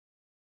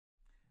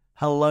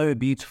Hello,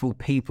 beautiful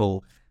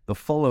people. The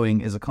following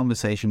is a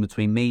conversation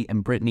between me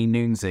and Brittany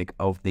Noonzig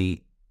of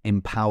the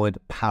Empowered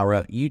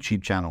Para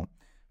YouTube channel.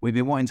 We've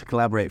been wanting to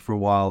collaborate for a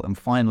while, and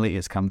finally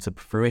it's come to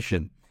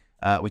fruition.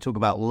 We talk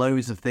about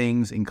loads of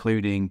things,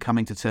 including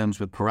coming to terms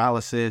with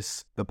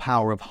paralysis, the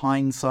power of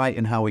hindsight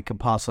and how we can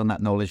pass on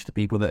that knowledge to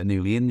people that are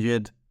newly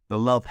injured, the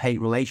love-hate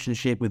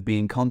relationship with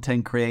being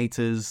content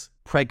creators,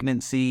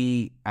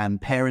 pregnancy and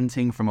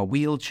parenting from a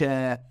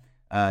wheelchair,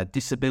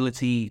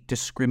 disability,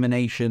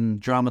 discrimination,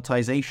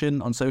 dramatization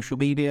on social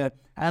media,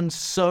 and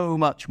so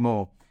much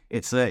more.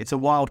 It's a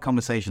wild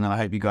conversation, and I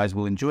hope you guys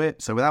will enjoy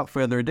it. So without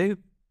further ado,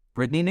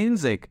 Brittany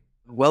Noonzig,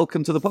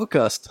 welcome to the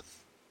podcast.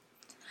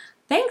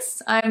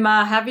 Thanks. I'm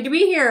happy to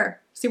be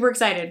here. Super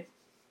excited.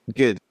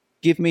 Good.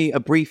 Give me a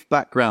brief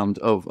background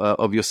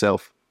of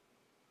yourself.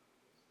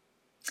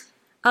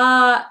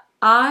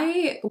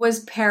 I was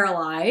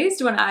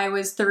paralyzed when I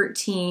was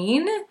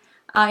 13 in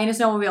a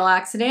snowmobile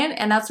accident,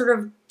 and that sort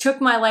of took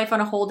my life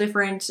on a whole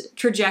different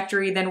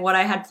trajectory than what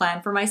I had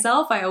planned for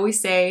myself. I always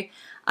say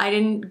I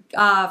didn't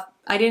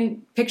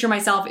picture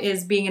myself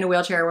as being in a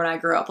wheelchair when I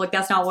grew up. Like,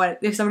 that's not what,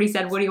 if somebody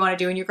said, what do you want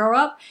to do when you grow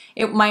up?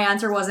 My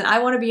answer wasn't, I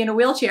want to be in a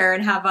wheelchair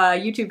and have a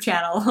YouTube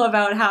channel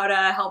about how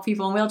to help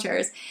people in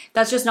wheelchairs.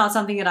 That's just not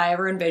something that I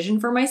ever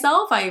envisioned for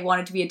myself. I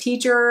wanted to be a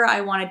teacher.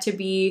 I wanted to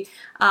be,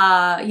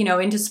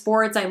 into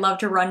sports. I love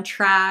to run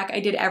track.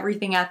 I did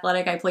everything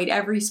athletic. I played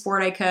every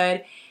sport I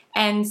could.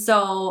 And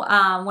so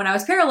when I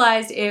was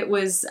paralyzed, it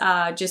was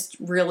just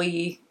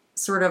really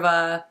sort of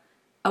a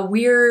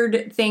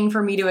weird thing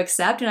for me to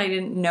accept, and I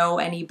didn't know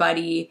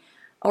anybody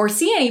or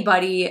see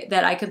anybody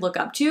that I could look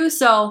up to.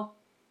 So,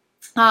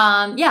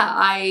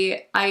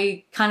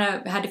 I kind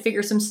of had to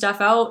figure some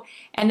stuff out.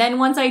 And then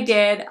once I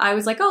did, I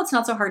was like, oh, it's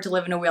not so hard to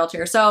live in a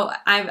wheelchair. So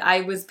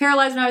I was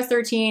paralyzed when I was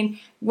 13,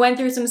 went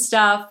through some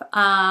stuff,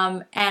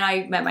 and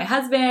I met my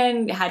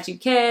husband, had 2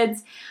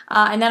 kids,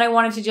 and then I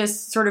wanted to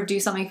just sort of do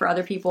something for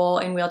other people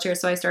in wheelchairs.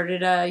 So I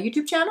started a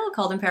YouTube channel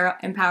called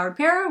Empowered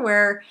Para,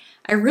 where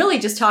I really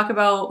just talk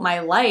about my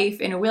life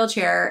in a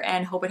wheelchair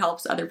and hope it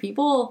helps other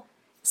people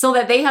so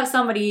that they have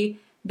somebody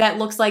that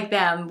looks like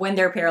them when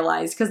they're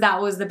paralyzed. Because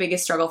that was the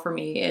biggest struggle for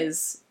me,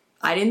 is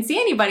I didn't see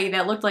anybody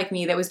that looked like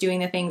me that was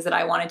doing the things that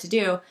I wanted to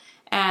do.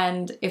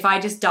 And if I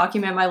just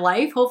document my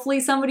life,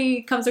 hopefully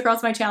somebody comes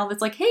across my channel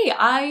that's like, hey,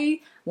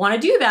 I want to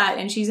do that,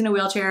 and she's in a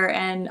wheelchair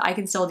and I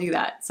can still do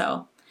that.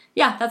 So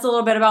yeah, that's a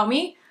little bit about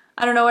me.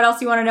 I don't know what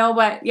else you want to know,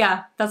 but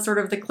yeah, that's sort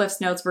of the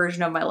Cliff's Notes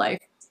version of my life.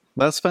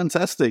 That's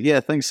fantastic. Yeah,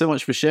 thanks so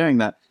much for sharing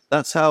that.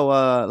 That's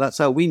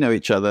how we know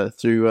each other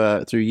through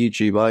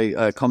YouTube.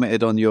 I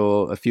commented on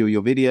a few of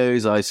your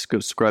videos. I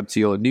subscribed to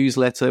your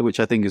newsletter, which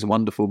I think is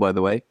wonderful, by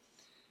the way.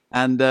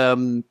 And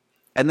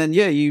then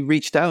you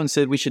reached out and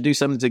said we should do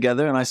something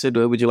together. And I said,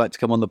 well, would you like to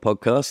come on the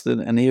podcast?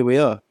 And here we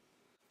are.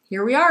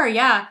 Here we are.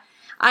 Yeah.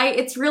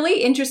 It's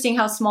really interesting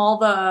how small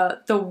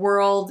the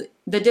world,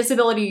 the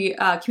disability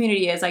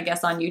community is, I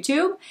guess, on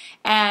YouTube.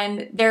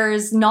 And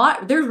there's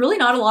really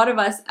not a lot of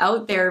us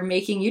out there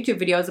making YouTube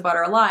videos about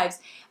our lives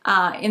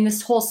in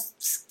this whole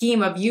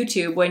scheme of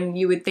YouTube, when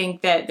you would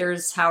think that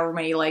there's however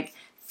many, like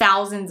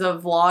thousands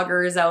of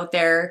vloggers out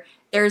there.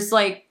 There's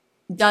like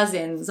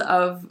dozens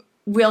of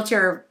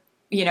wheelchair,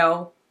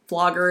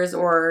 vloggers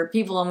or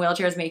people in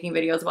wheelchairs making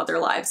videos about their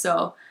lives.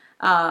 So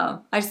I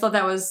just thought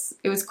it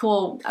was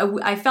cool.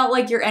 I felt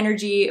like your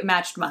energy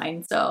matched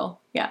mine. So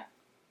yeah.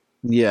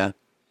 Yeah.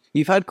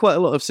 You've had quite a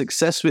lot of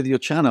success with your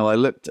channel. I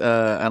looked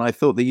and I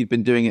thought that you'd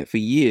been doing it for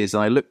years.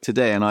 And I looked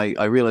today and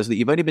I realized that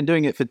you've only been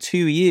doing it for 2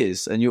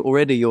 years, and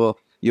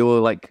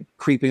you're like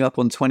creeping up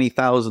on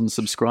 20,000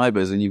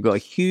 subscribers, and you've got a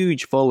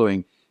huge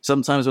following.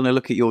 Sometimes when I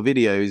look at your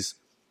videos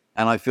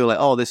and I feel like,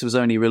 oh, this was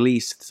only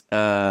released,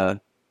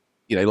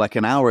 like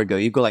an hour ago,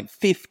 you've got like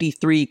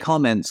 53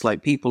 comments.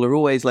 Like, people are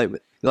always like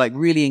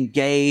really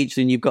engaged,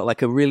 and you've got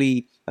like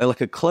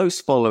a close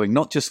following,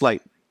 not just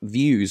like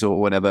views or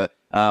whatever,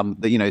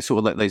 sort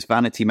of like those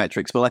vanity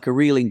metrics, but like a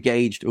real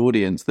engaged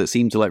audience that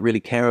seem to like really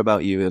care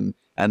about you,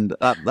 and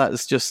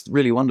that's just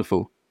really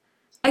wonderful.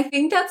 I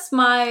think that's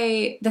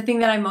the thing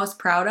that I'm most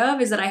proud of,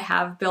 is that I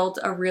have built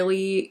a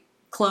really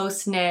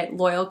close-knit,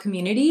 loyal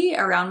community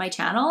around my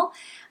channel.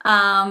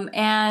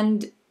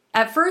 And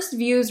at first,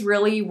 views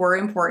really were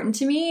important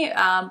to me,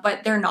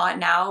 but they're not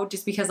now,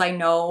 just because I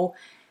know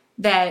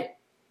that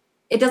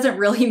it doesn't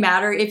really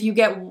matter. If you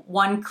get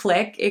 1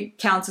 click, it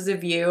counts as a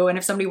view. And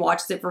if somebody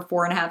watches it for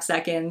 4.5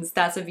 seconds,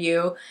 that's a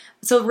view.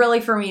 So really,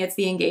 for me, it's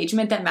the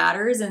engagement that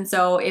matters. And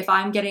so if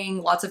I'm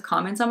getting lots of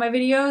comments on my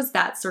videos,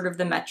 that's sort of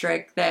the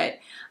metric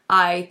that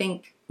I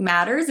think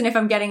matters. And if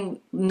I'm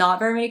getting not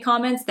very many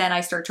comments, then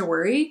I start to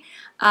worry.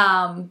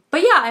 But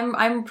yeah,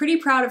 I'm pretty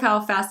proud of how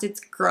fast it's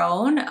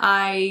grown.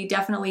 I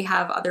definitely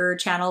have other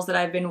channels that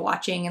I've been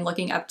watching and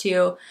looking up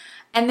to.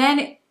 And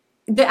then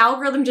the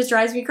algorithm just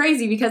drives me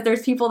crazy, because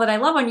there's people that I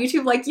love on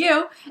YouTube like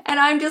you, and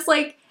I'm just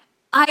like,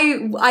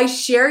 I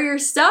share your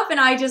stuff, and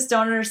I just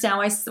don't understand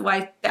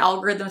why the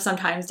algorithm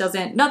sometimes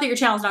doesn't, not that your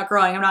channel's not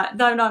growing,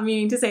 I'm not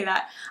meaning to say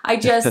that.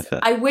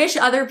 I wish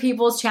other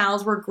people's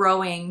channels were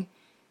growing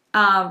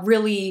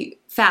really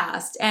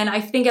fast. And I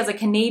think as a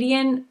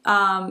Canadian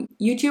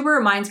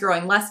YouTuber, mine's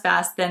growing less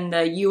fast than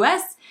the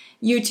US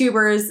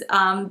YouTubers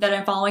that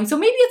I'm following. So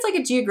maybe it's like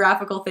a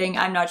geographical thing.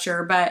 I'm not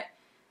sure. But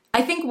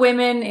I think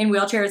women in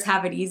wheelchairs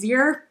have it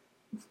easier.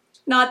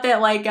 Not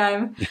that like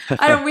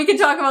we can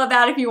talk about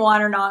that if you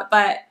want or not.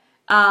 But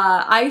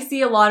I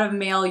see a lot of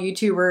male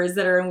YouTubers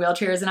that are in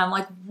wheelchairs and I'm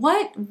like,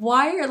 what?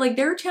 Why are like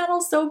their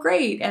channel's so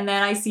great? And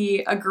then I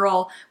see a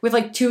girl with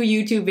like 2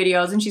 YouTube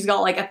videos and she's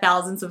got like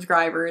 1,000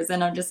 subscribers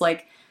and I'm just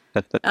like,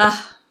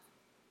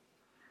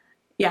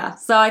 yeah.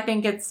 So I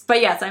think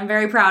but yes, I'm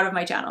very proud of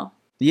my channel.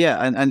 Yeah,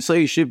 and so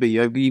you should be.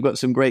 You've got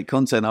some great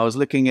content. I was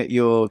looking at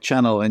your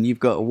channel and you've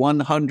got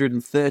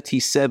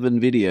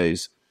 137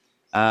 videos.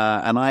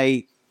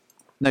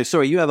 No,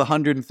 sorry, you have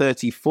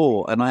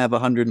 134 and I have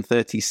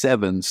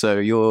 137. So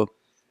you're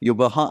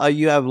behind.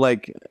 You have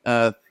like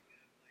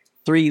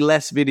 3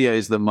 less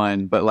videos than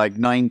mine, but like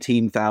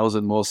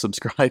 19,000 more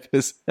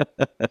subscribers.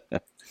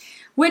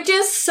 Which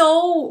is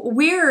so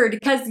weird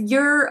because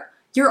you're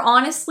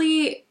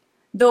honestly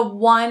the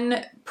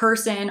one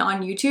person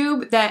on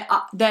YouTube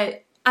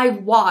that I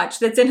watch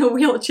that's in a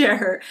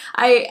wheelchair.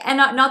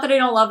 Not that I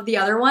don't love the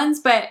other ones,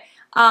 but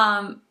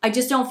I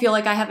just don't feel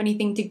like I have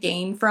anything to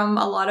gain from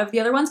a lot of the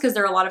other ones because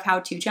there are a lot of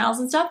how-to channels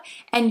and stuff.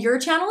 And your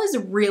channel is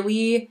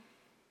really,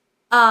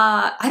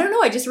 I don't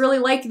know, I just really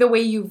like the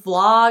way you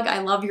vlog.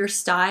 I love your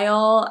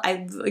style.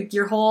 I like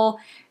your whole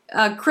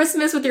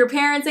Christmas with your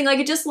parents thing. Like,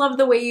 I just love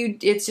the way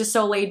it's just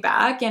so laid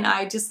back. And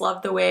I just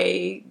love the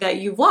way that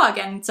you vlog.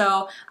 And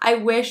so I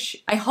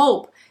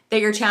hope that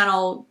your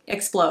channel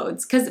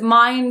explodes because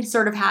mine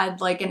sort of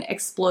had like an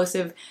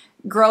explosive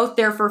growth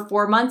there for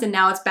 4 months and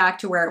now it's back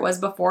to where it was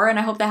before. And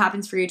I hope that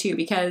happens for you too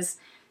because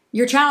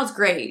your channel's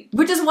great,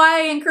 which is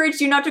why I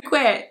encouraged you not to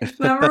quit.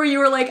 Remember when you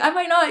were like, I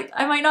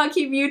might not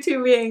keep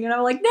YouTubing. And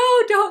I'm like,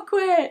 no, don't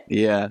quit.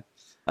 Yeah.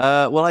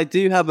 Well, I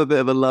do have a bit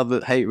of a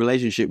love-hate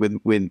relationship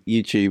with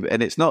YouTube,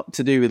 and it's not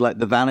to do with like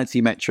the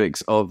vanity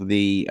metrics of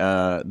the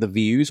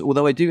views,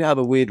 although I do have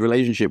a weird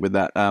relationship with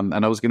that. And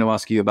I was going to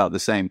ask you about the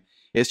same.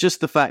 It's just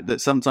the fact that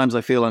sometimes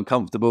I feel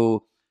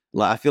uncomfortable.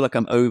 Like I feel like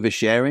I'm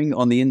oversharing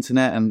on the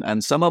internet,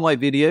 and some of my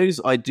videos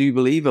I do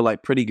believe are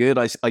like pretty good.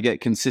 I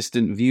get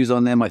consistent views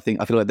on them. I feel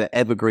like they're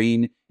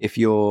evergreen. If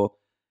you're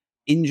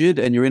injured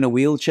and you're in a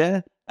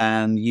wheelchair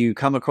and you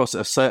come across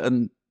a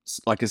certain,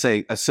 like I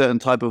say, a certain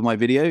type of my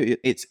video,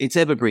 it's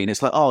evergreen.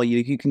 It's like, oh,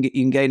 you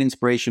can gain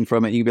inspiration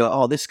from it. You can be like,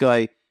 oh, this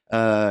guy,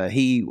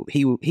 he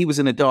was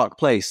in a dark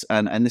place,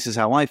 and this is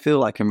how I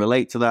feel. I can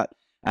relate to that,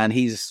 and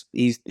he's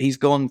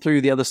gone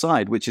through the other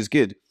side, which is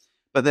good.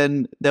 But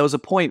then there was a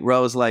point where I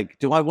was like,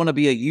 do I want to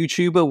be a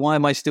YouTuber? Why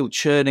am I still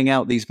churning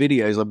out these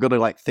videos? I've got to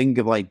like think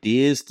of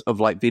ideas of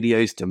like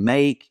videos to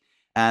make.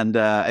 And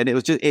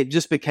it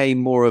just became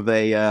more of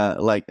a,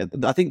 like,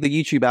 I think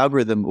the YouTube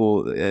algorithm,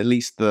 or at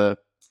least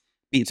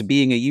it's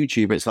being a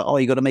YouTuber, it's like, oh,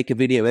 you got to make a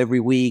video every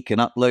week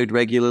and upload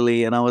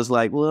regularly. And I was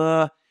like,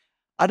 well,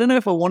 I don't know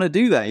if I want to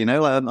do that, you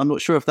know, like, I'm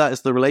not sure if that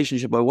is the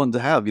relationship I want to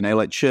have, you know,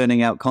 like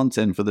churning out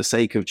content for the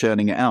sake of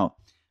churning it out.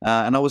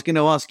 And I was going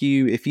to ask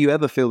you if you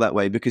ever feel that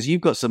way, because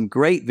you've got some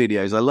great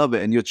videos. I love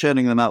it. And you're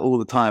churning them out all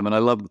the time. And I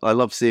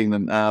love seeing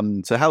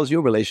them. So how's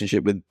your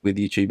relationship with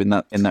YouTube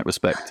in that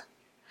respect?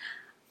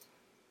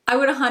 I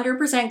would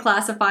 100%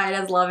 classify it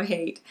as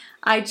love-hate.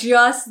 I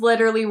just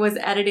literally was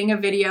editing a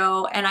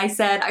video and I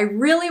said, I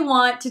really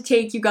want to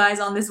take you guys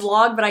on this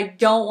vlog, but I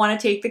don't want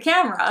to take the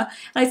camera.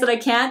 And I said, I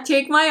can't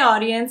take my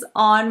audience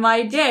on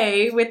my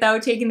day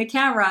without taking the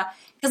camera.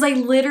 Because I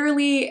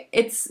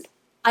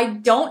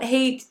don't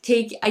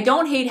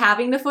hate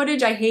having the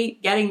footage. I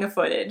hate getting the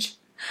footage.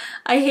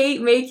 I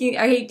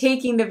hate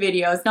taking the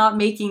videos, not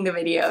making the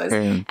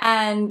videos.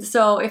 And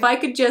so if I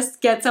could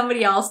just get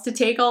somebody else to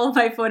take all of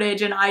my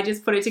footage and I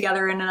just put it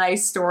together in a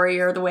nice story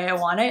or the way I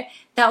want it,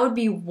 that would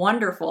be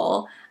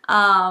wonderful.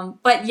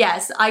 But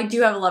yes, I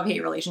do have a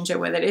love-hate relationship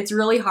with it. It's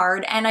really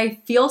hard. And I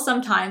feel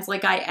sometimes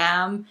like I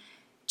am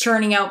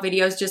churning out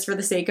videos just for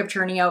the sake of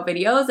churning out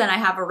videos. And I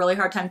have a really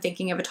hard time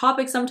thinking of a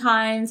topic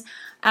sometimes.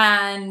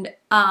 And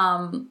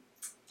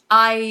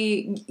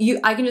I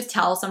can just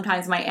tell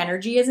sometimes my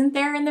energy isn't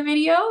there in the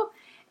video.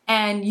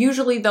 And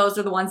usually those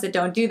are the ones that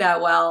don't do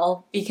that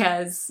well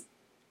because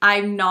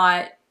I'm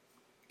not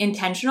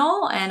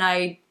intentional and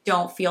I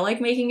don't feel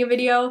like making a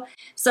video.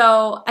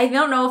 So I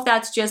don't know if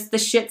that's just the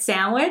shit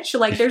sandwich.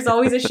 Like there's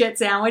always a shit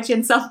sandwich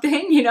in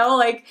something, you know,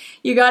 like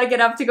you got to get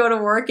up to go to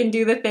work and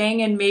do the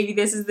thing. And maybe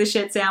this is the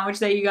shit sandwich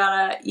that you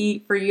got to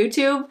eat for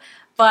YouTube.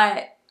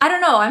 But I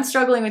don't know. I'm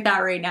struggling with that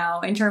right now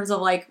in terms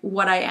of like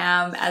what I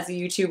am as a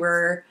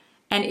YouTuber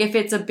and if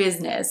it's a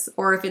business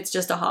or if it's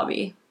just a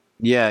hobby.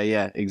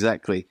 Yeah,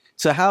 exactly.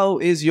 So how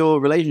is your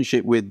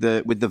relationship with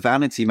the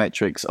vanity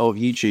metrics of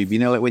YouTube? You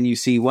know, like when you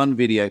see one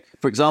video,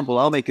 for example,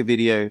 I'll make a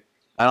video and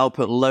I'll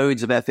put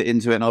loads of effort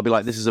into it and I'll be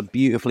like, this is a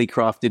beautifully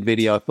crafted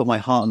video. I put my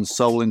heart and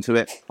soul into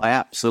it. I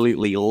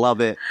absolutely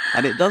love it.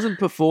 And it doesn't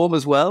perform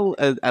as well.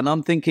 And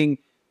I'm thinking,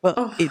 but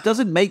it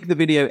doesn't make the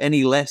video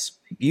any less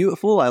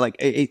beautiful.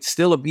 It's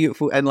still a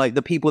beautiful, and like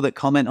the people that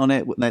comment on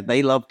it,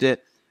 they loved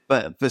it.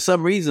 But for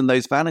some reason,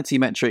 those vanity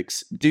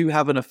metrics do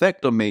have an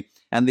effect on me.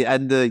 And the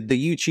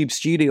YouTube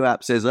Studio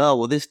app says, oh,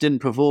 well, this didn't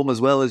perform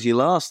as well as your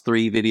last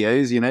 3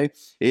 videos, you know.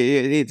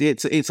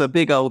 It's a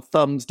big old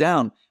thumbs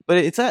down. But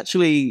it's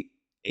actually,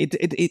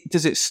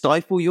 does it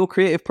stifle your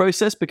creative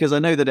process? Because I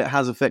know that it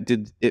has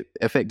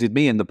affected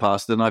me in the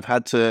past, and I've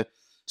had to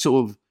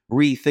sort of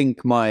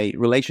rethink my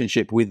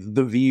relationship with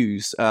the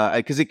views,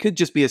 because it could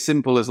just be as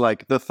simple as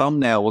like the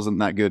thumbnail wasn't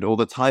that good or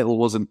the title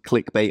wasn't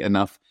clickbait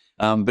enough.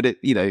 But it,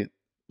 you know,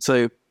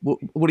 so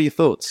what are your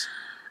thoughts?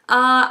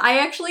 I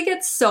actually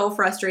get so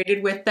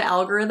frustrated with the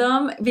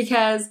algorithm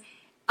because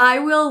I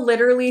will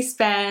literally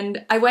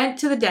I went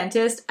to the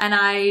dentist and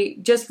I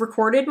just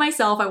recorded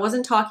myself. I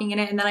wasn't talking in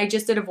it. And then I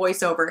just did a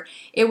voiceover.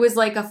 It was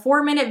like a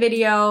 4-minute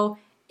video.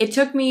 It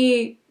took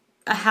me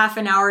a half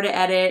an hour to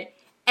edit,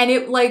 and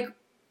it like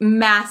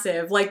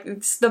massive, like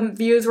the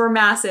views were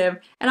massive.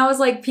 And I was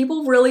like,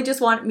 people really just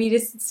want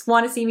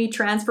to see me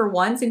transfer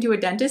once into a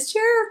dentist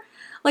chair.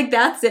 Like,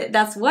 that's it.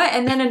 That's what.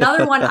 And then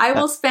another one, I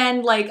will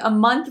spend like a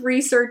month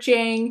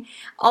researching,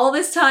 all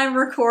this time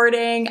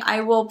recording.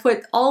 I will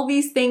put all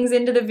these things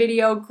into the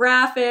video,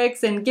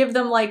 graphics, and give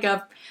them like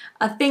a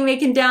thing they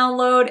can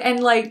download, and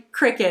like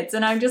crickets.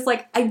 And I'm just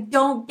like, I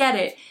don't get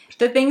it.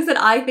 The things that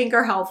I think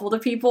are helpful to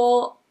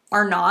people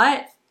are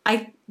not.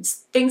 I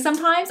think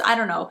sometimes, I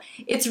don't know.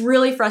 It's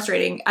really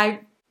frustrating.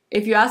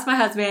 If you ask my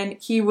husband,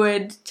 he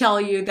would tell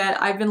you that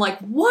I've been like,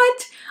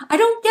 what? I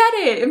don't get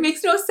it. It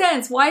makes no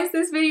sense. Why is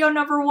this video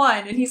number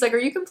 1? And he's like, are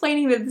you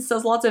complaining that this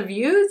has lots of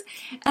views?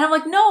 And I'm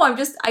like, no,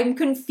 I'm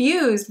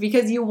confused,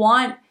 because you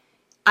want,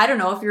 I don't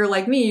know if you're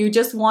like me, you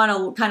just want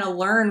to kind of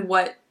learn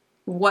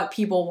what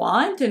people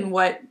want and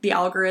what the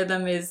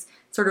algorithm is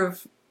sort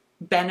of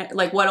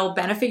like what'll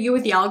benefit you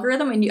with the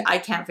algorithm, and I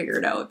can't figure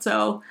it out.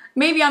 So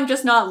maybe I'm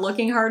just not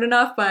looking hard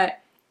enough, but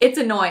it's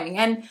annoying.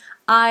 And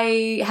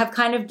I have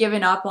kind of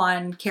given up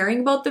on caring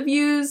about the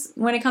views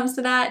when it comes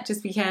to that,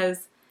 just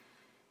because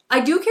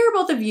I do care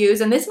about the views,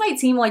 and this might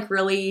seem like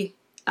really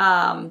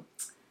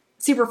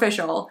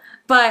superficial,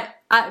 but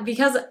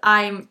because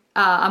I'm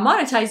a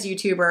monetized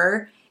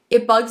YouTuber,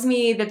 it bugs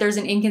me that there's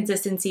an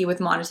inconsistency with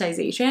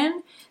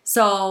monetization.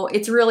 So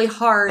it's really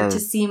hard to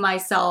see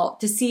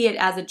it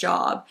as a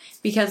job,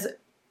 because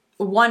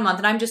 1 month,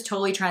 and I'm just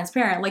totally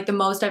transparent, like the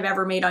most I've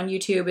ever made on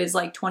YouTube is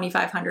like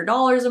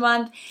 $2,500 a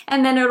month,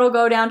 and then it'll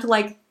go down to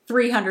like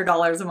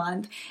 $300 a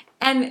month.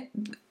 And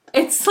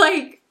it's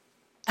like,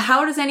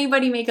 how does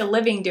anybody make a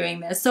living doing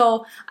this?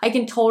 So I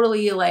can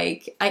totally I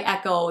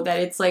echo that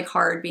it's like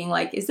hard being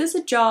like, is this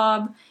a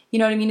job? You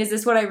know what I mean? Is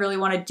this what I really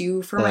want to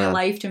do for my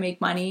life to make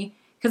money?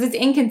 Because it's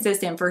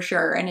inconsistent for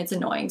sure, and it's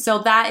annoying. So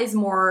that is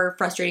more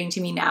frustrating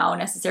to me now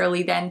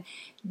necessarily than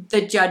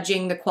the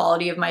judging the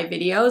quality of my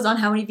videos on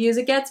how many views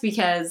it gets,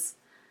 because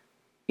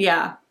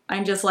yeah,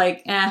 I'm just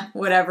like,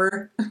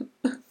 whatever.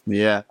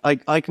 Yeah,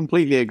 I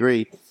completely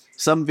agree.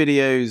 Some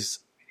videos,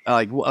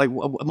 like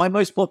my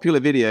most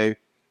popular video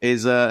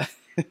is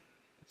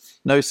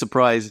no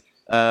surprise,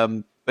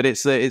 but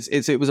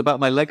it was about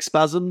my leg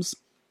spasms,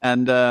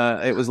 and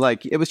it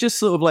was just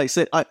sort of like,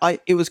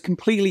 it was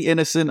completely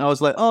innocent. I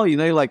was like, oh, you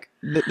know, like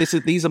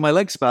these are my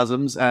leg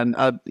spasms, and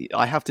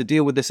I have to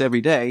deal with this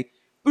every day.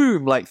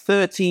 Boom, like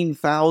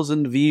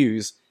 13,000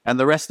 views, and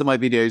the rest of my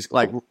videos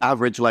like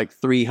average like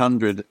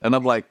 300. And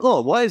I'm like,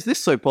 oh, why is this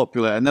so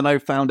popular? And then I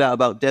found out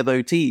about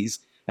devotees,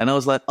 and I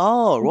was like,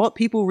 oh, what?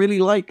 People really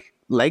like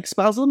leg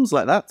spasms?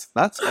 Like that's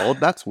odd.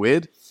 That's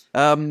weird.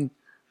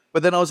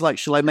 But then I was like,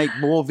 shall I make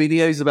more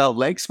videos about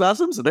leg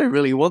spasms? I don't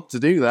really want to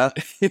do that.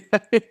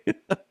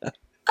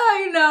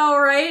 I know,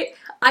 right?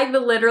 I've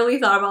literally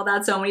thought about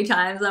that so many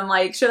times. I'm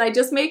like, should I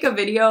just make a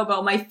video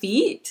about my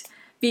feet?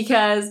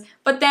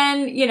 But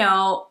then, you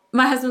know,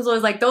 my husband's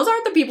always like, those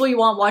aren't the people you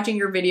want watching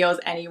your videos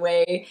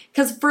anyway.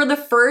 Because for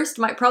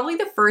probably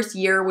the first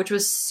year, which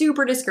was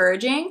super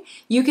discouraging,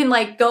 you can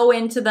like go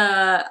into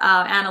the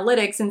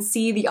analytics and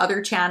see the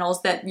other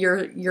channels that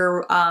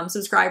your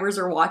subscribers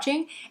are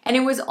watching. And it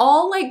was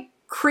all like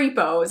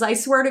creepos. I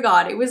swear to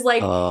God, it was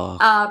like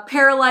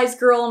paralyzed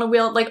girl in a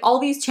wheel, like all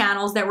these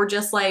channels that were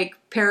just like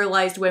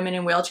paralyzed women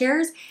in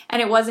wheelchairs.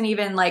 And it wasn't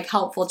even like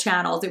helpful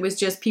channels. It was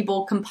just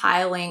people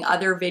compiling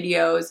other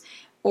videos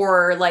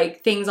or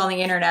like things on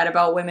the internet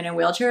about women in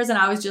wheelchairs. And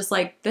I was just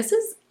like, this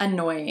is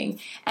annoying.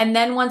 And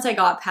then once I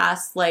got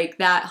past like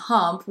that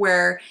hump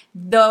where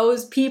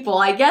those people,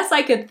 I guess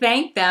I could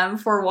thank them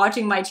for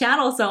watching my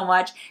channel so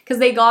much, because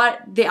they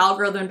got the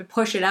algorithm to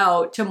push it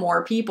out to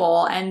more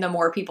people. And the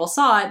more people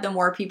saw it, the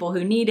more people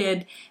who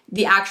needed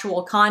the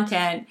actual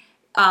content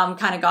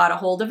kind of got a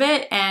hold of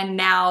it. And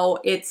now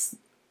it's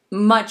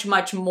much,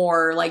 much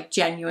more like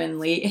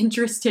genuinely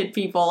interested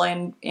people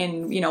in,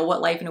 you know, what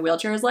life in a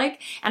wheelchair is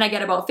like. And I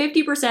get about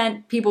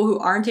 50% people who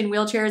aren't in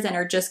wheelchairs and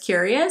are just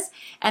curious,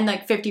 and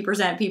like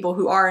 50% people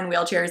who are in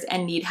wheelchairs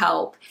and need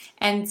help.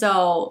 And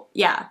so,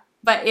 yeah,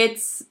 but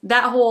it's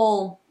that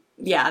whole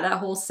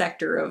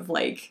sector of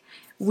like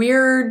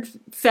weird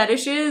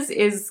fetishes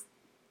is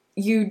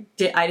I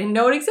didn't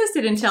know it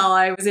existed until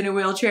I was in a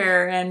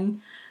wheelchair,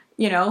 and,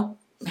 you know,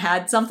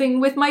 had something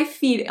with my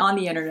feet on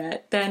the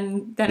internet.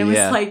 Then it was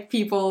like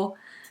people,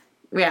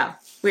 yeah,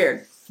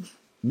 weird.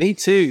 Me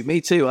too.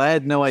 I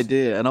had no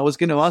idea. And I was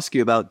going to ask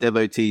you about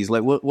devotees.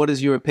 Like, what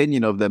is your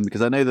opinion of them?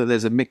 Because I know that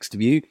there's a mixed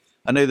view.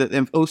 I know that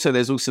there's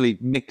also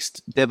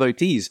mixed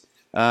devotees.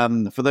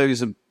 For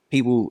those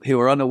people who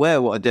are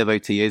unaware what a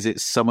devotee is,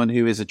 it's someone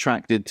who is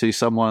attracted to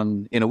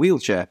someone in a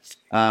wheelchair.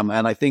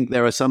 And I think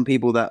there are some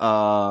people that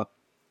are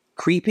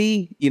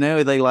creepy,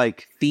 they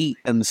like feet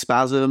and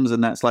spasms,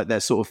 and that's like their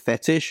sort of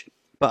fetish.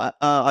 But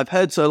I've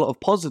heard a lot of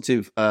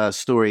positive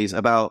stories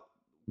about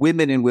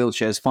women in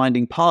wheelchairs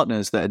finding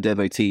partners that are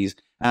devotees,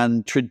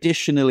 and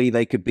traditionally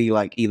they could be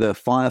like either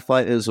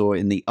firefighters or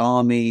in the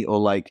army, or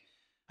like,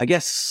 I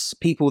guess,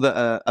 people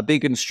that are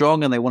big and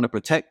strong and they want to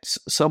protect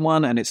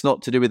someone, and it's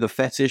not to do with a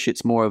fetish,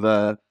 it's more of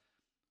a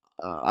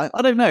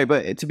I don't know,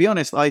 but to be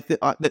honest,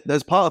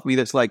 there's part of me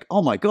that's like,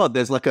 oh my god,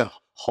 there's like a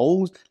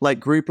whole like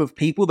group of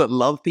people that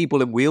love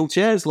people in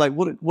wheelchairs. Like,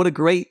 what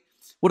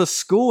a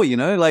score,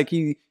 Like,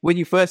 when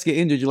you first get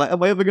injured, you're like,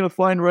 am I ever going to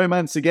find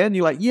romance again?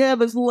 You're like, yeah,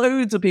 there's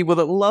loads of people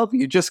that love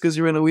you just because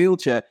you're in a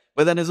wheelchair.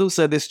 But then there's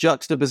also this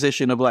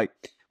juxtaposition of like,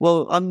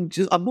 well, I'm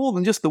more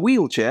than just the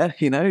wheelchair,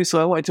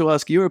 So I wanted to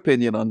ask your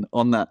opinion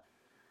on that.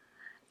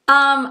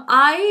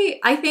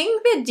 I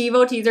think that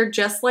devotees are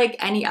just like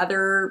any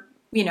other,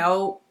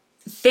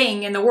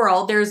 thing in the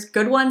world. There's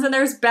good ones and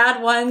there's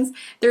bad ones.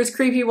 There's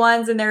creepy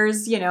ones and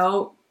there's,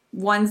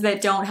 ones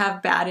that don't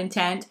have bad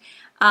intent.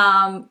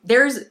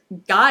 There's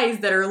guys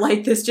that are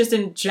like this just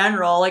in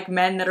general, like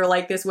men that are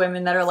like this,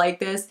 women that are like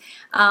this.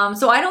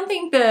 So I don't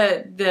think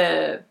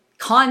the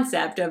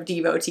concept of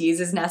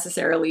devotees is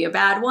necessarily a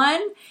bad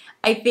one.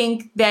 I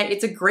think that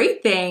it's a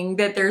great thing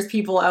that there's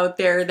people out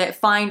there that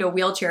find a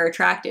wheelchair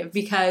attractive,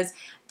 because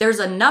there's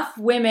enough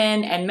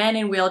women and men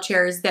in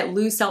wheelchairs that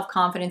lose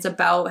self-confidence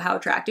about how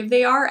attractive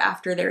they are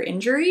after their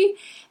injury.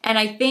 And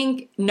I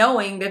think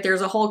knowing that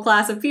there's a whole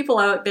class of people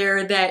out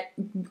there that,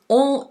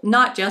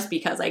 not just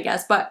because, I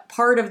guess, but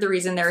part of the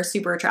reason they're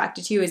super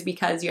attracted to you is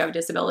because you have a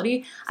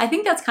disability, I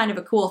think that's kind of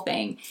a cool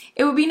thing.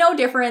 It would be no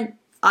different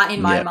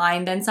in my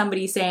mind than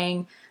somebody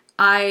saying,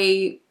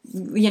 I,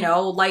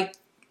 like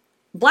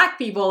Black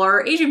people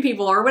or Asian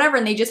people or whatever,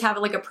 and they just have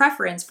like a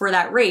preference for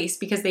that race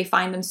because they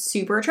find them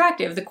super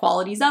attractive, the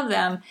qualities of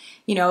them,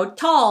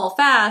 tall,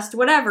 fast,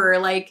 whatever,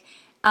 like,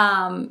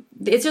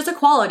 it's just a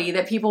quality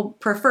that people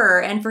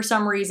prefer, and for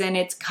some reason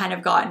it's kind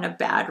of gotten a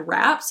bad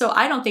rap. So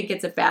I don't think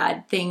it's a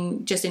bad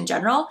thing just in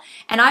general,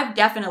 and I've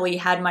definitely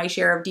had my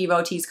share of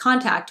devotees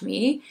contact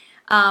me,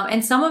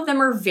 and some of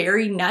them are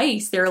very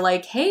nice. They're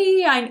like,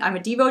 hey, I'm a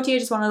devotee, I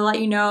just wanted to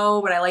let you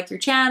know, but I like your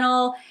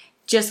channel,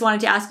 just wanted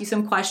to ask you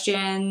some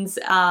questions,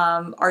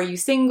 are you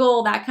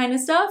single, that kind of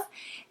stuff.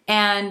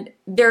 And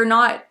they're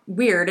not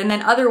weird. And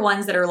then other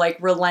ones that are like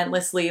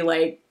relentlessly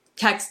like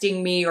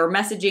texting me or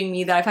messaging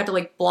me that I've had to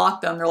like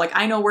block them. They're like,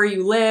 I know where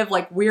you live,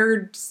 like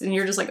weird. And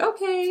you're just like,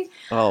 okay.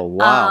 Oh,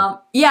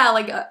 wow. Yeah,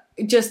 like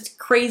just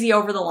crazy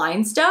over the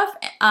line stuff.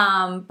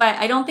 But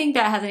I don't think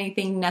that has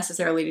anything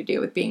necessarily to do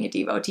with being a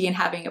devotee and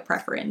having a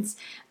preference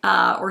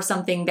or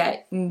something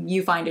that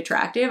you find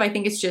attractive. I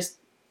think it's just,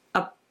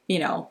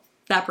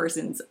 that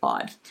person's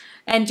odd.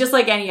 And just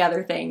like any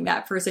other thing,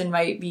 that person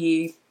might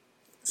be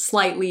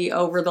slightly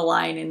over the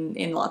line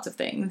in lots of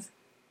things.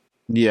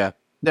 Yeah,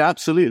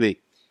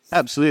 absolutely.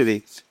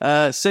 Absolutely.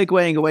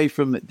 Segueing away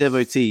from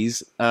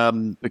devotees,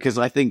 because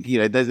I think,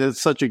 there's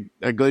such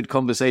a good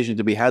conversation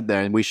to be had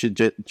there, and we should,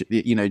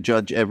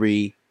 judge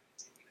everyone,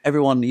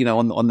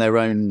 on their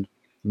own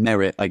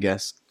merit, I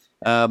guess.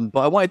 But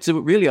I wanted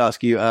to really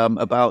ask you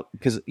about,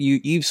 because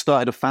you've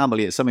started a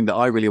family. It's something that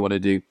I really want to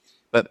do.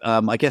 But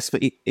I guess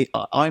I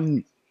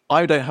don't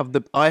have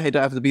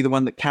to be the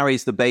one that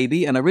carries the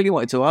baby. And I really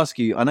wanted to ask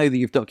you, I know that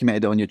you've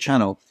documented it on your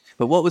channel,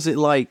 but what was it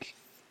like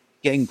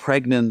getting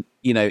pregnant,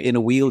 in a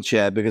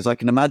wheelchair? Because I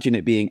can imagine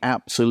it being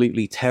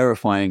absolutely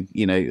terrifying,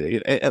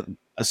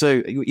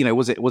 So,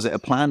 was it a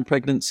planned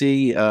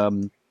pregnancy?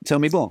 Tell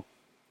me more.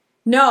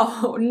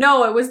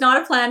 No, it was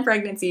not a planned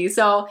pregnancy.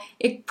 So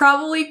it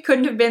probably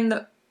couldn't have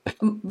been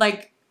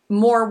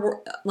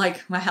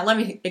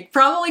it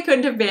probably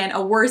couldn't have been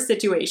a worse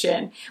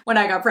situation when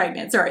I got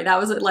pregnant. Sorry, that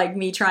was like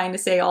me trying to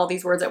say all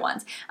these words at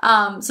once.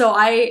 So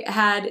I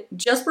had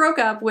just broke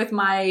up with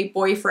my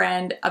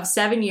boyfriend of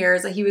 7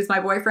 years. He was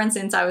my boyfriend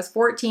since I was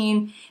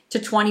 14 to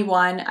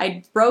 21.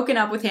 I'd broken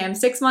up with him.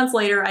 6 months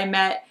later, I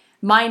met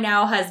my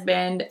now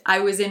husband. I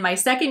was in my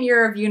second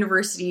year of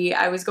university.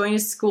 I was going to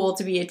school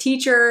to be a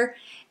teacher.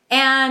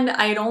 And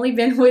I had only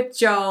been with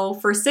Joe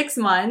for 6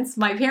 months.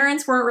 My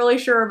parents weren't really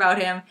sure about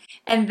him.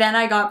 And then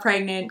I got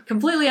pregnant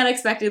completely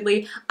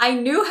unexpectedly. I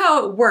knew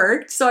how it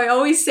worked, so I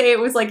always say it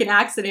was like an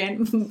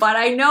accident, but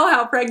I know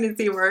how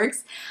pregnancy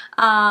works.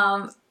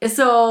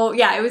 So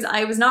yeah,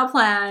 it was not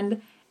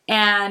planned,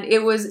 and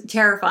it was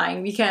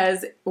terrifying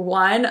because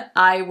one,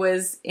 I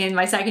was in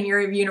my second year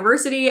of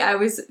university. That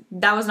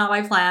was not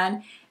my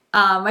plan.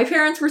 My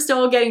parents were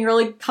still getting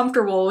really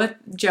comfortable with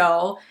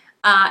Joe.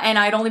 And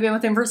I'd only been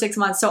with him for 6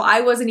 months, so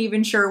I wasn't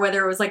even sure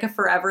whether it was like a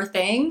forever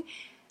thing.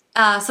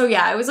 So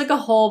yeah, it was like a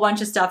whole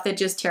bunch of stuff that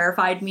just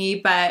terrified me.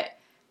 But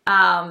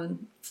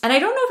and I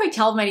don't know if I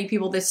tell many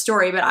people this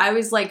story, but I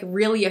was like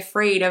really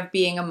afraid of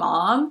being a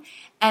mom.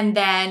 And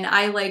then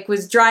I like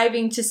was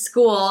driving to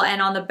school,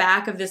 and on the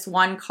back of this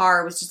one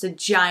car was just a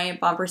giant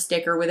bumper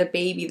sticker with a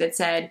baby that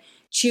said,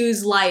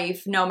 "Choose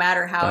life no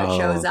matter how it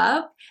shows Oh,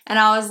 up." And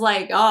I was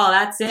like, oh,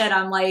 that's it.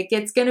 I'm like,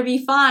 it's going to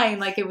be fine.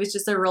 Like, it was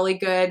just a really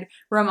good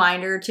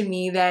reminder to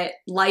me that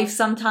life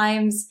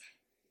sometimes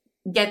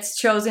gets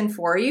chosen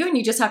for you and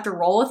you just have to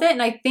roll with it.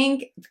 And I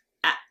think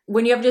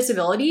when you have a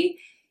disability,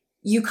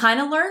 you kind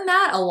of learn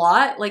that a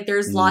lot. Like,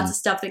 there's lots mm, of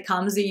stuff that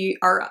comes that you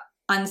are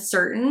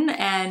uncertain,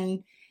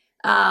 and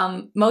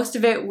most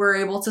of it we're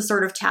able to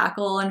sort of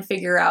tackle and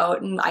figure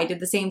out. And I did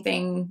the same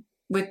thing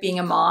with being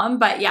a mom.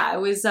 But yeah, it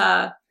was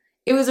a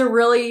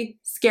really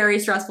scary,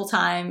 stressful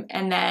time.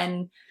 And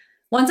then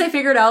once I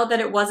figured out that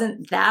it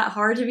wasn't that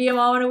hard to be a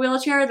mom in a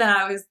wheelchair, then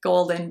I was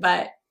golden.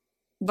 But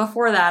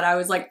before that, I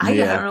was like, I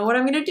yeah. don't know what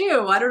I'm going to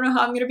do. I don't know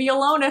how I'm going to be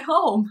alone at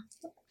home.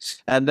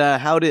 And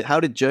how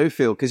did Joe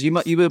feel? Because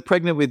you were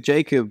pregnant with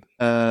Jacob,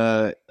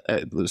 and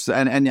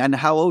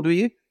how old were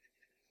you?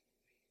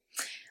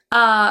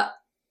 Uh,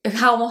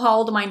 how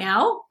old am I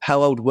now?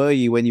 How old were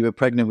you when you were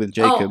pregnant with Oh,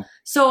 Jacob?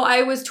 so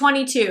I was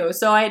 22.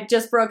 So I had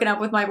just broken up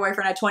with my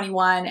boyfriend at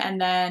 21. And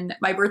then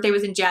my birthday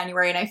was in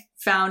January. And I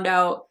found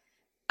out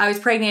I was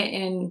pregnant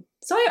I'm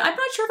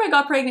not sure if I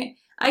got pregnant.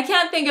 I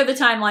can't think of the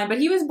timeline, but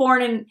he was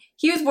born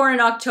in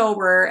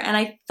October. And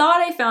I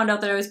thought I found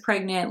out that I was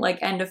pregnant like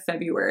end of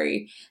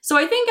February. So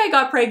I think I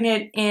got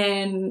pregnant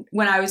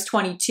when I was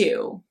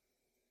 22,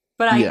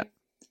 but Yeah.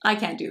 I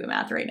can't do the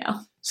math right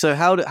now. So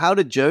how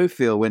did Joe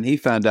feel when he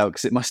found out?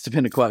 Because it must have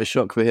been quite a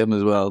shock for him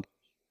as well.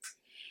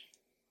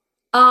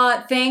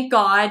 Thank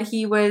God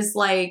he was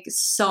like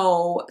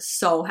so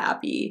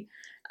happy.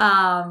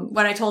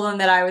 When I told him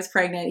that I was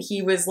pregnant,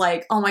 he was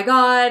like, "Oh my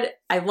God,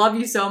 I love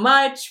you so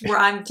much." Where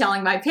I'm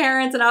telling my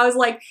parents, and I was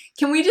like,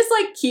 "Can we just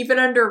like keep it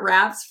under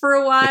wraps for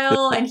a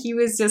while?" And he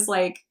was just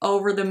like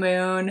over the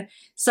moon,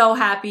 so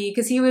happy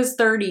because he was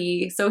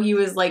 30, so he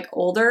was like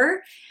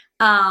older.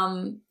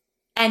 Um,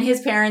 and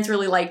his parents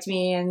really liked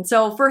me, and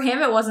so for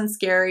him it wasn't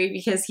scary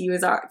because he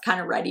was kind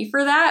of ready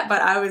for that.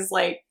 But I was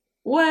like,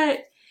 "What?"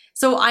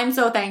 So I'm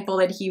so thankful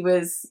that he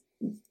was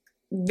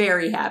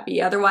very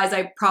happy. Otherwise,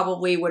 I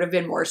probably would have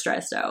been more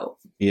stressed out.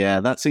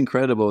 Yeah, that's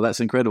incredible. That's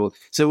incredible.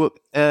 So,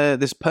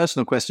 this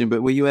personal question,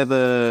 but were you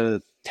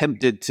ever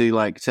tempted to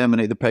like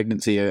terminate the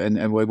pregnancy,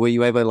 and were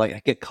you ever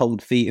like get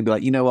cold feet and be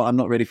like, you know what, I'm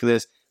not ready for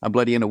this. I'm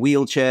bloody in a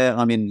wheelchair.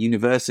 I'm in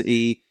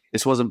university.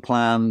 This wasn't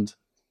planned.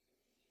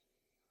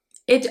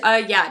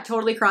 Yeah, it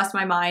totally crossed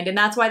my mind, and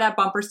that's why that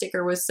bumper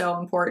sticker was so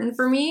important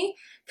for me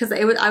because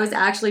I was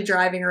actually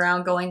driving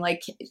around going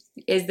like,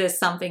 is this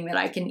something that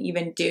I can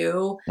even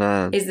do?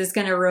 Uh, Is this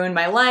going to ruin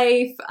my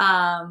life?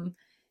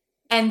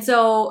 And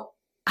so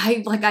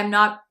I'm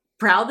not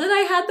proud that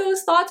I had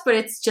those thoughts, but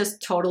it's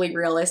just totally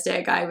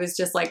realistic. I was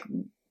just like,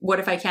 what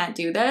if I can't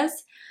do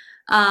this?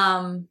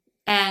 And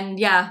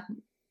yeah,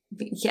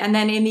 and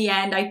then in the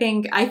end, I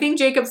think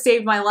Jacob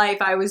saved my life.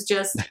 I oh, was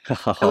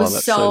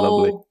that's so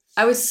lovely.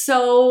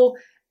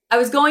 I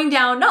was going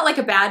down not like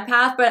a bad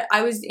path, but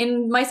I was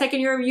in my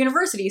second year of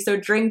university, so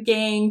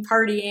drinking,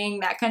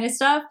 partying, that kind of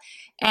stuff.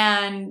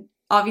 And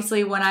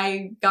obviously when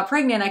I got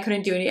pregnant, I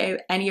couldn't do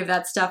any of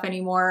that stuff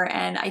anymore,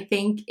 and I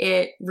think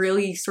it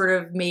really sort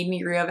of made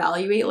me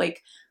reevaluate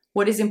like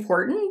what is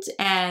important.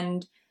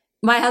 And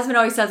my husband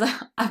always says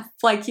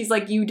like he's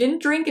like, you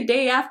didn't drink a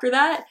day after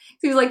that.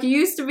 He was like, you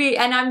used to be.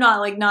 And I'm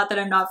not like, not that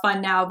I'm not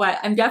fun now, but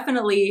I'm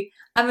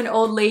an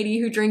old lady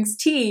who drinks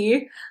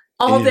tea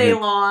all day Yeah,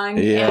 long,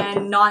 yeah,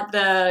 and not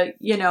the,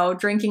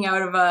 drinking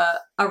out of a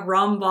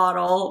rum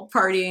bottle,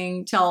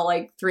 partying till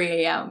like 3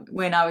 a.m.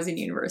 when I was in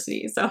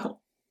university. So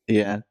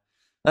yeah.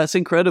 That's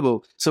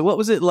incredible. So, what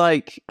was it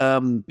like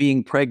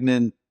being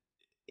pregnant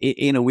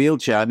in a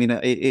wheelchair? I mean,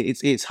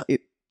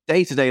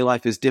 day-to-day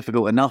life is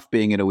difficult enough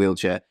being in a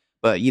wheelchair,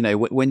 but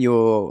when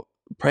you're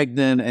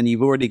pregnant and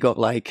you've already got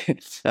like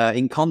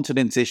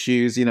incontinence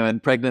issues,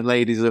 and pregnant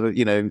ladies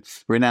are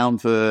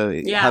renowned for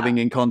yeah. having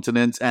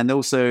incontinence, and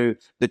also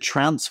the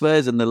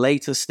transfers and the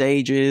later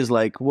stages.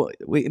 Like,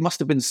 it must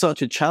have been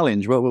such a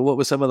challenge. What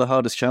were some of the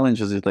hardest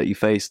challenges that you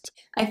faced?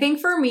 I think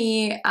for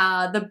me,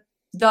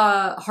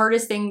 the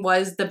hardest thing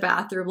was the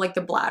bathroom, like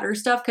the bladder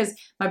stuff, because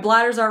my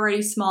bladder's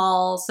already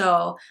small.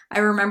 So I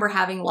remember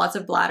having lots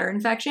of bladder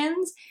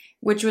infections,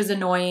 which was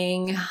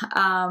annoying.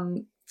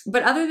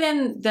 But other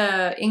than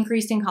the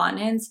increased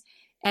incontinence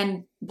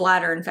and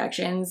bladder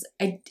infections,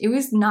 it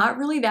was not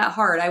really that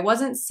hard. I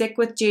wasn't sick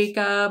with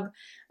Jacob.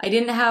 I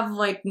didn't have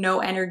like no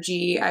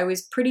energy. I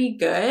was pretty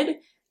good.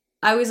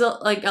 I was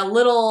like a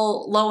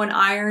little low in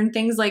iron,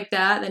 things like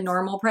that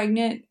normal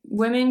pregnant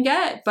women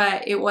get,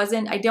 but it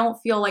wasn't, I don't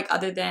feel like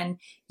other than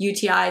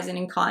UTIs and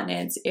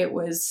incontinence, it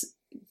was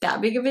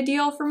that big of a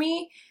deal for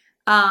me.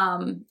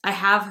 I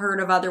have heard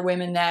of other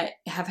women that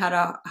have had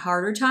a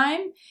harder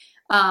time.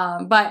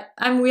 But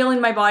I'm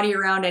wheeling my body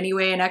around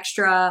anyway, an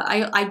extra,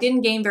 I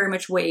didn't gain very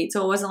much weight.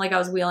 So it wasn't like I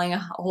was wheeling a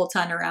whole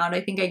ton around.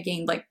 I think I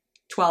gained like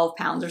 12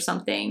 pounds or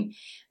something.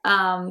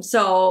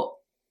 So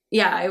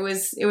yeah, it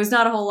was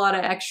not a whole lot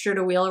of extra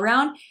to wheel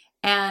around.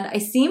 And I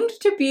seemed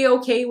to be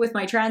okay with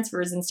my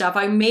transfers and stuff.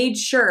 I made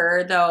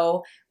sure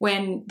though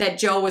that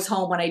Joe was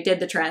home when I did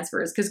the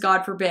transfers, because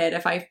God forbid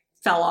if I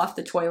fell off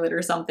the toilet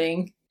or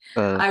something,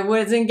 I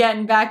wasn't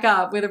getting back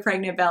up with a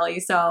pregnant belly.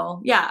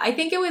 So yeah, I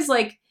think it was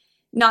like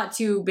not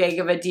too big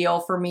of a deal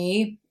for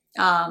me.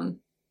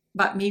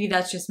 But maybe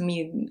that's just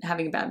me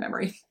having a bad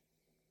memory.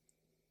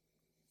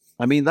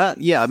 I mean,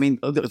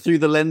 through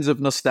the lens of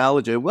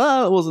nostalgia,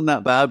 well, it wasn't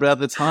that bad, but at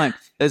the time,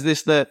 there's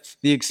this, the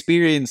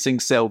experiencing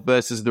self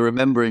versus the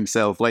remembering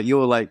self. Like,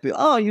 you're like,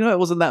 oh, it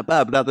wasn't that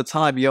bad, but at the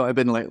time, I've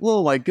been like,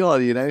 oh my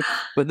God,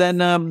 But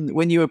then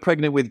when you were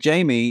pregnant with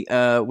Jamie,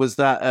 was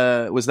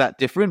that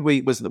different?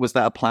 Was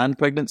that a planned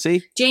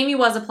pregnancy? Jamie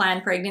was a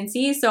planned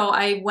pregnancy. So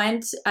I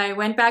went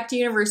back to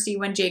university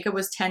when Jacob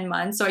was 10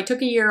 months. So I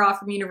took a year off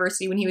from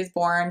university when he was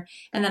born.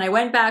 And then I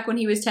went back when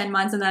he was 10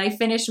 months. And then I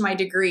finished my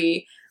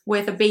degree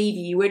with a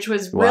baby, which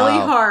was really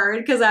hard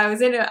because I'm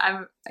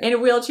in a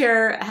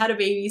wheelchair, I had a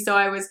baby. So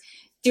I was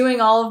doing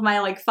all of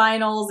my like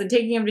finals and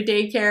taking him to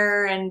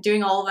daycare and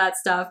doing all of that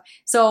stuff.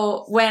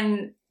 So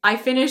when I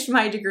finished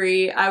my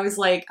degree, I was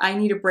like, I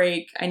need a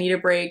break.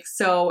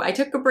 So I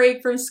took a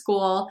break from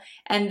school,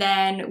 and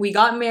then we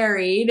got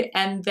married,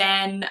 and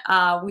then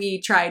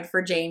we tried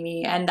for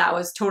Jamie, and that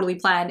was totally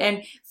planned.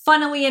 And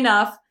funnily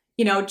enough,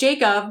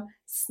 Jacob,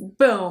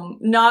 boom,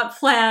 not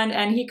planned,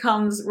 and he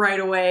comes right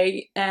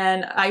away,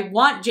 and I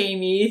want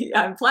Jamie,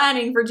 I'm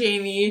planning for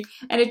Jamie,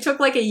 and it took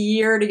like a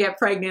year to get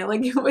pregnant.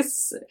 Like I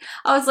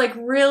was like,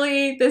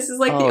 really? This is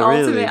like the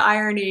ultimate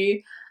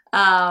irony.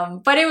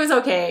 But it was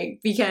okay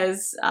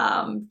because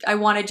I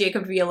wanted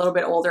Jacob to be a little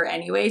bit older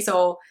anyway,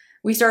 so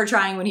we started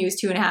trying when he was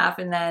 2.5,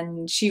 and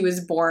then she was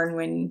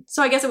born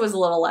so I guess it was a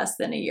little less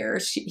than a year.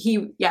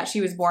 She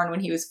was born when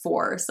he was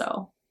 4,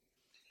 so.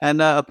 And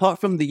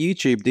apart from the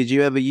YouTube, did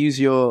you ever use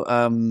your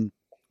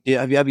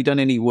have you done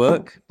any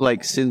work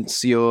like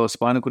since your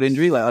spinal cord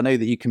injury? Like, I know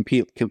that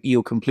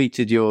you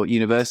completed your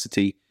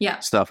university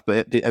stuff,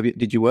 but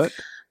did you work?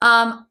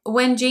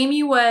 When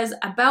Jamie was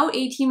about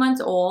 18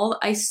 months old,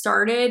 I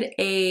started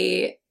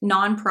a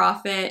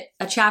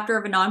chapter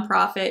of a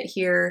nonprofit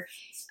here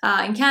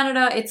in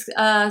Canada. It's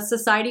a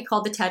society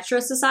called the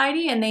Tetra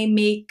Society, and they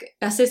make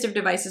assistive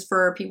devices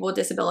for people with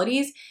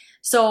disabilities.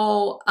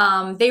 So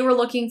they were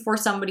looking for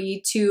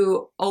somebody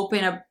to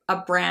open a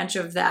branch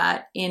of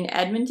that in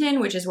Edmonton,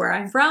 which is where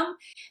I'm from.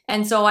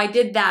 And so I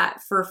did that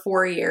for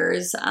 4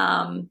 years,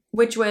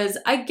 which was,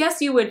 I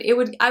guess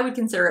I would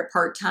consider it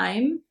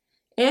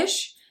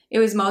part-time-ish. It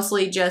was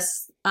mostly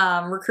just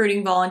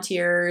recruiting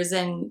volunteers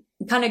and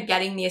kind of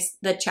getting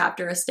the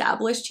chapter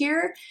established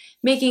here,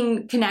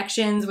 making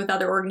connections with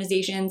other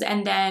organizations.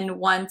 And then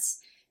once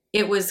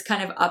it was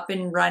kind of up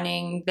and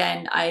running,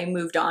 then I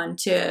moved on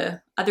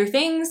to other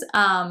things.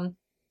 And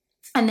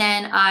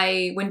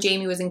then when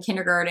Jamie was in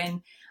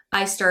kindergarten,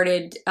 I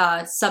started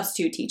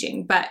substitute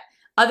teaching. But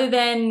other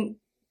than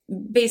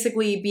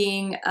basically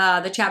being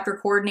the chapter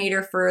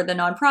coordinator for the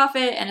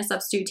nonprofit and a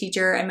substitute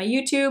teacher and my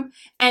YouTube,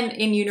 and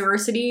in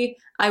university,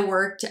 I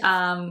worked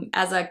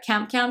as a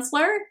camp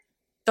counselor.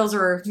 Those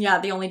were,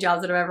 the only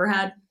jobs that I've ever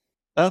had.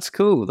 That's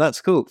cool.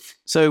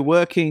 So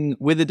working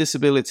with a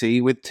disability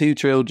with 2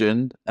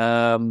 children,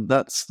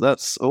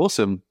 that's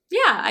awesome.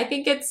 Yeah, I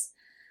think it's,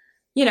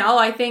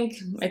 I think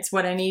it's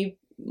what any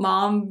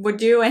mom would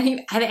do,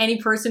 any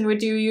person would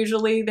do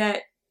usually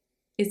that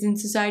is in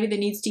society that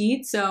needs to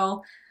eat.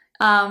 So,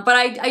 but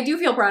I do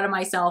feel proud of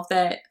myself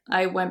that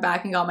I went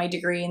back and got my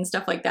degree and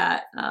stuff like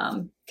that.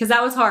 Because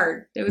that was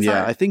hard. It was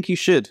hard. I think you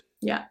should.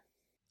 Yeah.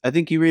 I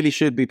think you really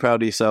should be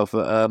proud of yourself.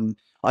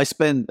 I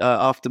spent,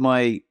 after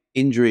my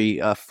injury,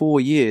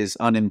 4 years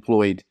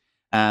unemployed,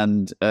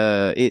 and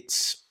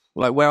it's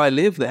like where I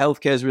live, the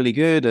healthcare is really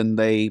good and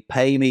they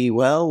pay me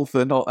well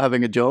for not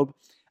having a job,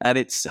 and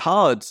it's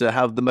hard to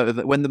have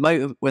when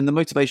the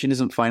motivation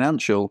isn't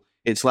financial.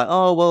 It's like,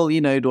 oh well,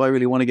 do I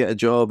really want to get a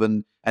job?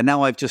 And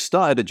now I've just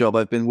started a job.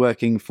 I've been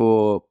working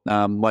for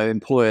my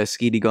employer,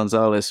 Skidi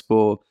Gonzalez,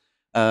 for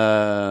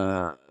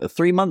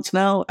 3 months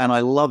now, and I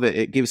love it.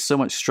 It gives so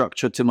much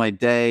structure to my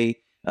day.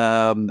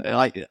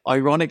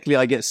 Ironically,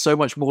 I get so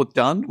much more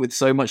done with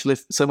so much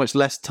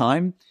less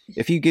time.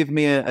 If you give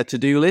me a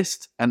to-do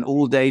list and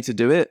all day to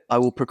do it, I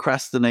will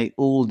procrastinate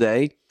all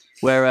day.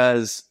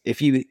 Whereas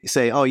if you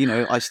say, oh,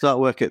 I start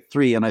work at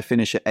 3 and I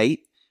finish at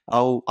 8, I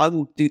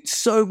will do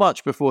so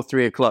much before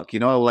 3 o'clock.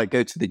 I'll like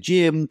go to the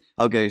gym,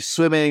 I'll go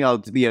swimming, I'll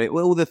do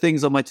all the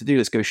things on my to-do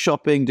list, go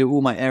shopping, do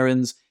all my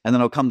errands, and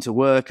then I'll come to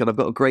work, and I've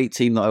got a great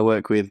team that I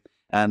work with,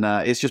 and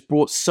it's just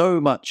brought so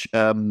much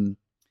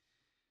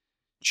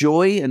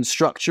joy and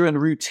structure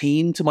and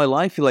routine to my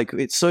life. Like,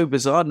 it's so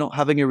bizarre. Not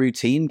having a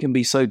routine can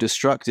be so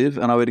destructive,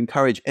 and I would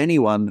encourage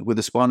anyone with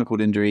a spinal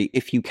cord injury,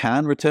 if you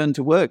can return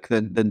to work,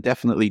 then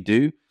definitely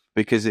do,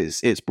 because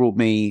it's brought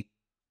me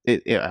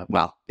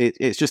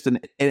it's just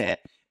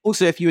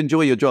also, if you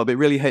enjoy your job, it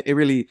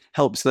really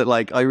helps that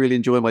like I really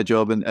enjoy my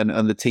job, and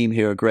the team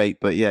here are great.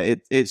 But yeah,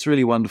 it's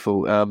really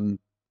wonderful.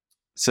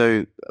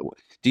 So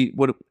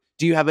do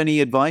do you have any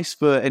advice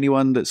for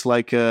anyone that's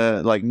like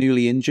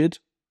newly injured?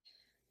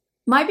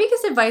 My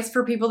biggest advice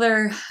for people that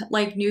are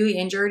like newly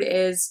injured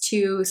is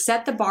to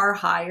set the bar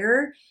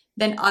higher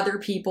than other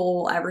people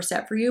will ever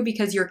set for you,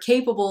 because you're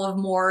capable of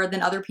more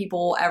than other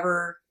people will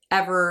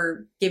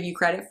ever give you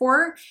credit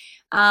for.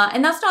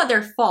 And that's not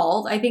their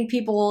fault. I think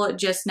people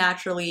just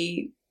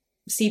naturally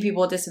see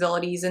people with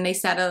disabilities and they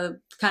set a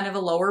kind of a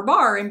lower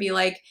bar and be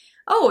like,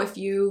 oh, if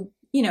you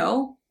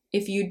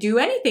do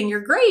anything,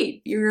 you're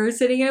great. You're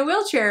sitting in a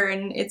wheelchair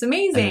and it's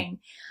amazing.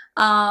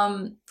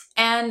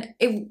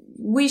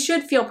 We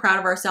should feel proud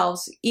of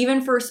ourselves,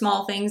 even for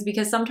small things,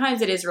 because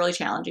sometimes it is really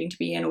challenging to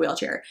be in a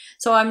wheelchair.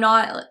 So I'm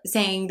not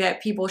saying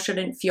that people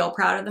shouldn't feel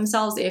proud of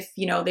themselves if,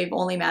 they've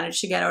only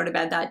managed to get out of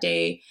bed that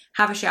day,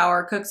 have a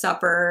shower, cook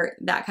supper,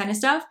 that kind of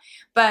stuff.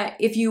 But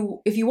if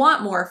you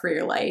want more for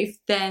your life,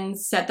 then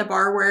set the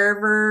bar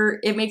wherever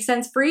it makes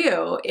sense for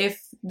you.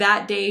 If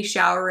that day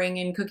showering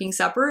and cooking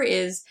supper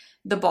is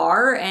the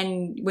bar,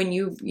 and when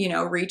you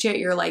reach it,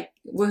 you're like,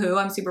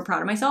 woohoo, I'm super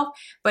proud of myself.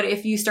 But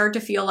if you start to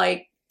feel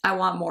like, I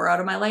want more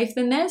out of my life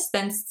than this,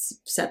 then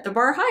set the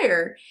bar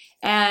higher.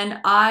 And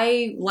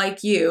I,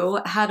 like you,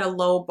 had a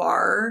low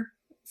bar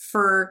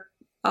for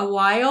a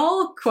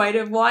while, quite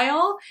a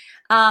while.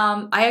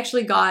 I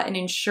actually got an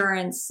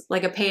insurance,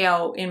 like a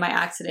payout in my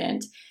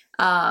accident.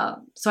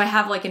 So I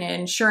have like an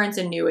insurance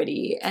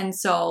annuity. And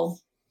so,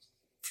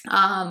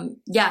 when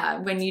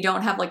you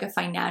don't have like a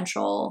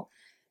financial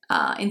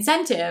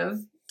incentive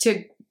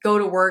to go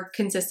to work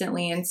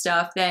consistently and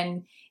stuff,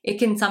 then it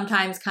can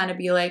sometimes kind of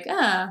be like,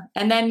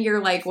 and then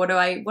you're like, what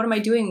am I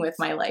doing with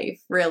my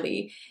life,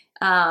 really?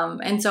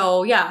 And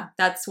so,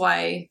 that's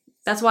why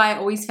I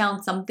always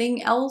found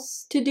something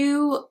else to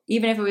do,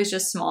 even if it was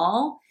just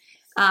small.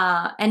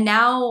 And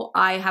now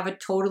I have a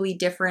totally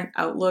different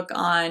outlook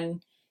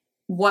on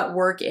what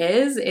work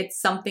is.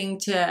 It's something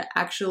to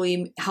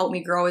actually help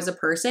me grow as a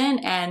person.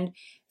 And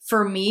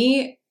for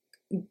me,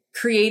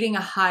 creating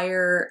a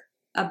higher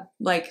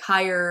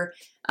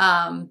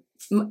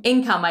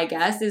income, I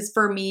guess, is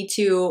for me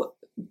to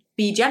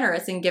be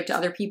generous and give to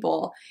other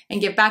people and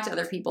give back to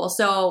other people.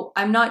 So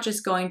I'm not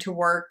just going to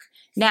work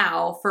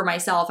now for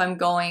myself. I'm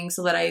going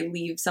so that I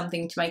leave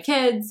something to my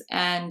kids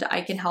and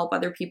I can help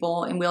other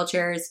people in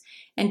wheelchairs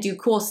and do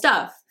cool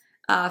stuff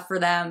for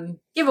them,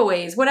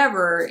 giveaways,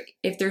 whatever,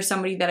 if there's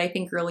somebody that I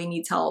think really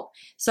needs help.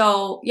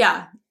 So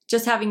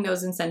just having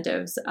those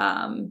incentives,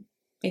 I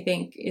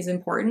think is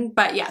important.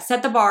 But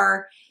set the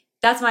bar.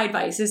 That's my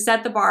advice, is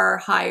set the bar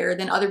higher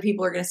than other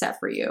people are going to set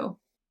for you.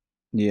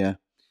 Yeah.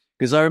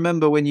 Because I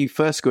remember when you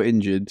first got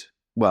injured,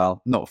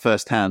 well, not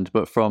firsthand,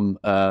 but from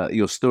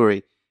your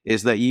story,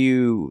 is that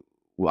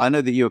I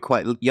know that you were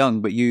quite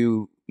young, but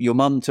your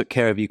mum took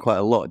care of you quite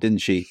a lot, didn't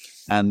she?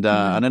 And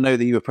and I know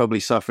that you were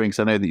probably suffering,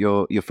 so I know that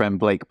your friend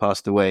Blake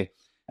passed away,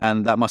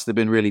 and that must have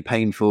been really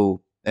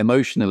painful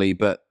emotionally,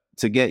 but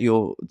to get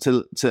to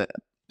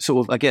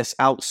sort of, I guess,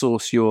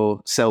 outsource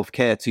your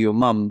self-care to your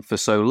mum for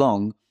so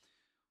long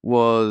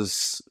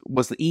was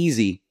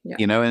easy,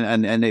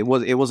 and it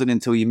wasn't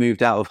until you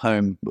moved out of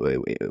home,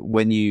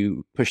 when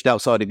you pushed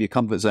outside of your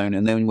comfort zone,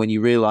 and then when you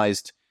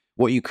realized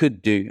what you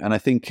could do. And I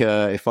think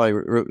if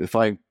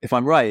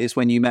I'm right, it's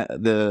when you met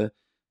the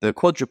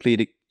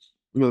quadriplegic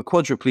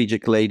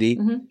lady,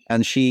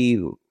 and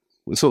she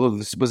sort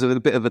of was a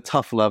bit of a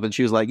tough love, and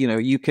she was like,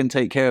 you can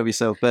take care of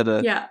yourself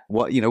better.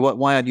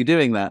 Why aren't you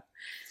doing that?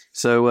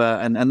 So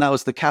and that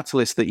was the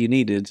catalyst that you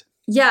needed.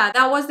 Yeah,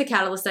 that was the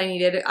catalyst I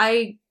needed.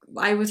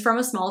 I was from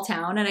a small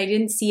town and I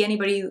didn't see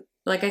anybody,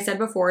 like I said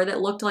before,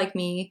 that looked like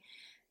me,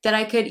 that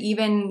I could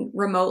even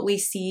remotely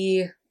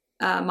see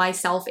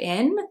myself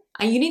in.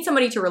 You need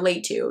somebody to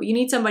relate to. You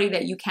need somebody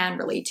that you can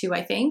relate to,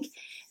 I think.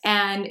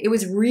 And it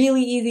was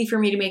really easy for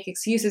me to make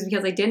excuses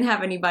because I didn't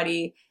have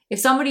anybody. If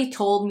somebody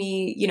told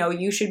me,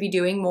 you should be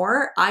doing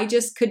more, I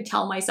just could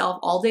tell myself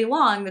all day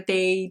long that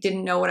they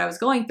didn't know what I was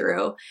going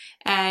through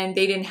and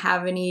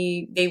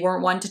they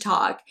weren't one to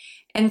talk.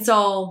 And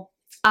so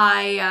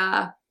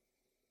I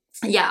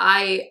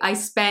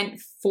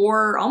spent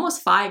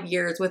almost 5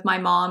 years with my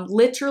mom,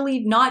 literally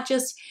not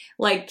just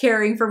like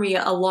caring for me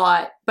a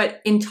lot,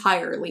 but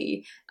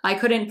entirely. I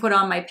couldn't put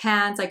on my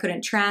pants. I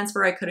couldn't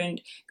transfer. I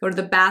couldn't go to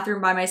the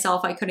bathroom by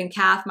myself. I couldn't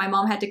cath. My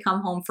mom had to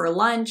come home for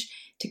lunch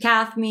to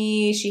cath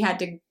me. She had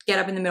to get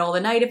up in the middle of the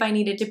night if I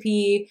needed to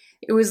pee.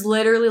 It was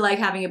literally like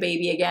having a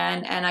baby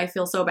again. And I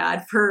feel so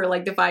bad for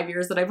like the 5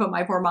 years that I put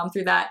my poor mom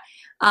through that.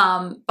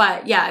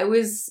 But it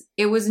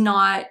was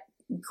not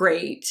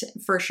great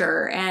for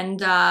sure.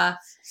 And I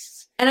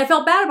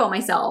felt bad about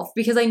myself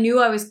because I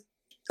knew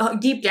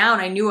deep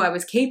down, I knew I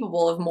was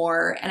capable of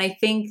more. And I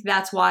think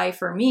that's why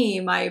for me,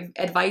 my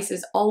advice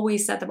is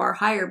always set the bar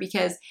higher,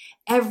 because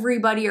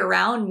everybody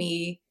around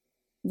me,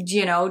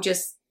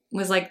 just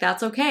was like,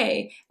 that's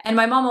okay. And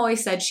my mom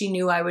always said she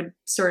knew I would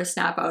sort of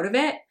snap out of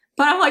it,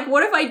 but I'm like,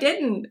 what if I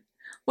didn't?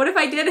 What if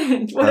I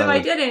didn't? What if I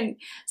didn't?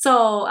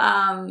 So,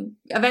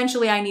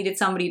 eventually I needed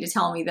somebody to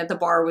tell me that the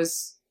bar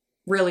was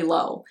really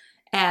low.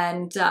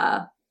 And,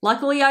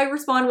 luckily I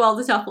respond well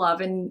to tough love,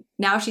 and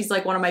now she's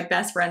like one of my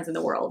best friends in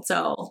the world.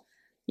 So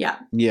Yeah.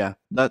 Yeah,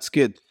 that's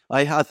good.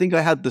 I think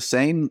I had the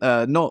same,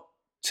 not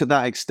to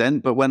that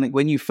extent, but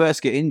when you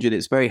first get injured,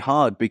 it's very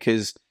hard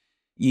because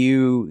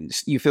you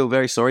feel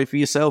very sorry for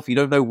yourself. You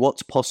don't know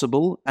what's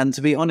possible. And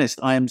to be honest,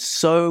 I am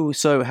so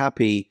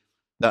happy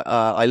that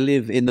I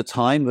live in the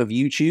time of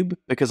YouTube,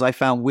 because I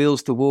found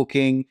Wheels to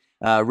Walking.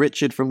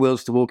 Richard from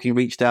Wheels to Walking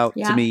reached out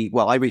to me.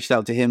 Well, I reached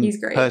out to him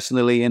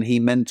personally, and he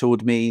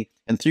mentored me.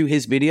 And through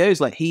his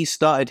videos, like, he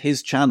started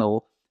his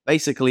channel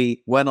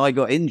basically when I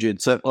got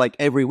injured. So like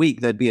every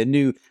week there'd be a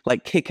new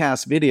like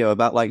kick-ass video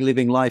about like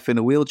living life in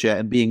a wheelchair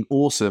and being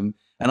awesome.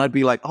 And I'd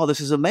be like, oh, this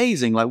is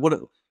amazing. Like, what,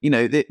 you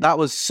know, that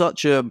was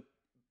such a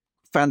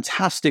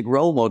fantastic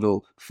role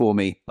model for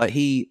me. Like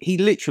he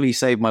literally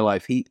saved my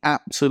life. He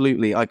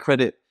absolutely,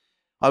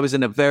 I was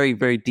in a very,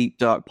 very deep,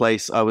 dark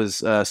place. I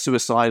was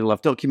suicidal.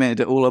 I've documented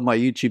it all on my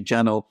YouTube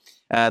channel.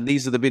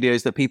 These are the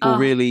videos that people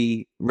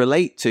really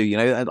relate to, you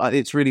know. And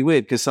it's really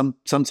weird because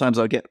sometimes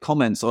I get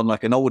comments on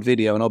like an old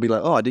video and I'll be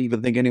like, oh, I didn't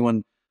even think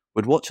anyone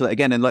would watch that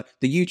again. And like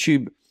the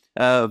YouTube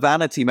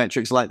vanity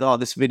metrics, like, oh,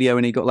 this video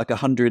only got like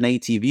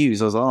 180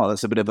 views. I was like, oh,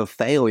 that's a bit of a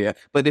failure.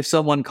 But if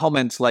someone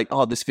comments like,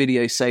 oh, this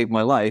video saved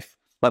my life,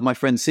 like my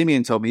friend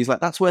Simeon told me, he's like,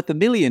 that's worth 1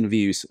 million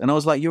views. And I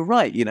was like, you're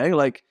right, you know,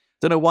 like,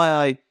 don't know why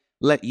I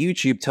let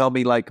YouTube tell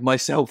me like my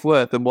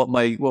self-worth and what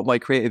my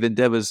creative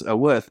endeavors are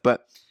worth.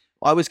 But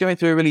I was going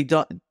through a really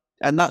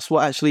and that's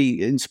what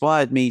actually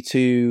inspired me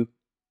to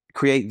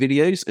create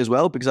videos as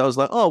well, because I was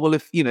like, oh, well,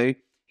 if, you know,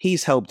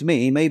 he's helped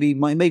me, maybe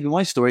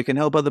my story can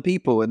help other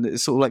people. And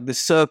it's sort of like this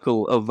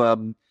circle of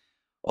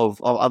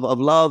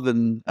love.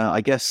 And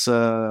I guess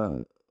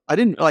I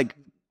didn't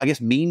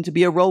mean to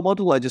be a role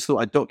model. I just thought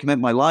I'd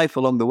document my life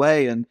along the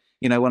way. And,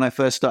 you know, when I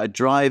first started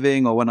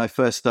driving or when I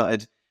first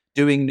started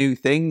doing new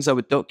things, I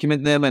would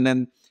document them.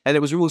 And it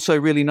was also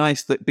really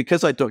nice that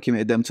because I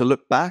documented them, to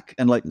look back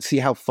and like see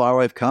how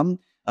far I've come.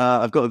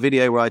 I've got a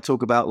video where I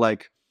talk about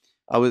like,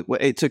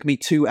 it took me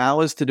 2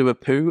 hours to do a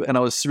poo, and I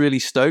was really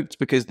stoked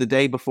because the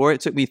day before it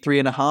took me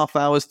 3.5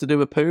 hours to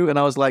do a poo. And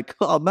I was like,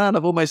 oh man,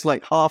 I've almost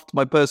like halved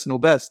my personal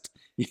best.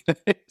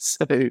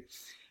 So,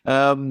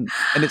 and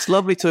it's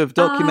lovely to have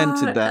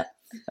documented that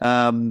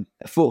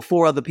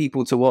for other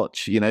people to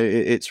watch. You know,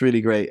 it's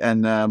really great. And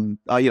you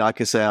know, like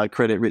I say, I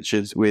credit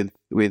Richard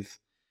with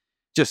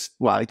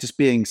just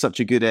being such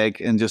a good egg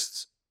and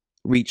just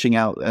reaching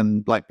out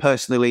and like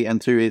personally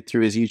and through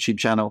his YouTube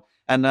channel.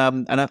 And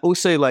I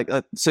also like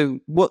so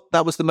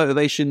that was the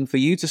motivation for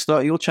you to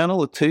start your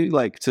channel too,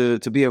 like to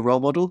be a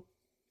role model?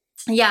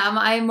 Yeah,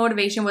 my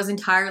motivation was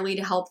entirely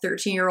to help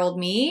 13-year-old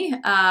me.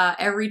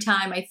 Every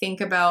time I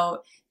think about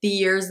the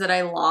years that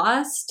I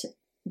lost,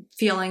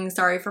 feeling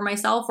sorry for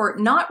myself, or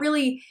not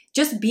really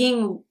just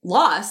being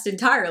lost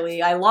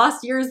entirely. I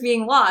lost years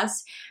being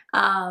lost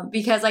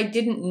because I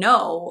didn't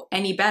know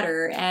any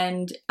better.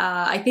 And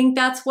I think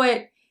that's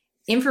what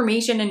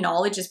information and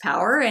knowledge is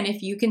power. And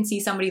if you can see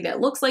somebody that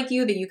looks like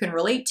you, that you can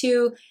relate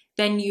to,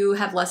 then you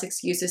have less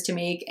excuses to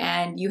make,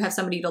 and you have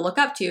somebody to look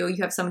up to. You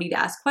have somebody to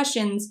ask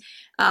questions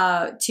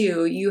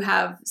to. You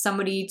have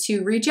somebody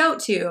to reach out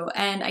to.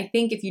 And I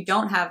think if you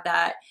don't have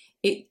that,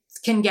 it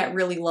can get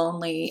really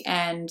lonely,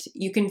 and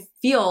you can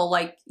feel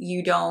like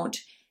you don't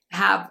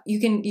have, you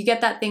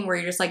get that thing where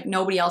you're just like,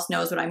 nobody else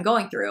knows what I'm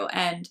going through.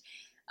 And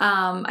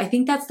I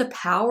think that's the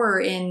power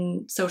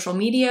in social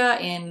media,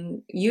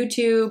 in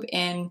YouTube,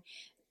 in,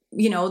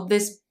 you know,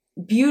 this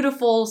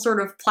beautiful sort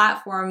of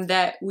platform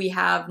that we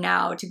have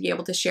now to be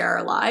able to share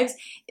our lives.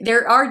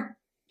 There are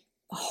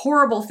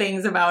horrible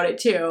things about it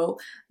too,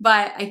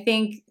 but I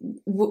think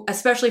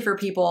especially for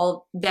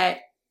people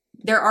that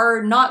there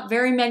are not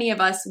very many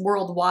of us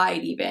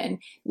worldwide, even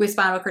with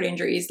spinal cord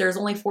injuries. There's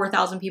only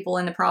 4,000 people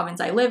in the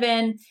province I live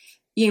in.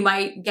 You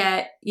might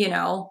get, you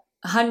know,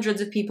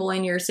 hundreds of people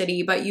in your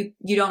city, but you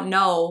don't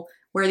know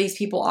where these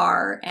people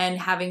are. And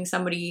having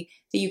somebody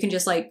that you can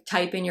just like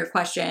type in your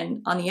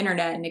question on the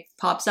internet and it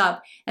pops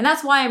up. And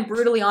that's why I'm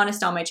brutally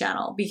honest on my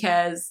channel,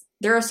 because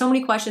there are so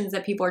many questions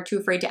that people are too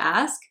afraid to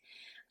ask.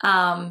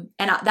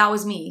 That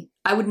was me.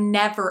 I would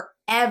never,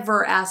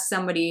 ever ask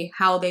somebody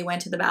how they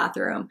went to the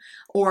bathroom,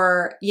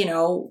 or, you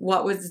know,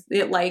 what was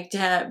it like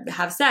to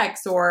have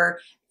sex, or,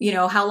 you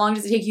know, how long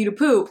does it take you to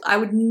poop? I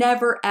would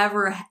never,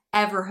 ever,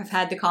 ever have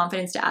had the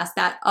confidence to ask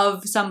that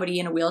of somebody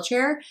in a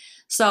wheelchair.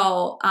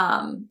 So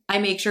I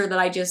make sure that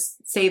I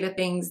just say the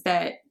things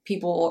that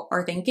people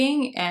are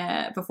thinking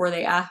before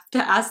they have to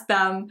ask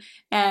them.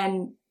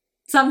 And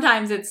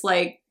sometimes it's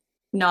like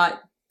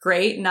not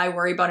great, and I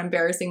worry about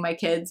embarrassing my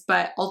kids,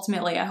 but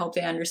ultimately I hope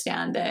they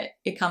understand that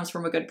it comes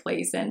from a good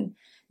place and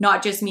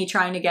not just me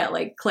trying to get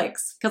like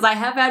clicks. Because I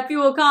have had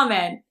people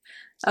comment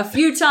a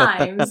few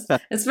times,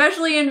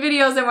 especially in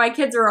videos that my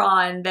kids are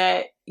on,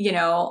 that, you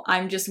know,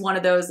 I'm just one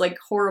of those like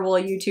horrible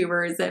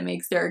YouTubers that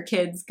makes their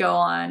kids go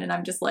on, and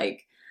I'm just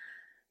like,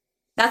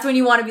 that's when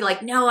you want to be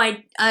like, no,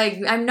 I'm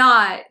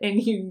not,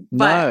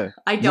 but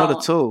I don't.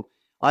 Not at all.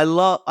 I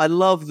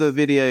love the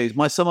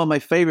videos. Some of my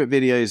favorite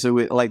videos are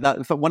with like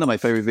that. One of my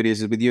favorite videos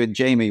is with you and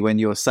Jamie when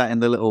you're sat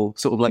in the little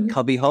sort of like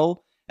cubby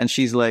hole, and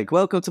she's like,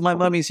 "Welcome to my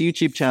mummy's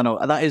YouTube channel."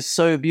 And that is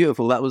so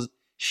beautiful.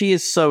 she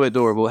is so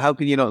adorable. How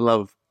can you not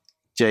love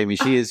Jamie?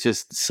 She is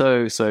just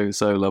so, so,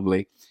 so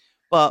lovely.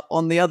 But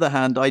on the other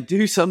hand, I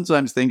do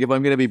sometimes think, if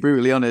I'm going to be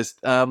brutally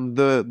honest,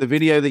 the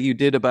video that you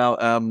did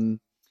about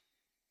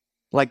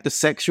like the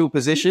sexual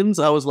positions,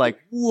 I was like,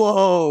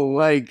 whoa!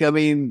 Like, I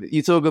mean,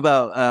 you talk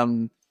about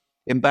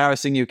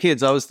embarrassing your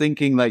kids. I was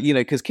thinking, like, you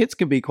know, because kids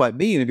can be quite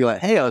mean and be like,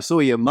 hey, I saw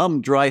your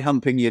mum dry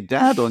humping your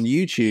dad on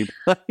YouTube.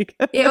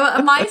 Yeah,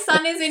 my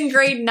son is in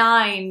grade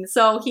 9,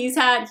 so he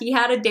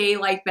had a day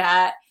like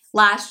that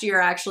last year,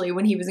 actually,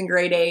 when he was in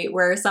grade 8,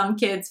 where some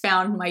kids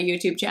found my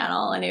YouTube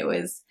channel, and it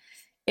was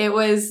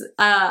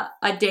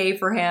a day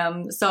for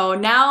him. So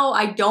now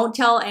I don't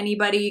tell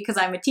anybody, because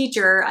I'm a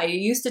teacher. I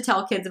used to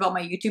tell kids about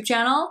my YouTube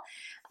channel,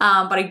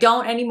 but I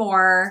don't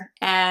anymore.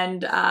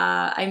 And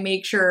I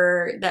make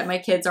sure that my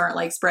kids aren't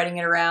like spreading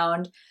it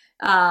around.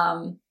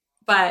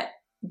 But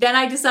then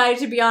I decided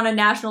to be on a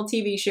national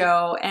TV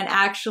show, and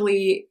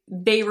actually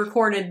they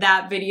recorded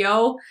that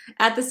video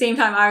at the same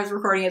time I was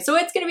recording it. So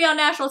it's going to be on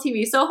national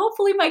TV. So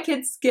hopefully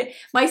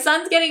my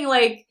son's getting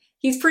like,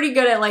 he's pretty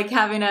good at like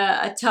having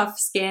a tough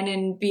skin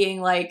and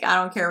being like, I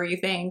don't care what you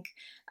think.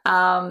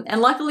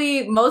 And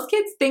luckily most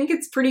kids think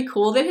it's pretty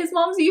cool that his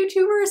mom's a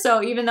YouTuber.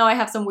 So even though I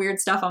have some weird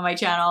stuff on my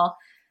channel,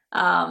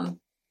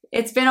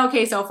 it's been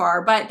okay so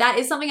far, but that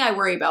is something I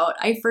worry about.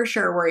 I for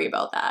sure worry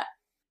about that.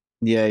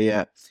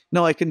 Yeah.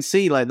 No, I can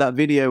see like that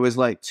video was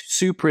like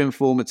super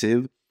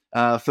informative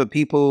for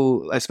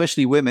people,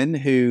 especially women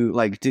who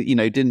like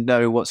didn't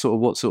know what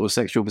sort of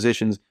sexual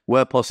positions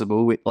were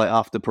possible with like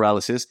after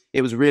paralysis.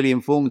 It was really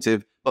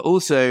informative, but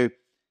also,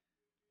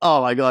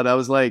 oh my God, I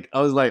was like,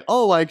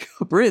 oh my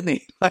God,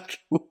 Brittany, like,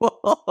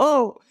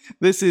 whoa,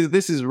 this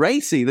is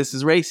racy. This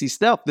is racy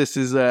stuff. This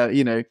is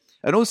and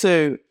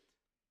also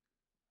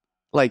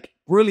like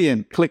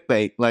brilliant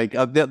clickbait. Like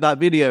that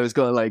video has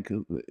got like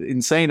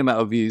insane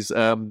amount of views,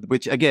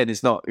 which again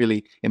is not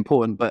really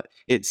important, but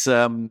it's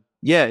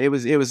it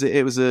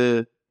was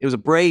a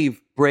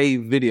brave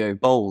video,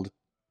 bold.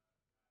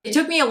 It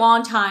took me a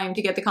long time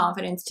to get the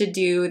confidence to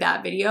do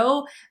that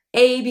video.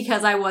 A,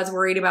 because I was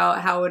worried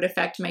about how it would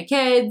affect my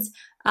kids.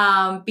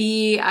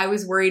 B, I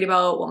was worried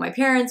about what my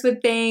parents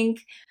would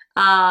think.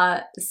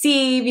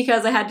 C,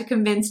 because I had to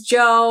convince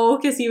Joe,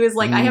 because he was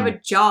like, I have a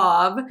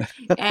job.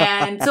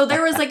 And so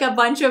there was like a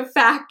bunch of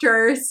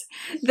factors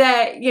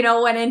that,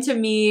 went into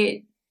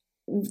me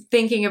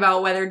thinking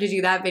about whether to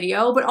do that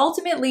video. But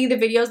ultimately the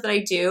videos that I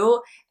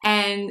do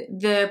and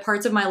the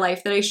parts of my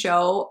life that I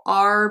show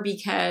are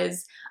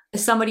because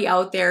somebody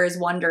out there is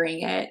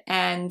wondering it,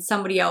 and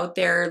somebody out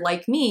there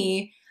like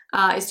me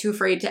is too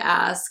afraid to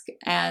ask.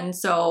 And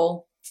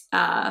so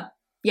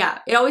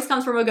it always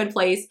comes from a good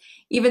place,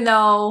 even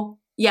though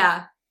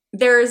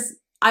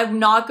I'm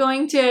not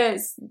going to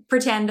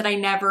pretend that I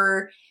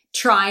never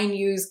try and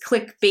use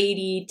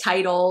clickbaity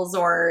titles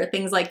or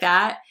things like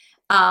that,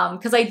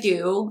 because I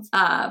do,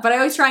 but I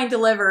always try and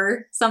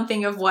deliver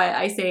something of what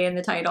I say in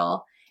the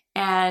title.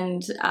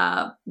 And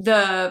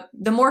the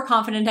more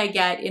confident I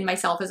get in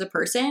myself as a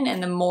person,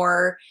 and the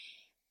more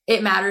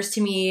it matters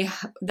to me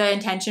the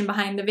intention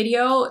behind the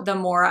video, the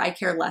more I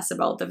care less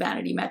about the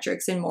vanity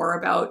metrics and more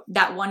about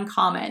that one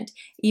comment,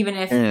 even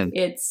if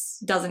it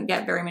doesn't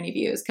get very many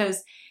views,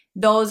 because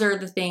those are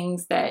the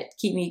things that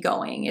keep me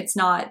going. It's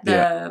not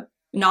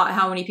not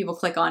how many people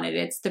click on it.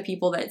 It's the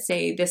people that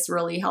say this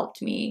really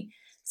helped me.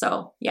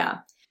 So yeah.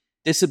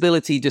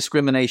 Disability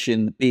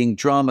discrimination being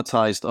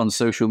dramatized on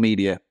social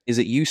media. Is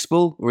it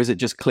useful, or is it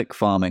just click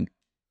farming?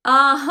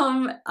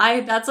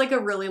 That's like a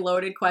really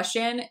loaded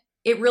question.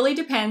 It really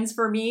depends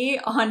for me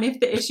on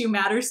if the issue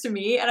matters to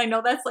me. And I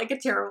know that's like a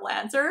terrible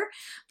answer,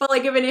 but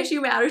like if an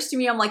issue matters to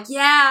me, I'm like,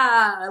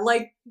 yeah,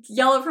 like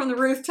yell it from the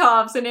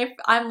rooftops. And if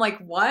I'm like,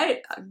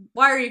 what?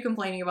 Why are you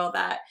complaining about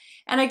that?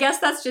 And I guess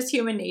that's just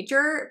human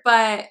nature,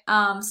 but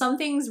some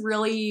things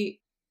really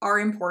are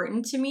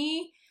important to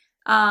me.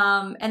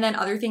 And then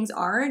other things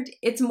aren't.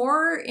 It's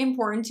more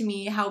important to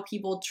me how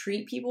people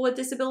treat people with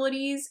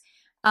disabilities,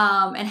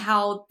 and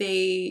how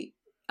they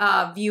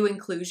view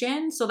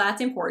inclusion. So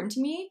that's important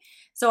to me.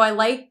 So I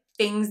like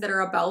things that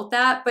are about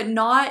that, but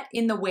not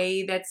in the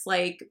way that's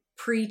like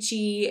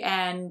preachy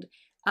and,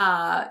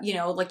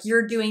 like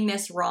you're doing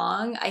this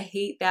wrong. I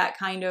hate that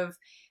kind of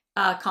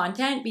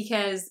content,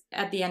 because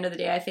at the end of the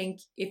day, I think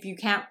if you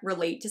can't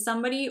relate to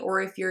somebody, or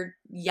if you're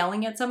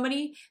yelling at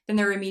somebody, then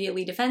they're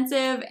immediately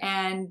defensive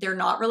and they're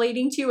not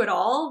relating to you at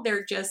all.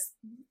 They're just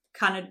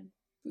kind of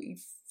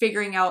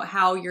figuring out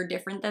how you're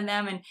different than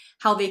them and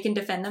how they can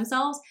defend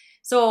themselves.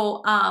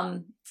 So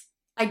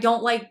I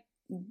don't like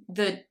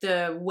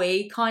the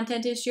way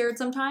content is shared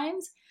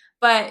sometimes,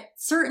 but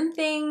certain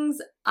things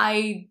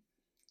I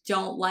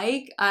don't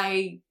like.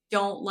 I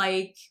don't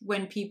like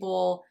when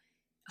people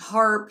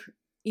harp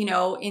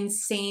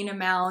insane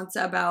amounts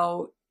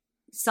about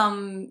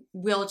some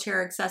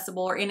wheelchair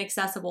accessible or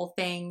inaccessible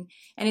thing,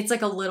 and it's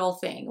like a little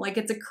thing, like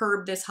it's a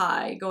curb this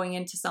high going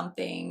into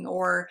something,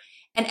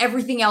 and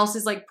everything else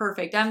is like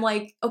perfect. I'm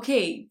like,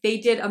 okay, they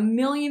did a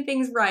million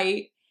things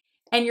right,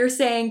 and you're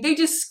saying they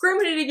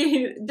discriminated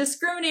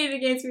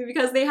against me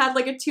because they had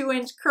like a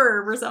 2-inch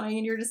curve or something,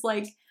 and you're just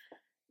like,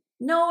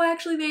 no,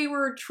 actually they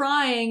were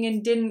trying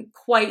and didn't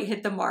quite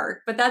hit the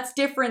mark. But that's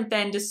different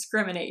than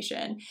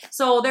discrimination.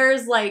 So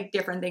there's like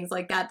different things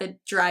like that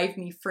that drive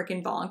me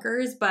freaking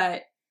bonkers.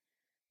 But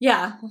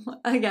yeah,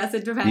 I guess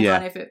it depends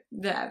on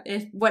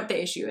if what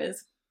the issue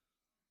is.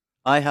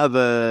 I have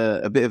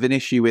a bit of an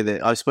issue with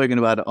it. I've spoken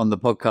about it on the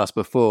podcast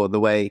before,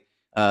 the way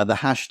the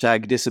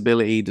hashtag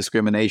disability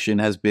discrimination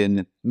has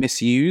been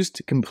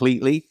misused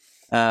completely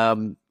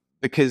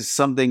because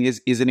something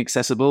is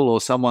inaccessible,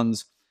 or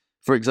someone's,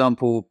 for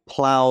example,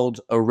 plowed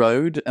a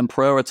road and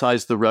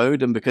prioritized the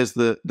road, and because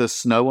the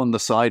snow on the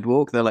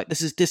sidewalk, they're like,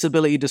 this is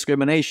disability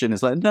discrimination.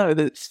 It's like, no,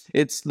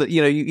 it's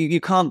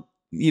you can't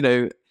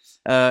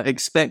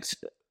expect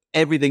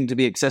everything to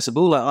be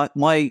accessible. Like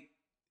my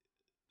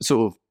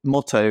sort of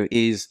motto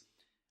is,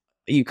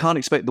 you can't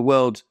expect the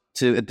world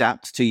to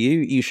adapt to you.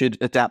 You should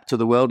adapt to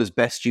the world as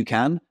best you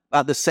can.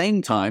 At the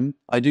same time,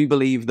 I do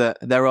believe that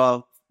there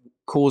are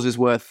causes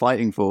worth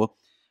fighting for.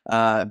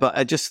 But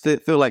I just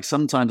feel like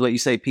sometimes, like you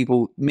say,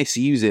 people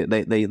misuse it.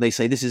 They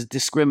say this is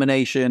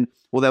discrimination,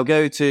 or they'll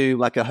go to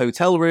like a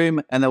hotel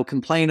room and they'll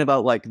complain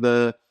about like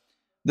the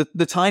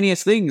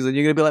tiniest things, and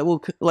you're gonna be like,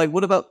 well, like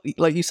what about,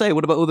 like you say,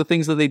 what about all the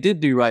things that they did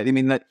do right? I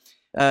mean, that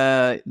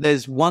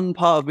there's one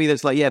part of me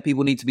that's like, yeah,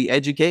 people need to be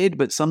educated,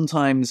 but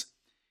sometimes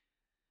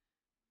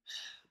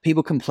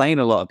people complain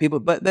a lot.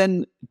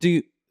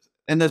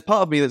 And there's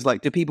part of me that's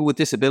like, do people with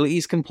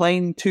disabilities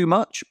complain too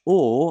much?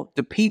 Or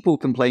do people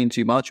complain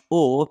too much?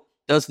 Or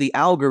does the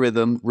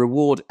algorithm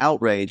reward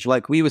outrage?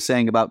 Like we were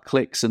saying about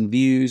clicks and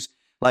views.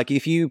 Like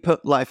if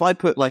I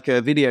put like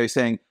a video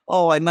saying,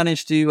 oh, I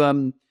managed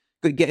to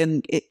get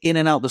in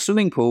and out the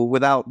swimming pool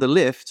without the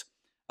lift,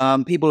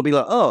 people will be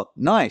like, oh,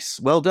 nice,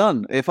 well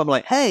done. If I'm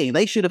like, hey,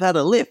 they should have had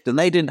a lift and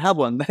they didn't have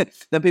one,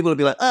 then people will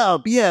be like,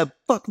 oh, yeah,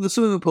 fuck the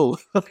swimming pool.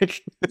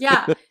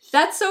 Yeah,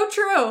 that's so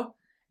true.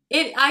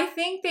 I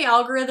think the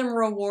algorithm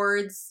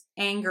rewards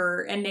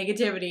anger and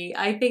negativity.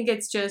 I think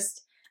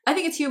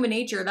it's human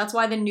nature. That's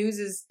why the news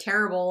is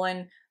terrible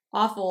and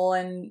awful,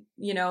 and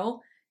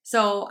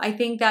so I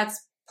think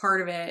that's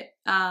part of it.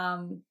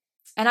 And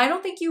I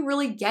don't think you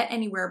really get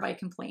anywhere by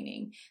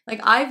complaining.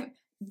 Like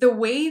the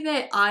way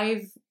that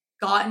I've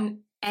gotten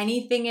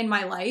anything in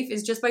my life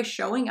is just by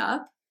showing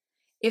up.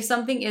 If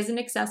something isn't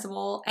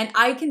accessible, and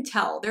I can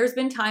tell, there's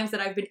been times that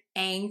I've been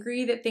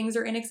angry that things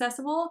are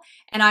inaccessible,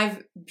 and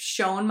I've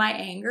shown my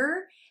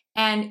anger,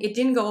 and it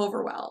didn't go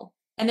over well.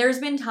 And there's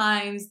been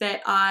times that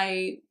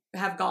I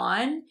have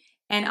gone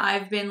and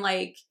I've been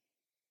like,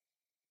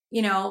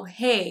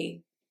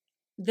 hey,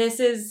 this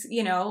is,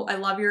 I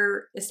love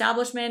your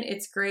establishment.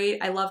 It's great.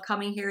 I love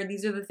coming here.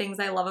 These are the things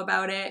I love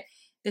about it.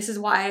 This is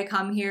why I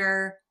come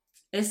here.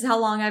 This is how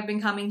long I've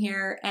been coming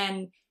here.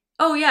 And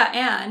oh yeah,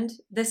 and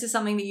this is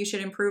something that you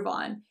should improve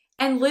on.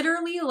 And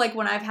literally, like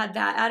when I've had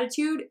that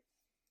attitude,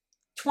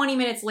 20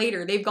 minutes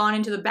later, they've gone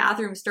into the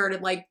bathroom,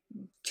 started like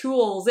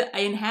tools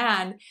in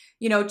hand,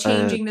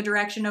 changing the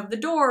direction of the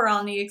door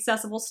on the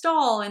accessible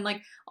stall and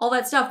like all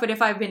that stuff. But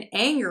if I've been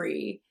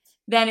angry,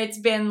 then it's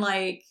been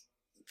like,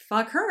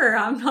 fuck her.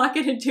 I'm not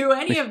going to do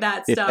any of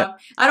that stuff.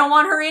 I don't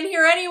want her in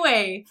here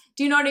anyway.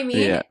 Do you know what I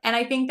mean? Yeah. And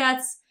I think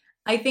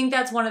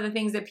that's one of the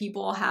things that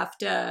people have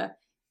to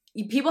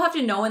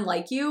know and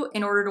like you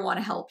in order to want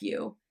to help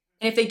you.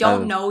 And if they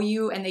don't know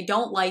you and they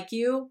don't like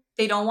you,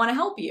 they don't want to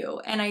help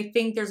you. And I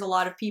think there's a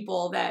lot of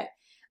people that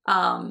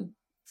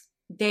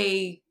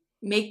they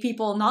make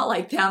people not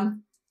like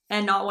them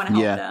and not want to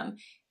help them.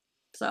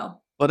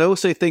 So, but I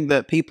also think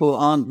that people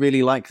aren't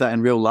really like that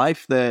in real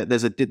life.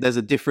 There's a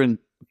different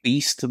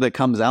beast that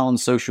comes out on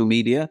social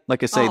media.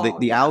 Like I say,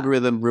 the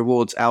algorithm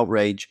rewards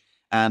outrage,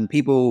 and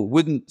people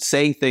wouldn't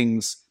say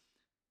things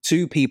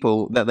to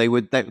people that they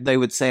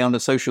would say on the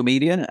social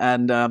media,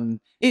 and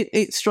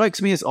it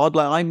strikes me as odd.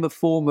 Like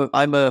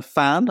I'm a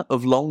fan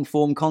of long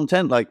form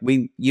content. Like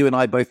you and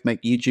I both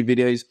make YouTube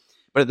videos,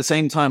 but at the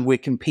same time we're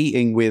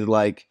competing with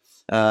like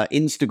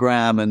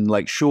Instagram and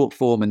like short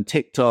form and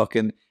TikTok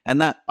and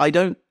that I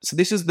don't. So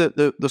this is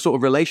the sort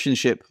of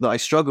relationship that I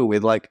struggle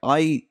with. Like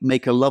I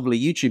make a lovely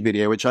YouTube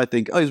video, which I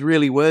think is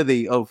really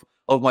worthy of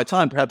my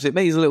time. Perhaps it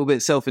is a little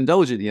bit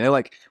self-indulgent,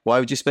 like why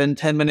would you spend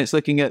 10 minutes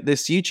looking at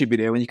this YouTube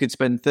video when you could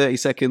spend 30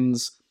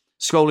 seconds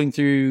scrolling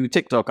through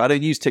TikTok? I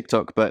don't use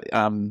TikTok, but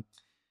I'm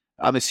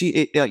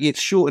assuming it's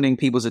shortening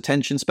people's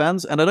attention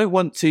spans, and I don't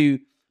want to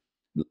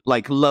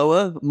like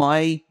lower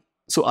my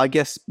I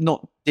guess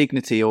not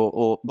dignity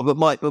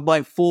but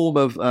my form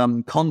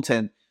of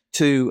content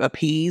to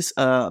appease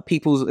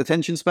people's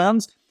attention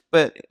spans.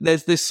 But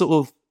there's this sort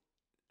of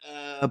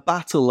a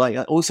battle. Like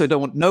I also don't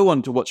want no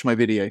one to watch my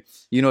video.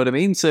 You know what I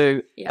mean?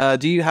 So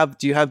do you have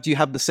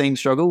the same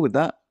struggle with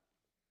that?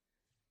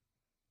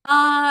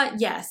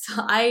 Yes.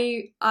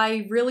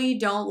 I really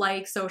don't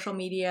like social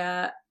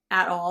media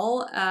at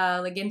all.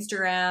 Like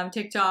Instagram,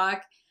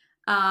 TikTok.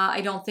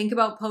 I don't think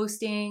about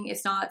posting.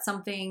 It's not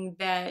something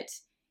that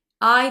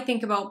I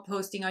think about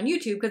posting on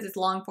YouTube because it's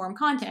long form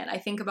content. I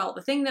think about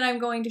the thing that I'm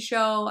going to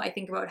show. I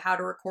think about how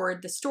to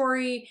record the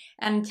story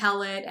and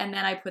tell it, and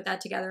then I put that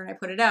together and I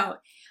put it out.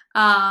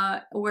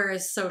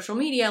 Whereas social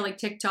media like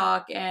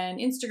TikTok and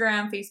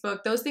Instagram,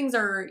 Facebook, those things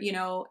are, you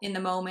know, in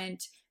the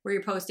moment where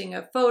you're posting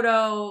a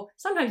photo.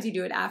 Sometimes you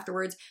do it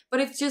afterwards,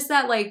 but it's just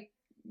that like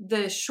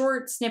the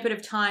short snippet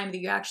of time that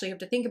you actually have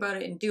to think about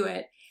it and do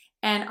it.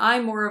 And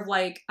I'm more of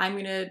like, I'm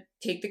going to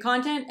take the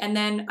content and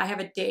then I have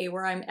a day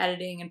where I'm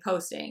editing and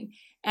posting.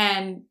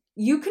 And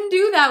you can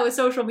do that with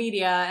social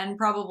media, and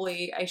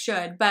probably I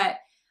should, but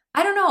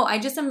I don't know.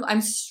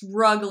 I'm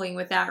struggling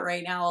with that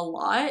right now a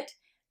lot.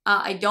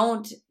 I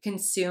don't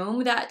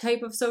consume that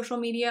type of social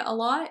media a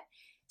lot.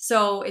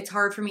 So it's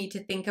hard for me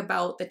to think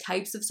about the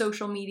types of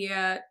social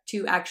media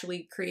to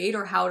actually create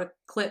or how to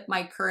clip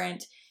my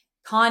current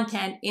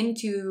content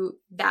into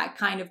that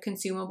kind of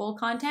consumable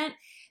content.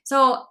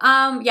 So,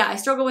 yeah, I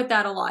struggle with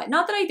that a lot.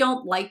 Not that I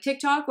don't like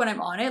TikTok when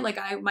I'm on it. Like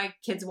my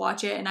kids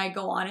watch it and I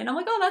go on it and I'm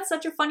like, oh, that's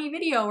such a funny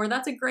video, or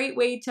that's a great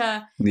way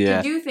to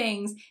do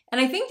things.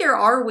 And I think there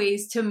are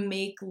ways to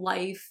make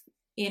life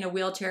in a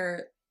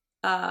wheelchair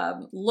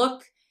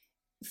look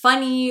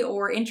funny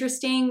or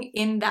interesting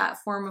in that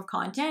form of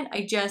content.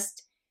 I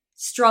just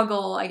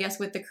struggle, I guess,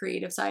 with the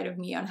creative side of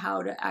me on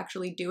how to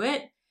actually do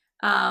it.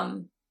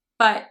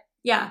 But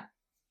yeah,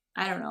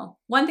 I don't know.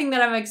 One thing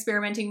that I'm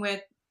experimenting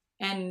with,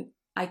 and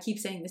I keep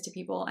saying this to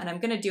people and I'm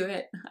going to do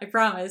it, I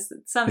promise,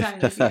 sometime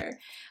this year,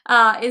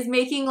 is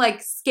making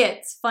like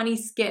skits, funny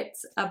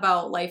skits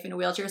about life in a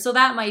wheelchair. So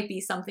that might be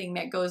something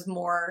that goes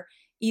more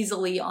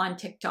easily on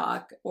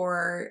TikTok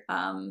or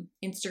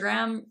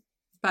Instagram.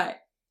 But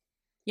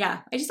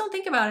yeah, I just don't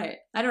think about it.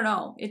 I don't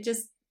know.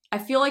 I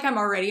feel like I'm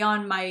already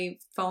on my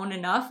phone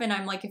enough. And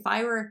I'm like, if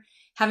I were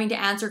having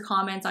to answer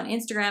comments on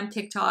Instagram,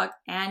 TikTok,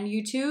 and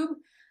YouTube,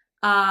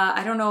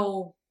 I don't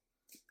know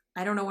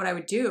what I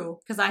would do,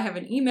 because I have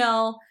an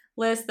email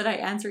list that I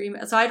answer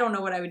email. So I don't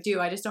know what I would do.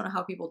 I just don't know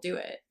how people do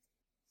it.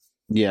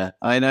 Yeah,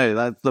 I know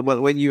that.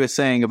 When you were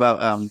saying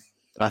about,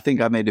 I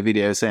think I made a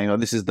video saying, oh,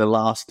 this is the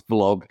last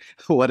vlog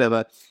or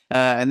whatever.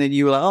 And then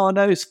you were like, oh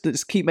no,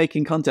 let's keep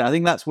making content. I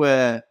think that's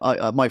where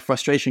my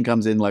frustration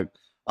comes in. Like,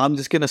 I'm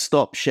just going to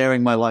stop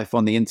sharing my life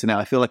on the internet.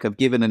 I feel like I've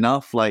given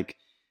enough. Like,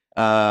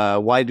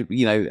 why do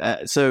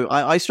so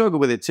I struggle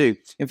with it too.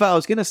 In fact, I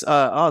was gonna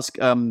ask,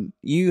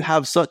 you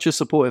have such a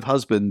supportive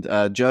husband.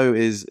 Joe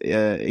is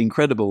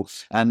incredible,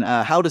 and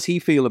how does he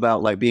feel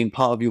about like being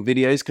part of your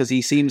videos? Because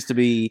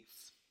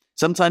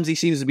sometimes he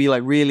seems to be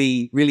like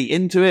really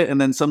into it, and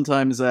then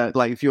sometimes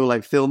like if you're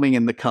like filming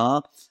in the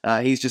car,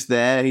 he's just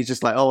there, he's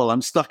just like, oh well,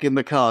 I'm stuck in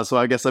the car, so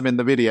I guess I'm in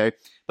the video.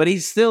 But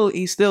he's still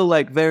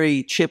like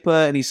very chipper,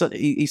 and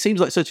he seems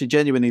like such a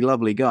genuinely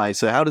lovely guy.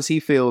 So how does he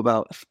feel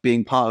about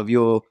being part of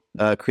your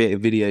creative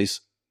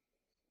videos?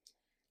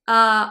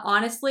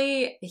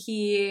 Honestly,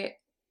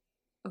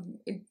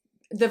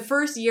 the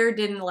first year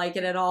didn't like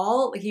it at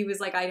all. He was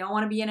like, I don't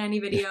want to be in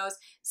any videos.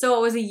 So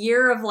it was a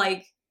year of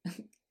like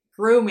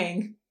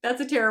grooming.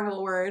 That's a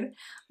terrible word.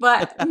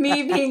 But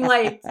me being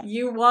like,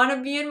 you want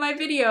to be in my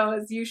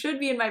videos. You should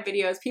be in my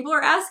videos. People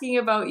are asking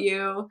about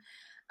you.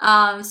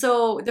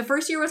 So the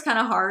first year was kind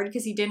of hard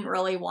because he didn't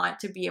really want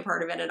to be a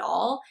part of it at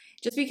all,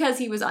 just because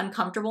he was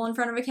uncomfortable in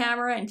front of a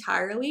camera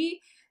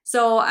entirely.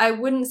 So I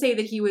wouldn't say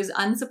that he was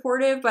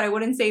unsupportive, but I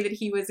wouldn't say that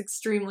he was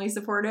extremely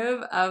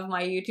supportive of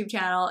my YouTube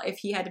channel if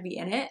he had to be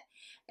in it.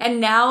 And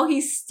now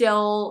he's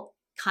still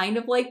kind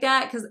of like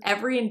that, because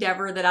every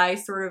endeavor that I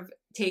sort of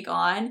take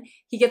on,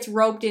 he gets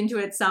roped into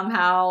it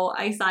somehow.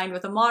 I signed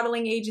with a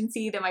modeling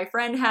agency that my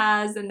friend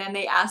has, and then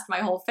they asked my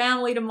whole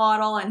family to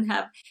model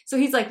so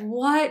he's like,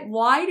 what?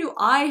 Why do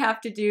I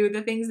have to do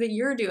the things that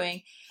you're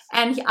doing?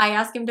 And I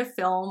ask him to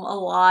film a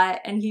lot,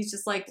 and he's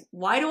just like,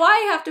 why do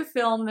I have to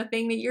film the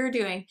thing that you're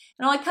doing?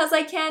 And I'm like, because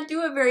I can't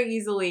do it very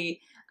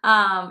easily.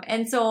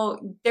 And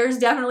so there's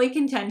definitely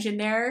contention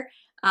there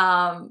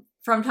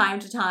from time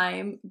to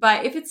time.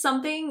 But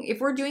if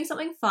we're doing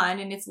something fun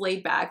and it's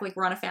laid back, like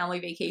we're on a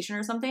family vacation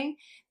or something,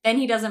 then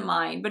he doesn't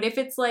mind. But if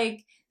it's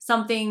like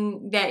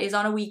something that is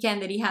on a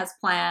weekend that he has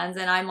plans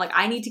and I'm like,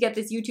 I need to get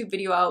this YouTube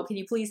video out, can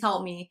you please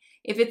help me?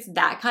 If it's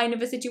that kind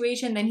of a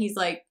situation, then he's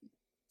like,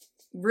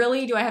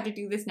 really, do I have to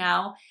do this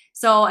now?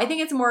 So I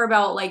think it's more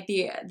about like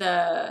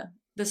the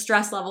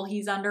stress level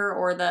he's under,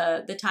 or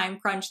the time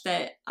crunch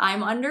that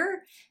I'm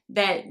under,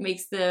 that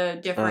makes the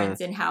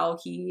difference in how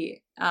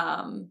he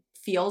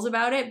feels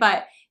about it.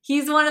 But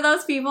he's one of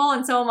those people,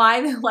 and so am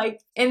I, that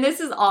like, and this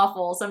is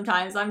awful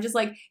sometimes, I'm just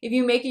like, if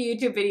you make a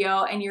YouTube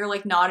video and you're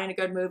like not in a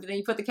good mood, and then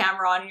you put the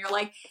camera on and you're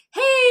like,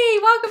 hey,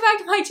 welcome back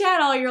to my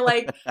channel, you're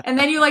like, and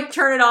then you like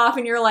turn it off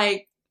and you're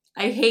like,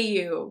 I hate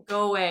you,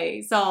 go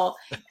away. So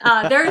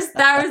there's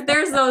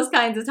those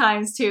kinds of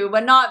times too,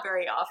 but not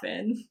very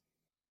often.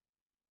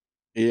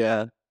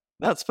 Yeah,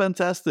 that's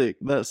fantastic.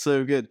 That's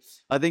so good.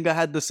 I think I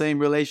had the same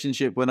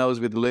relationship when I was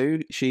with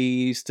Lou. She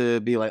used to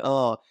be like,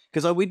 oh,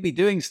 because we'd be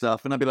doing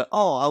stuff and I'd be like,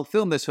 oh, I'll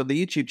film this for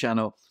the YouTube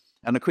channel.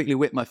 And I quickly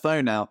whip my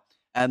phone out.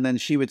 And then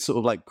she would sort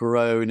of like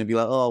groan and be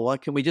like, oh, why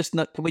can we just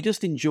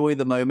enjoy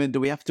the moment? Do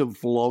we have to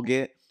vlog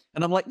it?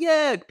 And I'm like,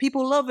 yeah,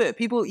 people love it.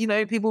 People,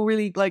 people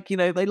really like,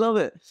 they love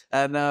it.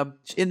 And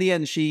in the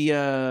end,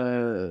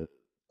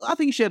 I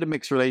think she had a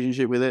mixed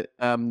relationship with it.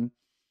 But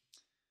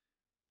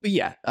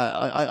yeah,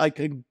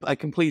 I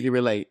completely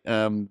relate.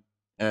 But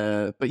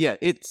yeah,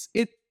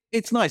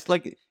 it's nice.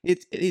 Like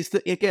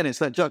it's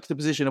that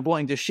juxtaposition of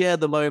wanting to share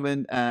the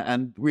moment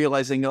and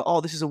realizing,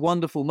 oh, this is a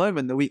wonderful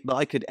moment that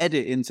I could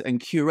edit into and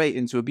curate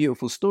into a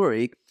beautiful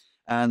story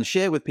and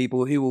share with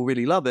people who will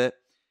really love it.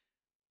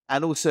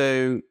 And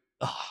also,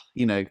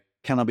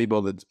 can I be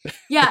bothered?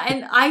 Yeah,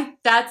 and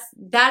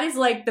that is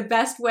like the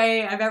best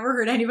way I've ever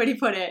heard anybody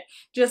put it.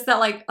 Just that,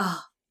 like,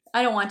 oh,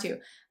 I don't want to.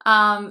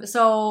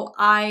 So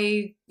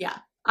I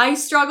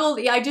struggled.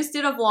 Yeah, I just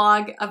did a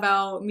vlog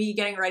about me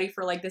getting ready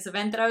for like this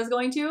event that I was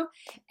going to.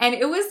 And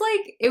it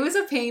was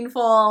a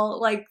painful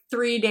like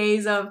 3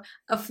 days of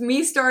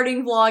me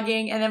starting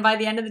vlogging. And then by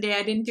the end of the day,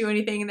 I didn't do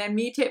anything. And then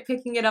me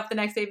picking it up the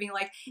next day being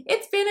like,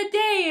 it's been a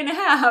day and a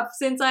half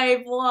since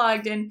I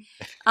vlogged. And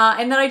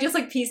then I just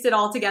like pieced it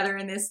all together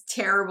in this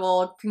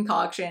terrible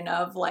concoction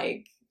of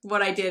like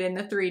what I did in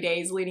the 3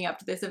 days leading up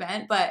to this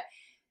event. But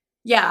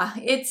yeah,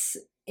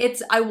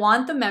 I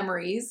want the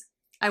memories.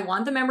 I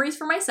want the memories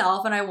for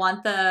myself and I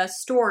want the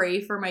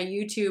story for my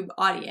YouTube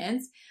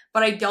audience,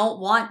 but I don't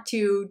want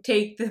to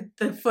take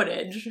the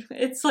footage.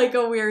 It's like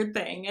a weird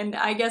thing. And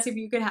I guess if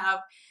you could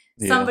have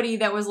somebody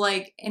that was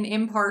like an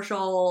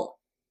impartial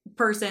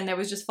person that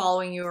was just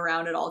following you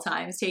around at all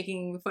times,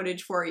 taking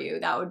footage for you,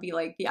 that would be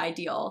like the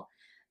ideal.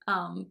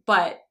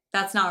 But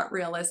that's not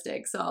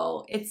realistic.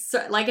 So it's,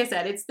 like I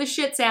said, it's the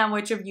shit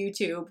sandwich of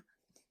YouTube.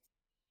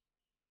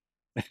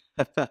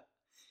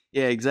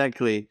 Yeah,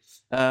 exactly.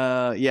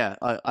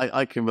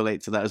 I can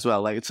relate to that as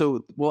well. Like,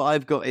 so what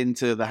I've got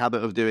into the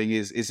habit of doing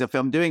is if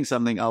I'm doing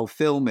something, I'll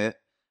film it,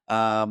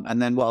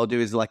 and then what I'll do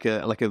is like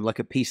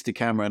a piece to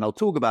camera, and I'll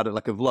talk about it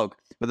like a vlog.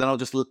 But then I'll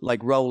just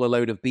like roll a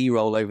load of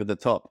B-roll over the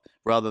top,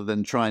 rather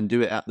than try and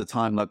do it at the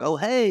time. Like, oh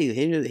hey,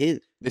 here,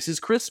 this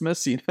is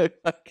Christmas,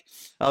 Like,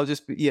 I'll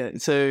just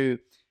So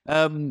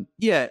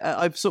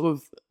I've sort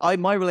of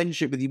my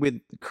relationship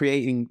with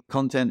creating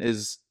content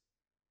is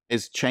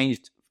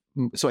changed.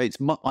 So it's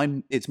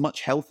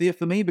much healthier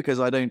for me because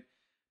I don't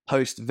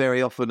post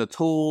very often at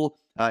all.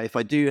 If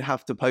I do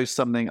have to post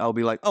something, I'll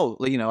be like, oh,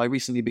 I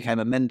recently became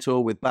a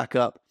mentor with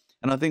Backup,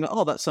 and I think,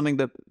 oh, that's something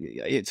that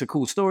it's a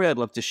cool story. I'd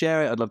love to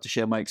share it. I'd love to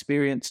share my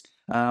experience.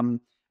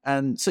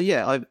 And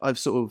so I've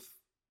sort of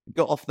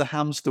got off the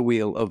hamster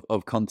wheel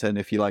of content,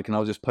 if you like, and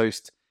I'll just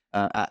post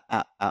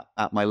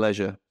at my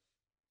leisure.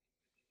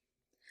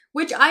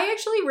 Which I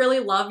actually really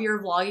love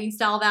your vlogging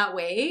style that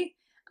way.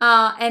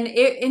 And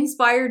it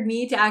inspired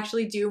me to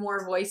actually do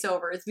more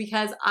voiceovers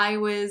because I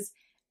was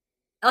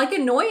like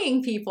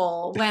annoying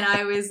people when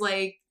I was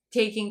like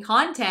taking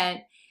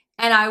content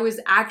and I was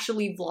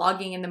actually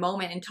vlogging in the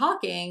moment and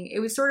talking. It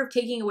was sort of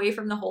taking away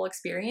from the whole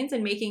experience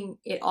and making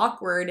it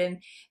awkward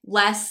and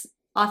less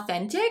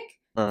authentic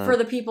for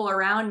the people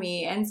around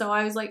me. And so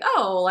I was like,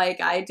 oh, like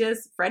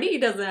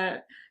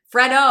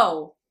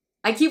Fredo.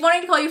 I keep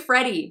wanting to call you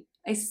Freddie.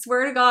 I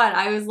swear to God,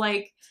 I was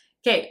like,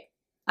 okay,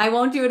 I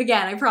won't do it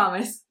again. I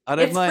promise. I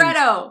don't mind.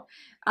 Fredo.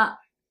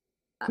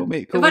 Call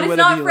me but it's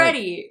not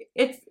Freddie.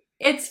 Like.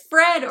 It's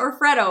Fred or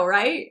Fredo,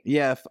 right?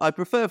 Yeah, I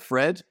prefer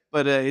Fred,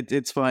 but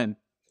it's fine.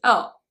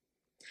 Oh,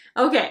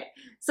 okay.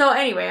 So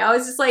anyway, I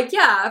was just like,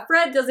 yeah,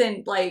 Fred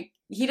doesn't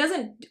he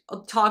doesn't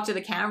talk to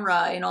the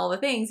camera in all the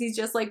things. He's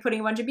just like putting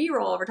a bunch of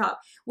B-roll over top,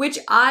 which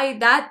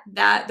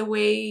the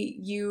way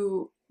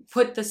you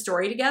put the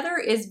story together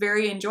is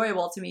very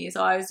enjoyable to me.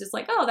 So I was just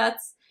like, oh,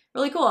 that's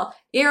really cool.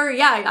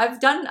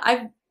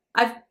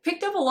 I've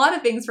picked up a lot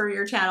of things from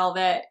your channel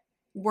that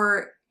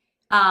were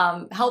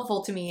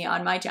helpful to me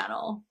on my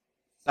channel.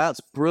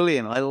 That's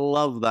brilliant. I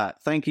love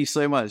that. Thank you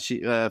so much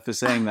for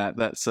saying that.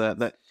 That's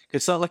that.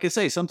 Because, like I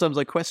say, sometimes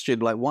I question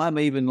like, why am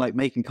I even like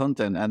making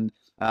content?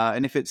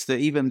 And if it's to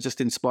even just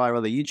inspire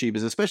other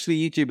YouTubers,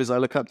 especially YouTubers I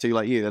look up to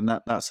like you, then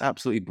that's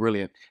absolutely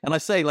brilliant. And I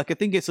say, like, I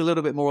think it's a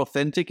little bit more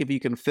authentic if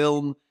you can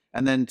film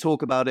and then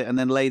talk about it and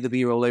then lay the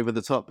B-roll over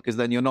the top, because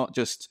then you're not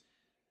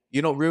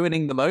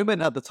ruining the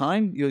moment at the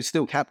time. You're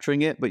still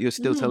capturing it, but you're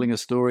still telling a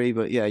story.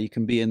 But yeah, you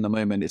can be in the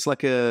moment. It's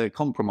like a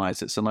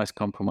compromise. It's a nice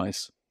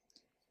compromise.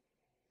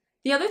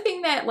 The other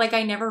thing that like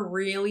I never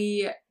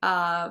really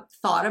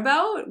thought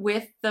about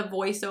with the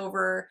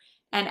voiceover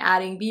and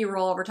adding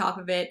B-roll over top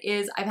of it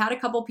is I've had a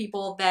couple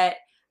people that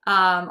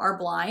are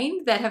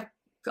blind that have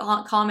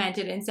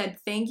commented and said,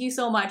 thank you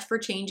so much for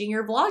changing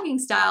your vlogging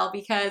style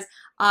because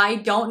I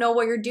don't know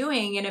what you're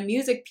doing in a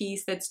music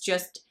piece that's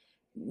just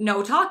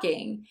no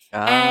talking.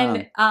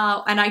 And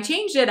I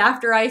changed it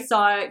after I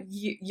saw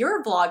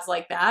your vlogs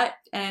like that.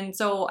 And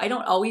so I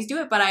don't always do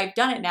it, but I've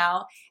done it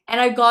now. And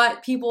I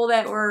got people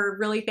that were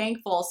really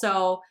thankful.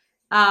 So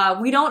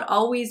we don't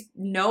always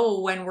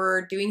know when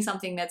we're doing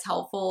something that's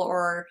helpful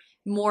or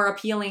more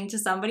appealing to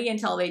somebody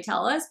until they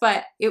tell us.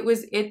 But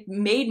it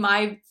made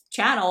my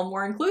channel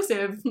more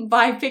inclusive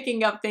by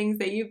picking up things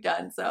that you've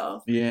done.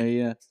 So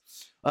yeah.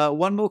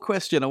 One more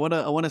question. I want to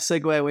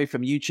segue away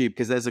from YouTube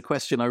because there's a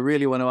question I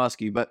really want to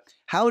ask you. But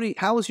how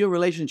is your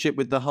relationship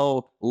with the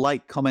whole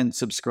like, comment,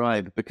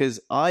 subscribe? Because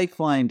I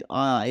find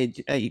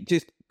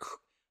it's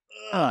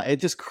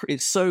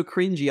so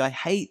cringy. I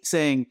hate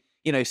saying,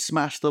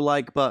 smash the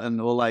like button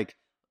or like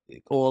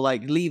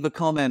leave a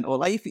comment or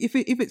like if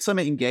it's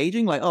something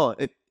engaging, like,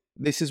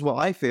 this is what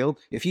I feel.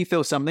 If you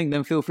feel something,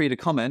 then feel free to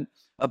comment.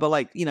 But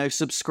like,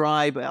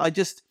 subscribe.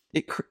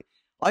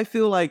 I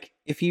feel like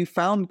if you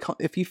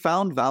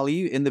found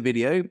value in the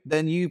video,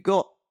 then you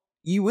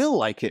will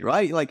like it,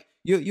 right? Like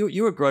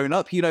you're a grown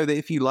up. You know that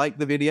if you like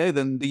the video,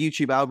 then the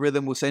YouTube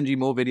algorithm will send you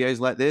more videos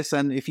like this.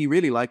 And if you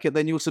really like it,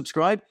 then you'll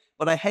subscribe.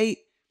 But I hate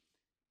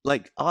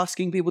like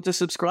asking people to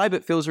subscribe.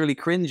 It feels really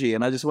cringy.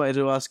 And I just wanted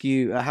to ask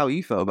you how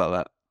you felt about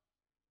that.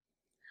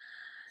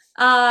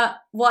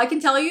 Well, I can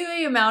tell you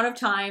the amount of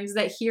times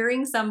that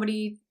hearing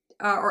somebody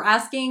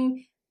ask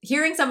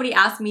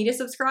me to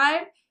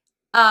subscribe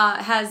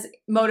has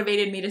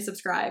motivated me to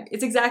subscribe.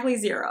 It's exactly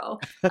 0.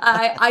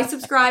 I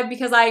subscribe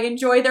because I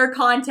enjoy their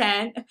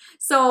content.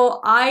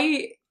 So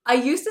I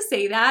used to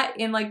say that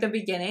in like the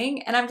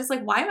beginning, and I'm just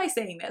like, why am I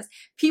saying this?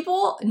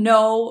 People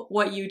know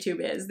what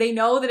YouTube is. They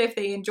know that if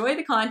they enjoy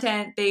the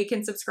content, they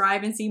can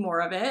subscribe and see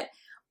more of it.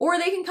 Or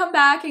they can come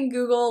back and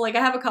Google, like I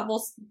have a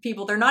couple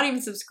people, they're not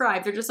even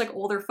subscribed. They're just like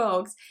older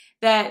folks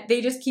that they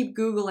just keep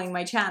Googling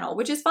my channel,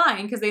 which is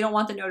fine because they don't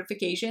want the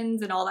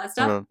notifications and all that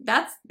stuff.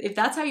 If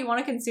that's how you want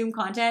to consume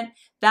content,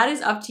 that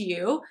is up to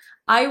you.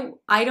 I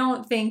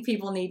don't think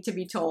people need to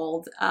be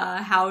told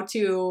how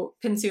to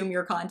consume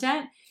your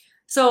content.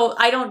 So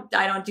I don't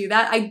do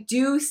that. I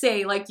do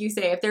say, like you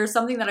say, if there's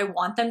something that I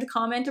want them to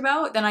comment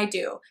about, then I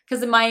do,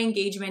 because my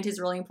engagement is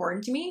really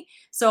important to me.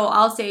 So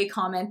I'll say,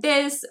 comment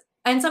this.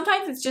 And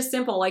sometimes it's just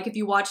simple. Like if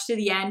you watch to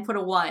the end, put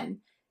a 1.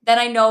 Then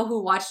I know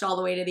who watched all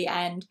the way to the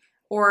end.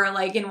 Or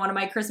like in one of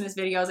my Christmas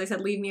videos, I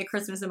said, leave me a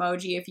Christmas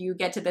emoji if you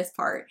get to this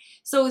part.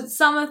 So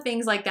some of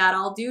things like that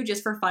I'll do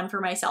just for fun for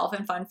myself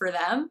and fun for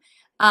them.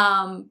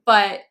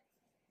 But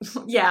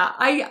yeah,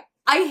 I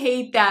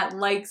hate that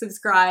like,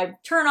 subscribe,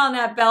 turn on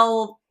that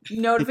bell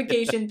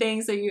notification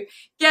thing so you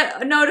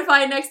get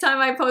notified next time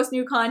I post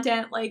new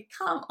content. Like,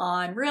 come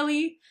on,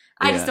 really?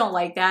 I just don't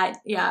like that.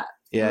 Yeah.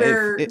 Yeah,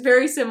 we're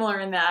very similar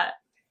in that.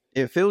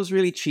 It feels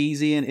really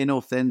cheesy and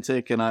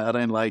inauthentic, and I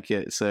don't like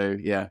it. So,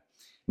 yeah.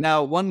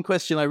 Now, one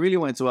question I really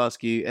wanted to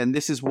ask you, and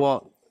this is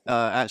what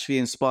actually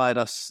inspired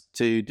us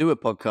to do a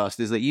podcast,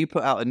 is that you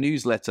put out a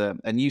newsletter,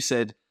 and you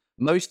said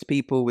most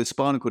people with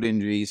spinal cord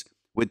injuries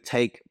would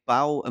take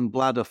bowel and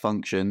bladder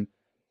function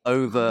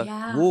over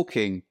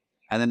walking.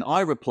 And then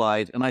I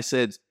replied, and I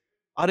said,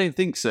 I don't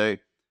think so.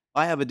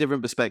 I have a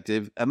different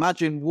perspective.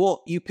 Imagine what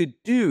you could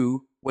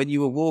do when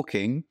you were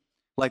walking.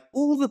 Like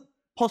all the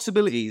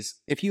possibilities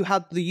if you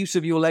had the use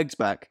of your legs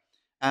back,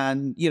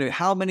 and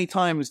how many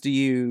times do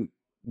you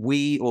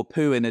wee or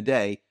poo in a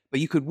day,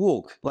 but you could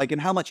walk, like,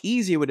 and how much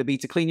easier would it be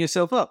to clean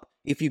yourself up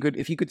if you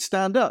could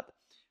stand up?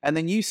 And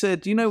then you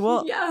said, you know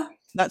what? Yeah,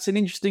 that's an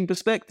interesting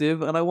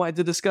perspective, and I wanted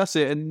to discuss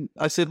it. And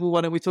I said, well,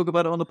 why don't we talk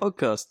about it on the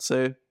podcast?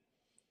 So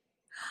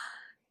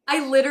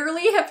I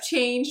literally have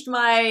changed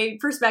my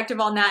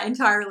perspective on that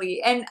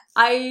entirely, and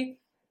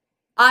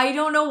I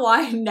don't know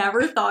why I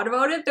never thought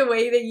about it the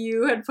way that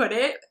you had put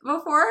it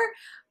before,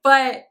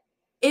 but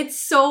it's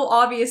so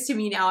obvious to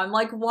me now. I'm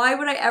like, why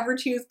would I ever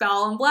choose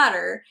bowel and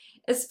bladder?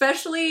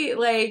 Especially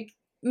like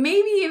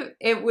maybe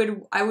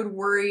I would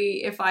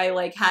worry if I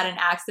like had an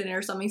accident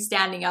or something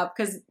standing up,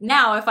 because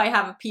now if I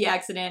have a pee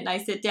accident and I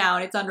sit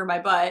down, it's under my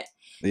butt.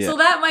 Yeah. So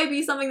that might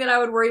be something that I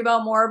would worry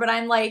about more, but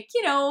I'm like,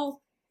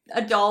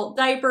 adult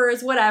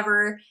diapers,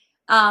 whatever.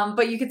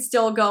 But you could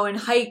still go and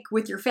hike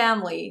with your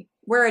family.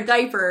 Wear a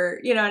diaper,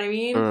 you know what I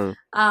mean?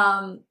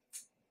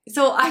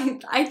 So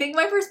I think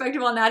my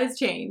perspective on that has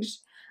changed.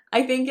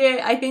 I think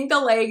the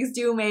legs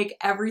do make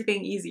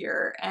everything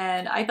easier,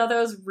 and I thought that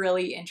was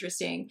really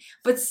interesting.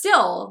 But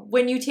still,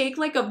 when you take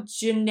like a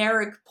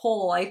generic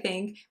poll, I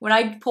think when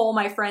I poll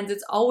my friends,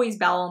 it's always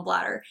bowel and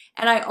bladder,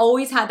 and I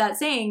always had that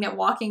saying that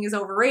walking is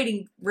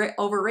overrated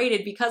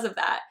because of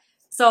that.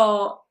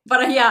 So,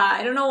 but yeah,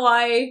 I don't know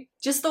why,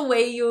 just the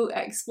way you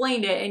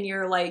explained it, and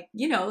you're like,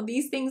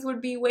 these things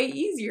would be way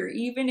easier,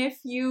 even if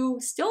you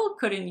still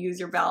couldn't use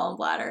your bowel and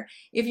bladder,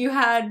 if you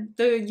had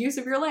the use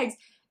of your legs.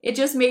 It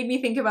just made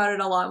me think about it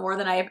a lot more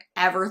than I have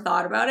ever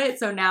thought about it.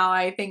 So now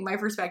I think my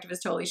perspective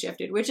has totally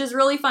shifted, which is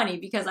really funny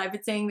because I've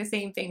been saying the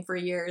same thing for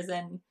years,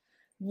 and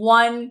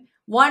one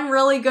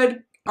really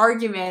good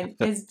argument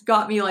has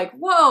got me like,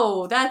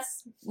 whoa,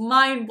 that's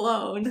mind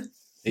blown.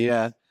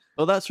 Yeah.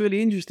 Well, that's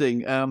really interesting,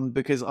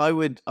 because I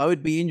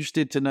would be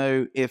interested to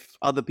know if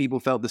other people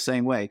felt the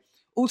same way.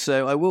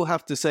 Also, I will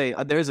have to say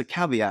there is a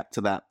caveat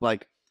to that.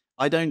 Like,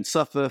 I don't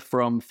suffer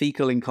from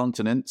fecal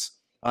incontinence.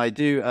 I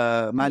do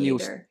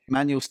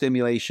manual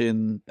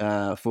stimulation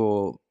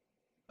for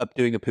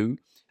doing a poo,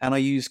 and I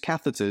use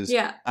catheters.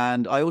 Yeah.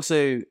 And I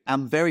also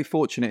am very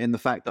fortunate in the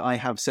fact that I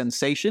have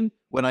sensation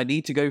when I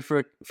need to go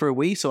for a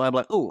wee. So I'm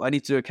like, oh, I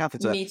need to do a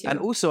catheter. Me too. And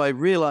also I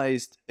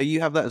realized,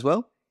 you have that as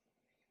well?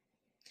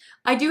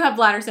 I do have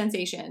bladder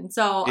sensation.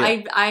 So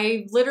Yeah.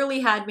 I literally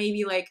had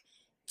maybe like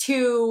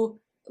 2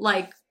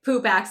 like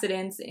poop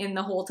accidents in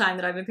the whole time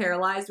that I've been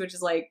paralyzed, which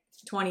is like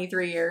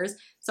 23 years.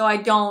 So I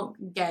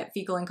don't get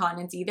fecal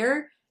incontinence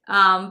either.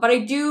 But I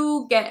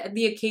do get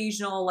the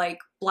occasional like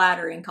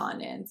bladder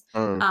incontinence.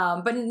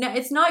 Oh. But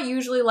it's not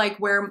usually like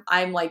where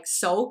I'm like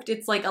soaked.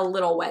 It's like a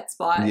little wet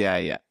spot. Yeah,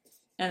 yeah.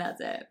 And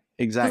that's it.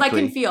 Exactly. Because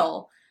I can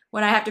feel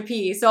when I have to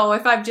pee. So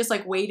if I've just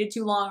like waited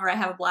too long or I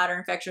have a bladder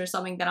infection or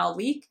something, then I'll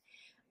leak.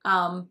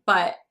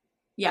 But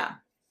yeah.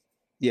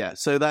 Yeah,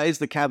 so that is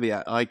the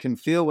caveat. I can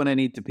feel when I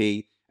need to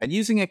pee, and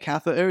using a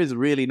catheter is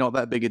really not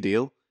that big a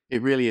deal.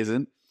 It really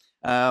isn't.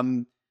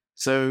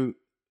 So,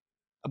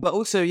 but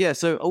also, yeah.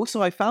 So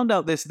also, I found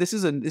out this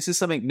is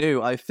something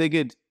new. I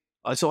figured.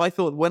 So I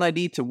thought when I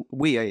need to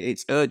wee,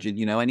 it's urgent.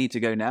 You know, I need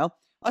to go now.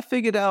 I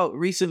figured out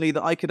recently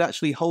that I could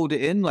actually hold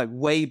it in like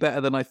way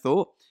better than I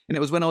thought. And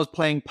it was when I was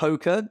playing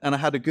poker and I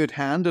had a good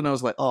hand, and I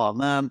was like, oh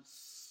man,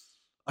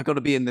 I got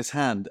to be in this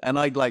hand. And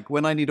I like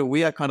when I need a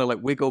wee, I kind of like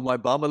wiggle my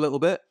bum a little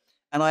bit.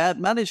 And I had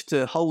managed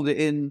to hold it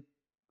in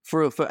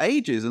for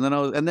ages, and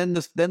then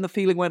then the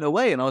feeling went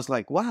away, and I was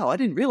like, "Wow, I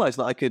didn't realize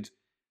that I could."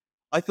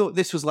 I thought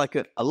this was like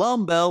an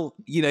alarm bell.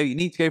 You know, you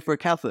need to go for a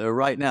catheter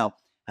right now,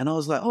 and I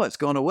was like, "Oh, it's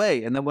gone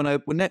away." And then when I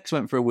next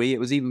went for a wee, it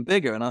was even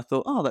bigger, and I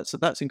thought, "Oh,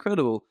 that's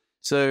incredible."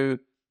 So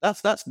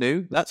that's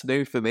new. That's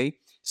new for me.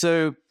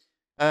 So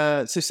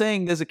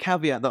saying there's a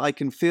caveat that I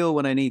can feel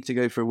when I need to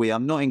go for a wee.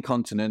 I'm not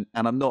incontinent,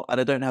 and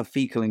I don't have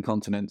fecal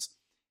incontinence.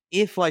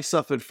 If I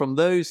suffered from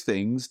those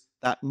things,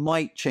 that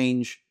might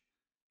change.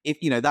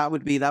 If you know, that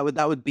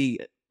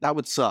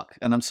would suck.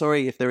 And I'm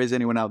sorry if there is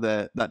anyone out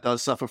there that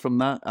does suffer from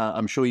that.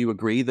 I'm sure you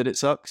agree that it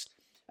sucks.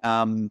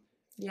 I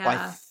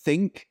Yeah.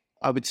 think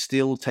I would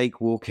still take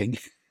walking.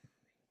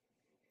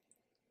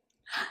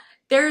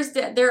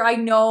 I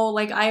know,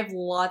 like, I have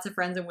lots of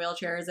friends in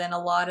wheelchairs, and a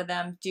lot of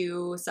them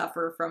do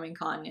suffer from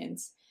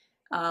incontinence,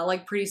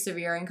 like pretty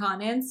severe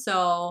incontinence.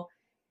 So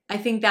I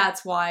think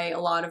that's why a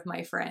lot of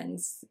my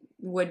friends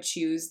would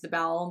choose the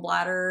bowel and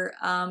bladder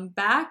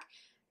back.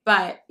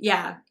 But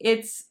yeah,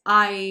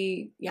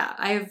 I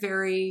have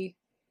very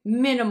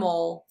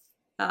minimal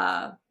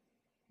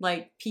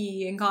like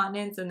pee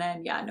incontinence, and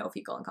then no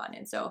fecal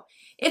incontinence. So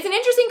it's an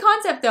interesting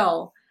concept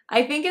though.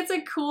 I think it's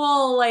a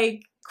cool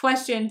like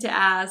question to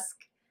ask.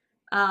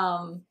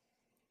 And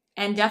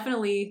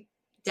definitely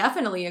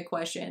a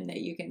question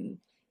that you can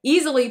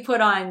easily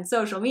put on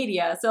social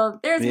media. So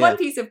there's one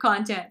piece of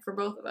content for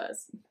both of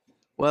us.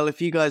 Well,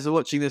 if you guys are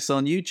watching this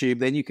on YouTube,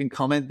 then you can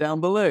comment down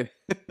below.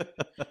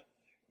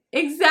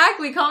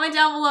 Exactly. Comment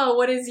down below.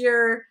 What is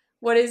your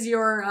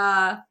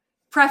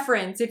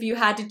preference if you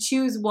had to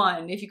choose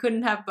one? If you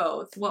couldn't have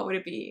both, what would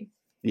it be?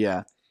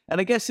 Yeah. And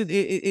I guess it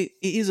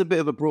is a bit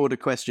of a broader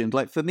question.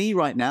 Like for me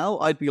right now,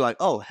 I'd be like,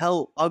 oh,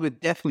 hell, I would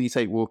definitely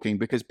take walking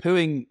because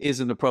pooing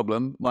isn't a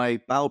problem. My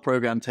bowel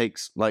program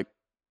takes like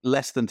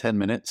less than 10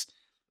 minutes.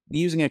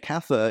 Using a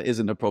catheter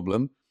isn't a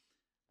problem.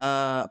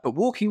 But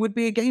walking would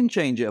be a game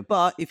changer.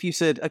 But if you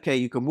said, okay,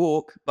 you can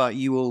walk, but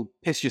you will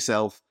piss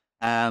yourself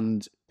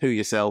and poo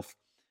yourself,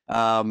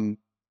 I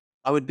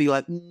would be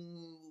like,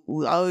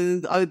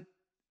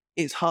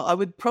 it's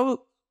hard.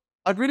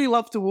 I'd really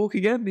love to walk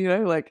again, you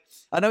know, like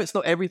I know it's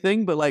not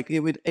everything, but like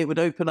it would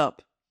open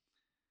up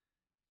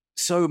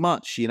so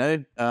much, you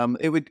know.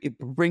 It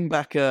bring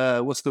back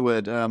what's the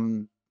word?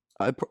 I'm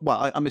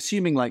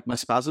assuming like my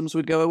spasms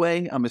would go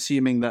away. I'm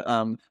assuming that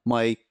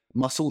my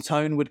muscle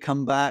tone would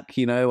come back,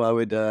 you know, I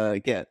would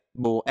get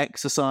more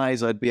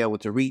exercise, I'd be able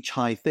to reach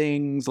high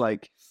things,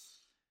 like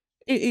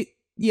I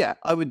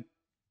would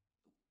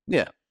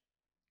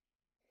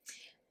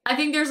I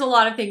think there's a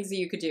lot of things that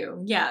you could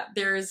do. Yeah,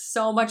 there's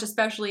so much,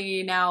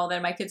 especially now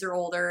that my kids are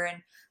older,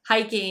 and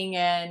hiking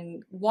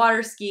and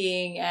water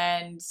skiing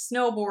and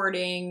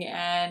snowboarding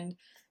and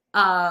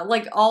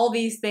like all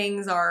these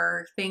things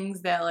are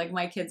things that like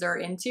my kids are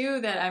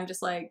into that I'm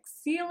just like,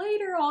 see you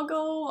later,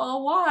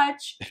 I'll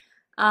watch.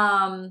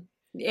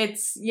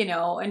 It's, you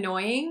know,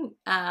 annoying.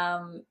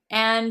 And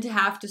to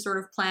have to sort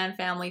of plan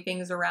family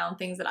things around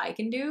things that I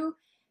can do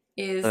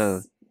is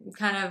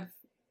kind of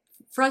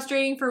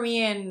frustrating for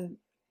me, and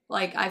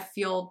like I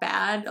feel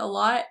bad a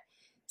lot.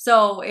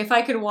 So if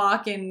I could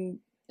walk and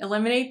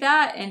eliminate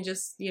that and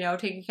just, you know,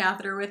 take a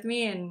catheter with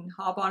me and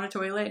hop on a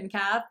toilet and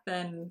cath,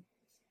 then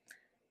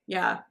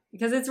yeah,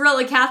 because it's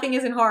really, cathing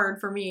isn't hard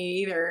for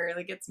me either.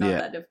 Like it's not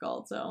that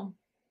difficult. So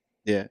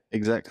yeah,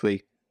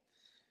 exactly.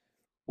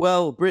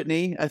 Well,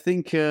 Brittany, I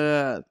think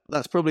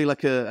that's probably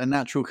like a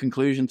natural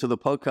conclusion to the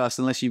podcast,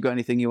 unless you've got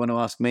anything you want to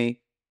ask me.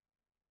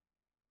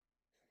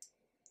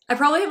 I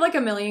probably have like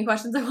a million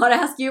questions I want to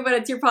ask you, but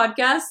it's your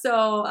podcast,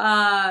 so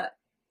I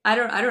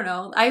don't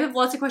know. I have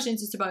lots of questions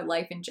just about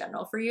life in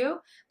general for you,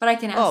 but I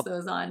can ask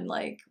those on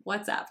like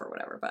WhatsApp or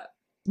whatever. But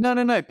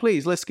no,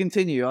 please, let's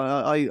continue.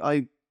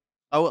 I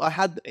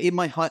had in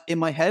my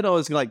head, I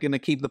was like going to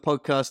keep the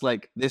podcast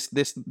like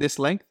this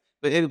length,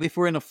 but if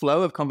we're in a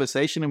flow of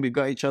conversation and we've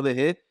got each other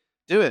here,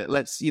 do it.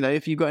 Let's, you know,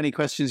 if you've got any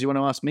questions you want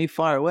to ask me,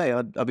 fire away.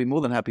 I'd be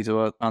more than happy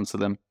to answer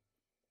them.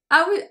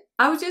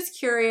 I was just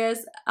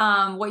curious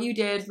what you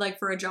did like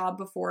for a job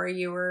before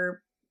you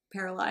were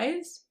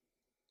paralyzed.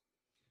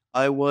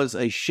 I was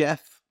a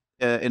chef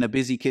in a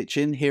busy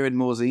kitchen here in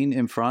Morzine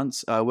in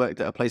France. I worked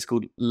at a place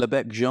called Le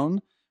Bec Jaune,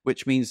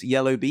 which means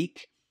yellow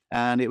beak.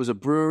 And it was a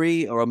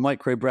brewery or a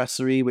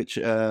microbrasserie, which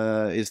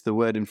is the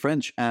word in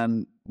French.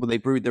 And they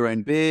brewed their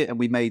own beer, and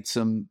we made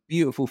some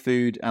beautiful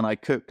food, and I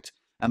cooked.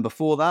 And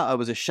before that, I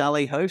was a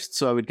chalet host,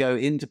 so I would go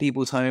into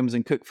people's homes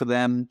and cook for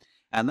them.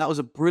 And that was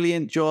a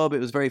brilliant job. It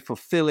was very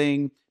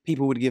fulfilling.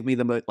 People would give me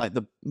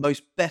the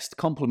most best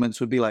compliments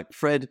would be like,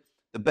 Fred,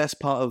 the best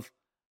part of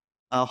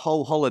our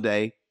whole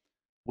holiday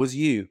was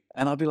you.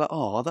 And I'd be like,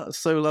 oh, that's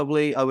so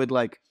lovely. I would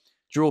like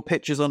draw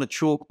pictures on a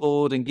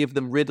chalkboard and give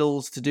them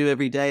riddles to do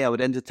every day. I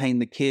would entertain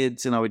the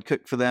kids and I would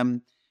cook for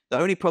them. The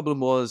only problem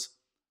was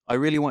I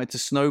really wanted to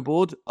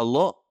snowboard a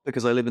lot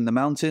because I live in the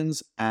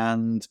mountains,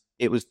 and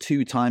it was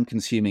too time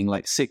consuming.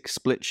 Like 6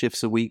 split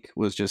shifts a week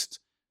was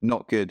just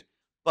not good.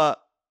 But,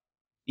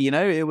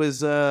 it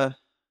was it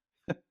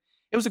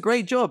was a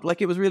great job.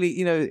 Like, it was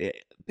really,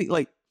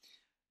 like,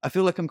 I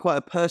feel like I'm quite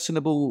a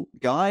personable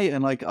guy,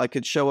 and like I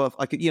could show off.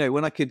 I could,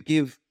 when I could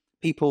give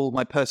people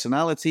my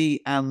personality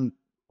and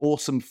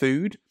awesome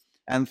food,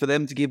 and for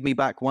them to give me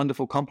back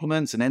wonderful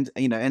compliments and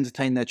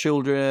entertain their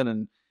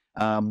children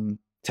and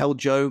tell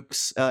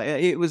jokes.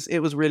 It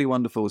was really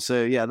wonderful.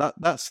 So yeah,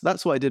 that's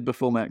what I did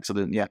before my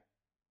accident. Yeah,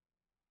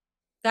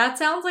 that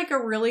sounds like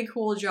a really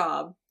cool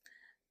job.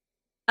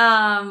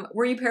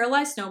 Were you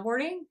paralyzed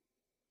snowboarding?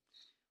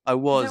 I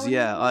was.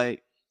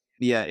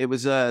 Yeah, it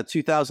was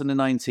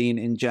 2019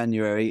 in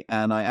January,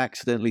 and I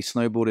accidentally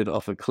snowboarded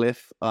off a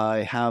cliff.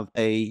 I have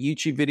a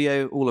YouTube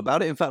video all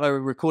about it. In fact, I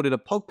recorded a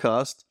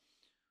podcast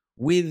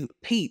with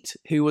Pete,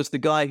 who was the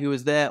guy who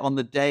was there on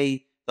the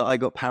day that I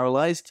got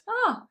paralyzed.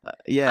 Oh,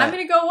 yeah. I'm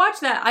going to go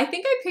watch that. I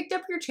think I picked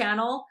up your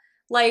channel.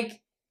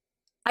 Like,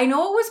 I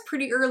know it was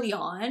pretty early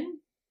on,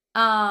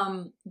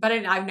 but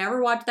I've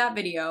never watched that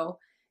video.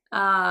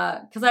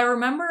 Because I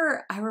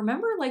remember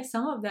like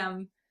some of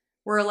them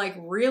were like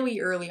really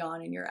early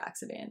on in your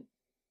accident.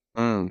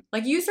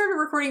 Like, you started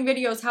recording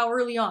videos how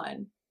early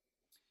on?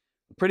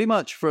 Pretty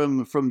much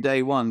from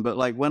day one. But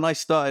like when I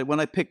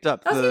picked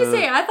up, I was gonna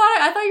say, I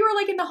thought you were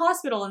like in the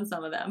hospital in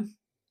some of them.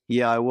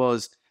 Yeah, I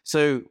was.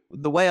 So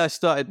the way I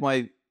started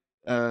my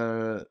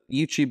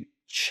YouTube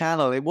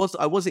channel, it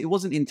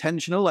wasn't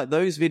intentional. Like,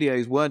 those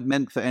videos weren't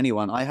meant for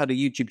anyone. I had a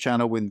YouTube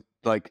channel with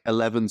like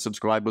 11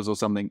 subscribers or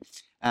something,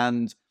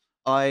 and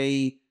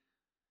I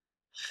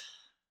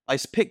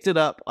picked it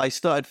up. I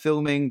started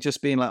filming,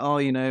 just being like,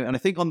 and I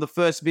think on the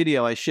first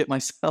video I shit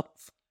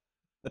myself.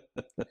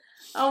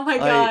 Oh my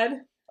God.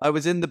 I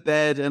was in the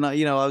bed, and I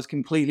was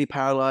completely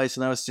paralyzed,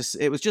 and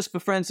it was just for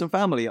friends and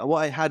family.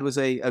 What I had was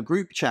a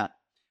group chat,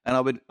 and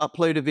I would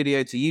upload a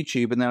video to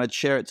YouTube, and then I'd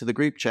share it to the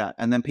group chat,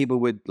 and then people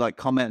would like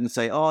comment and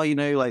say, oh,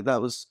 like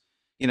that was,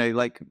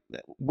 like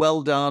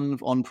well done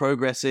on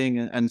progressing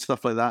and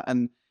stuff like that.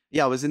 And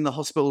yeah, I was in the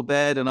hospital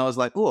bed, and I was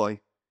like, oh,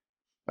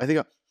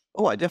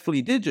 I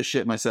definitely did just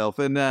shit myself.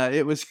 And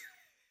it was,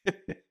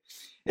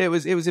 it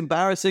was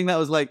embarrassing. That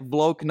was like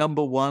vlog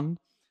number 1.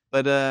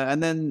 But,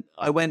 and then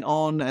I went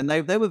on, and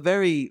they were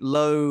very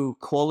low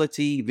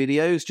quality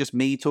videos, just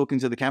me talking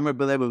to the camera,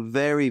 but they were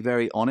very,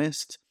 very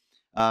honest.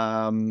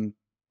 I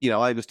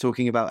was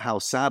talking about how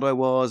sad I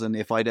was, and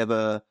if I'd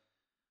ever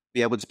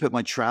be able to put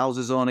my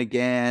trousers on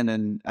again,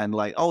 and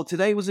like, oh,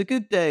 today was a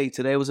good day,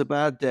 today was a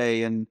bad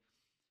day. And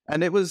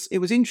it was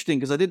interesting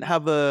because I didn't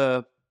have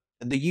the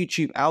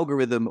YouTube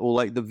algorithm or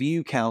like the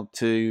view count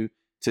to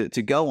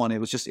go on. It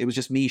was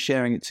just me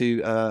sharing it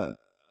to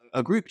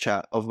a group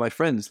chat of my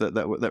friends that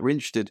were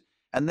interested.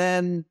 And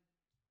then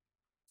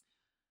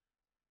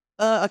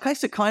I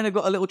kind of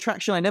got a little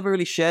traction. I never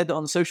really shared it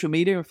on social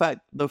media. In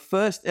fact, the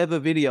first ever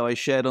video I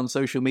shared on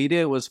social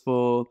media was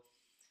for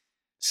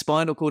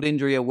Spinal Cord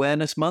Injury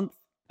Awareness Month.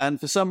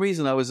 And for some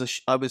reason, I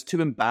was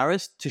too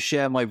embarrassed to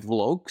share my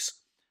vlogs.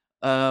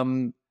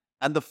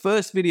 And the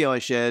first video I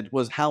shared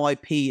was how I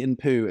pee and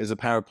poo as a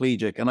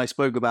paraplegic. And I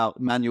spoke about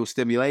manual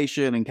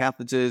stimulation and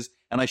catheters.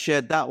 And I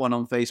shared that one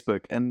on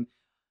Facebook. And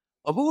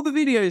of all the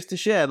videos to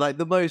share, like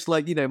the most,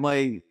 like, the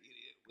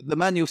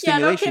manual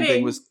stimulation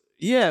thing was,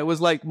 it was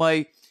like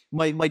my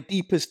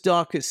deepest,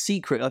 darkest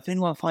secret. If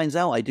anyone finds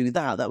out I do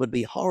that, that would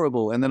be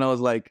horrible. And then I was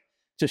like,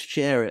 just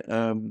share it.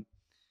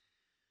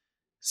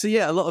 So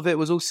yeah, a lot of it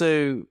was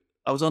also,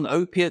 I was on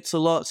opiates a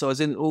lot. So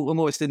I'm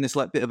almost in this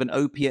like bit of an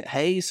opiate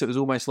haze. So it was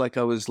almost like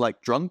I was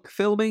like drunk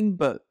filming,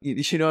 but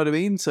you know what I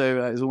mean?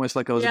 So it was almost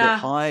like I was a bit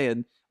high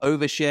and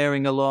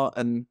oversharing a lot.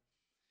 And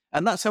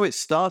that's how it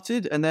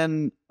started. And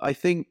then I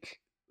think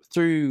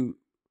through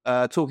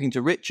talking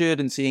to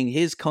Richard and seeing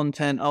his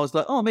content, I was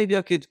like, oh, maybe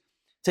I could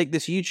take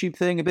this YouTube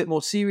thing a bit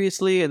more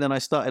seriously. And then I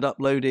started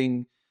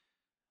uploading.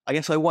 I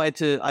guess I wanted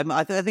to,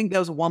 I think there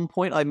was one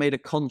point I made a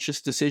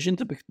conscious decision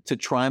to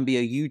try and be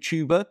a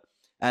YouTuber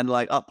and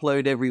like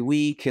upload every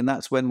week. And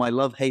that's when my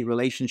love-hate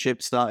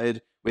relationship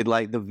started with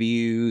like the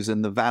views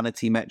and the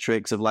vanity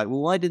metrics of like,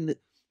 well, why didn't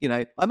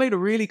I made a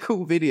really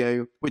cool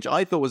video, which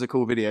I thought was a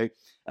cool video.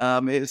 I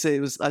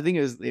think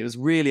it was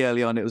really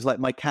early on. It was like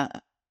my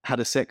cat had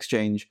a sex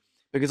change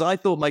because I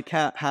thought my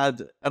cat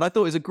had, and I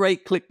thought it was a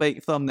great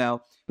clickbait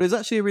thumbnail, but it was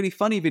actually a really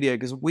funny video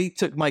because we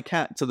took my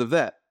cat to the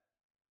vet,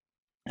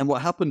 and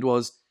what happened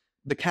was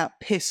the cat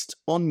pissed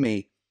on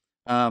me.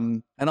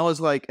 And I was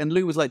like, and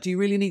Lou was like, "Do you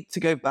really need to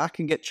go back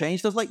and get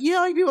changed?" I was like, "Yeah,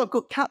 I do. I've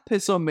got cat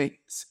piss on me."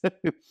 So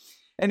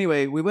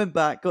anyway, we went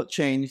back, got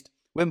changed,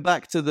 went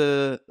back to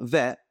the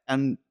vet,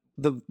 and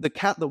the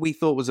cat that we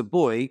thought was a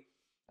boy,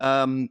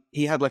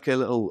 he had like a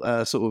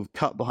little sort of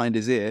cut behind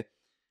his ear,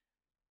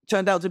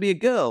 turned out to be a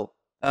girl.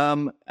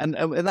 And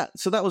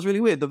that was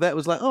really weird. The vet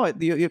was like, "Oh,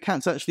 your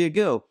cat's actually a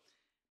girl."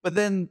 But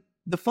then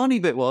the funny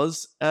bit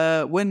was,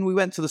 when we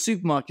went to the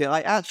supermarket,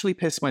 I actually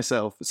pissed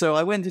myself. So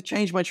I went to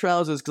change my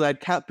trousers because I had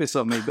cat piss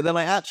on me, but then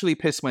I actually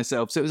pissed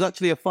myself. So it was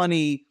actually a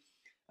funny,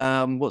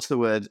 what's the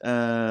word?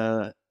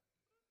 A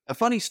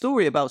funny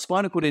story about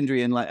spinal cord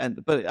injury,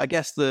 but I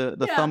guess the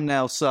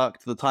thumbnail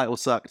sucked, the title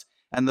sucked,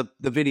 and the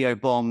video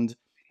bombed,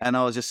 and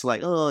I was just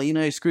like, oh,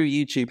 screw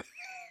YouTube.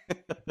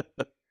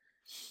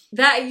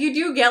 That you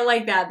do get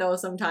like that though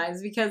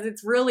sometimes, because it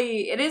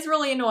is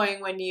really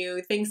annoying when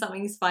you think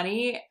something's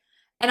funny.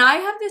 And I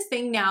have this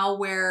thing now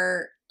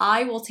where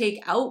I will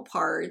take out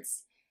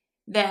parts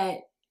that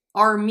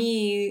are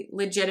me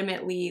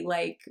legitimately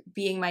like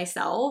being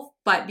myself,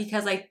 but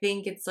because I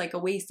think it's like a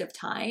waste of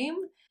time.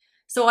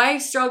 So I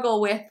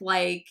struggle with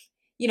like,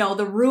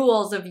 the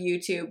rules of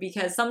YouTube,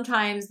 because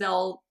sometimes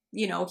they'll,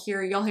 you'll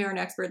hear an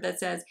expert that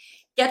says,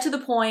 get to the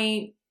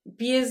point,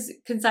 be as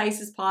concise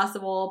as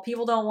possible.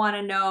 People don't want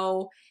to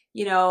know,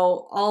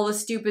 all the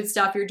stupid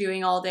stuff you're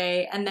doing all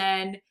day. And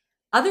then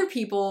other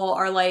people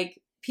are like,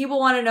 people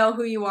want to know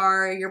who you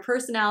are. Your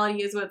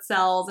personality is what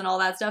sells and all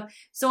that stuff.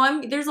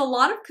 So there's a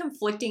lot of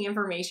conflicting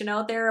information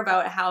out there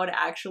about how to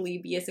actually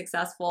be a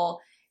successful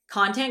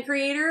content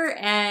creator.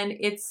 And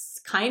it's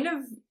kind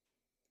of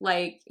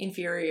like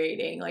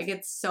infuriating. Like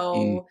it's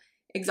so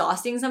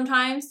exhausting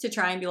sometimes to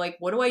try and be like,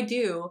 what do I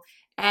do?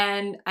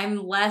 And I'm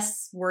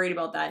less worried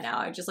about that now.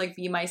 I just like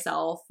be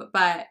myself.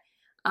 But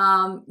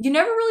you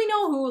never really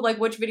know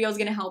which video is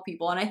going to help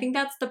people. And I think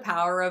that's the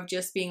power of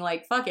just being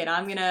like, fuck it,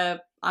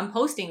 I'm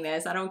posting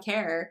this. I don't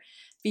care.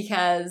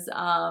 Because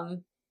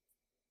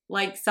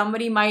like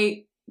somebody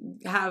might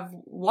have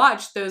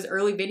watched those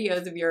early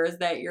videos of yours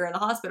that you're in the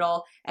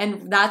hospital,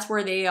 and that's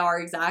where they are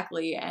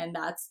exactly. And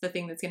that's the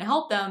thing that's going to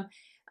help them.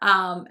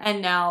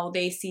 And now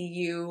they see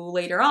you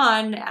later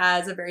on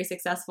as a very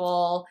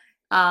successful,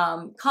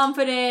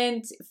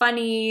 confident,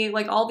 funny,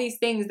 like all these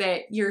things,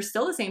 that you're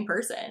still the same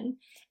person.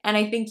 And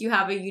I think you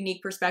have a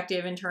unique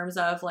perspective in terms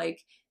of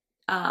like,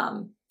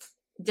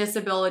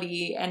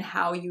 disability and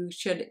how you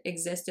should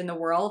exist in the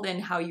world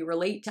and how you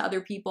relate to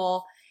other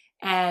people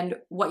and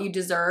what you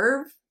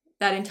deserve.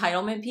 That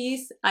entitlement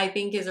piece, I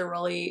think, is a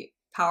really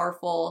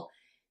powerful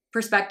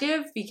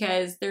perspective,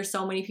 because there's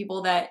so many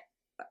people that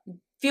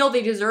feel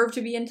they deserve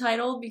to be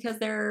entitled because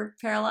they're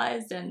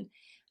paralyzed. And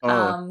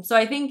so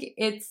I think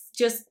it's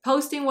just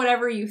posting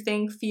whatever you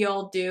think,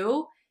 feel,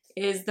 do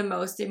is the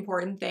most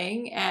important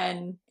thing.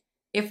 And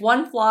if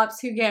one flops,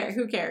 who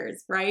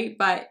cares, right?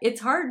 But it's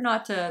hard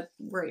not to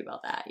worry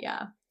about that.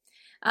 Yeah.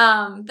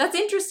 That's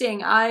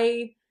interesting.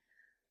 I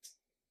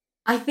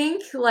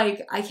think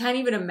like I can't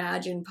even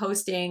imagine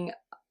posting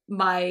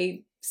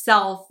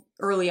myself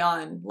early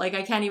on. Like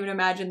I can't even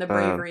imagine the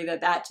bravery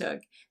that took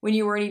when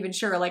you weren't even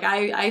sure. Like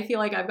I feel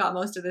like I've got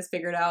most of this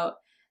figured out.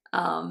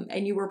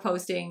 And you were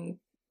posting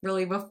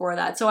really before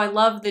that. So I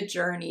love the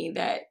journey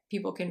that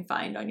people can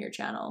find on your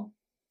channel.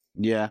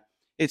 Yeah.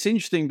 It's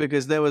interesting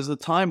because there was a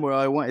time where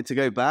I wanted to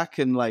go back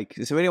and like,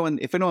 so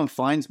if anyone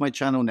finds my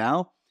channel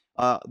now,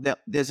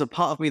 there's a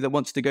part of me that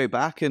wants to go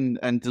back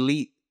and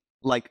delete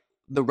like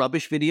the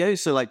rubbish videos.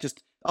 So like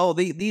just,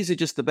 these are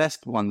just the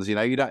best ones,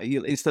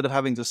 instead of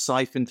having to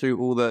siphon through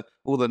all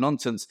the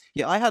nonsense.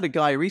 Yeah, I had a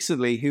guy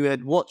recently who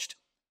had watched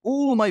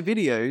all my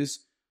videos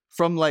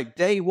from like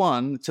day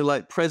one to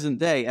like present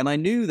day. And I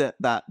knew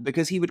that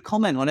because he would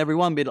comment on every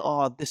one, be like,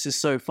 oh, this is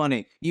so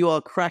funny. You are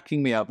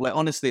cracking me up. Like,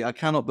 honestly, I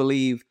cannot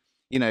believe,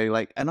 and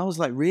I was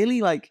like,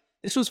 really? Like,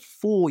 this was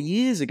 4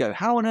 years ago.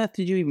 How on earth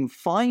did you even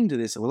find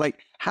this? Or like,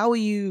 how are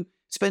you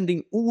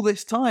spending all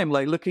this time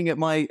like looking at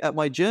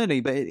my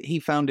journey? But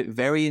he found it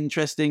very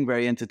interesting,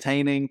 very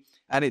entertaining,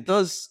 and it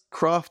does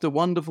craft a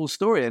wonderful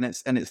story, and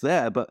it's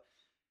there. But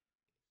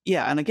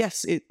yeah, and I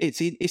guess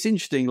it's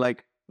interesting,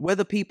 like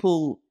whether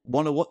people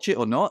want to watch it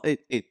or not,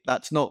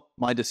 that's not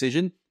my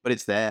decision, but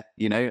it's there,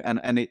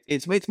 and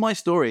it's my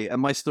story,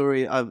 and my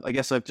story. I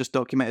guess I've just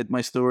documented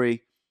my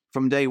story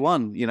from day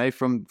one,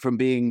 from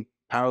being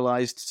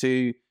paralyzed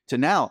to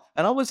now.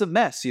 And I was a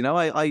mess,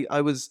 I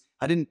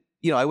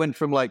went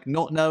from like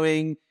not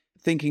knowing,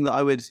 thinking that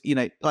I would,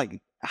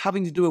 like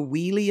having to do a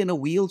wheelie in a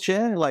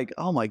wheelchair. Like,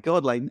 oh my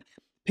God, like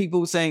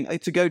people saying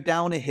to go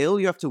down a hill,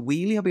 you have to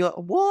wheelie. I'll be like,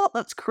 what?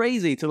 That's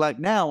crazy. To like,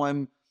 now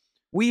I'm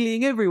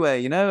wheeling everywhere,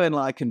 and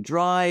like I can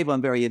drive,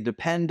 I'm very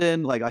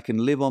independent. Like I can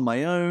live on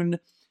my own.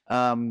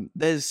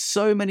 There's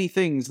so many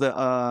things that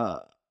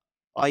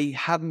I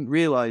hadn't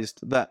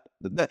realized that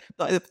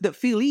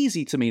feel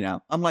easy to me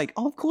now. I'm like,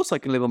 oh, of course I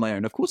can live on my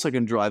own. Of course I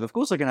can drive. Of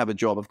course I can have a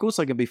job. Of course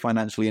I can be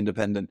financially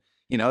independent.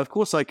 Of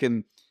course I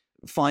can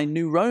find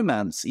new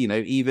romance,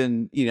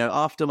 even,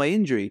 after my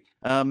injury.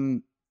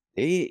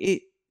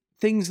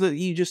 Things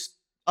that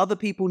other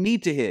people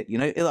need to hear,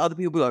 other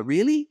people be like,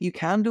 really? You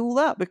can do all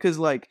that? Because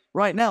like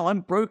right now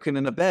I'm broken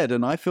in a bed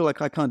and I feel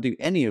like I can't do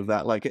any of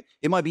that. Like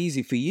it might be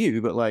easy for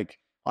you, but like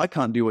I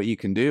can't do what you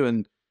can do.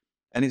 And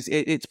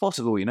it's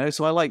possible,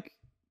 So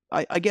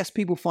I guess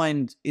people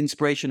find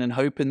inspiration and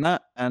hope in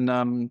that.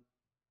 And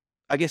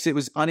I guess it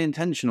was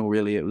unintentional,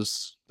 really.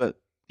 But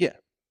yeah.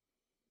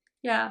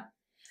 Yeah.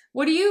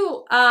 What do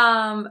you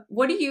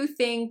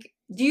think?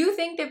 Do you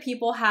think that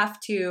people have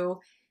to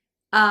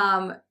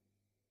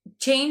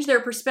change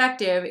their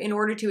perspective in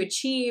order to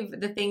achieve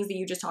the things that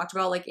you just talked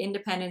about, like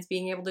independence,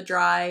 being able to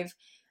drive,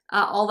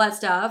 all that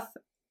stuff?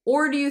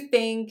 Or do you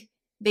think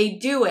they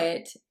do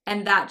it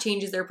and that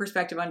changes their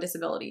perspective on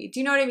disability? Do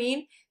you know what I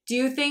mean? Do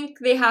you think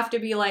they have to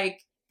be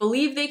like,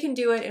 believe they can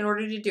do it in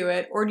order to do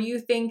it? Or do you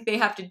think they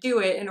have to do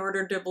it in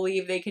order to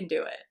believe they can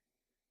do it?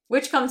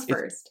 Which comes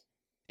first?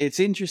 It's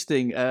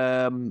interesting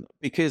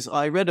because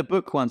I read a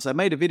book once. I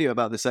made a video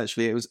about this,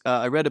 actually. It was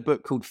I read a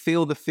book called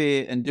Feel the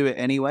Fear and Do It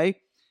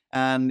Anyway.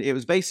 And it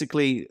was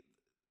basically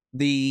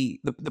the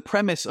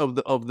premise of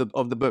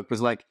the book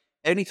was like,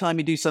 anytime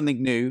you do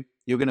something new,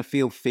 you're going to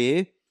feel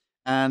fear.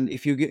 And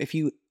if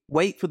you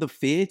wait for the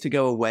fear to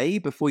go away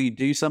before you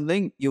do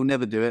something, you'll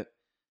never do it.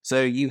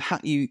 So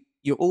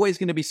you're always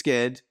going to be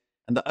scared.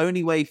 And the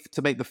only way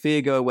to make the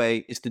fear go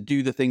away is to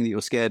do the thing that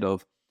you're scared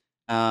of.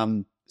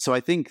 So I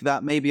think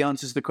that maybe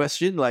answers the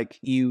question. Like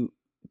you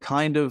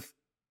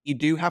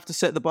do have to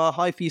set the bar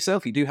high for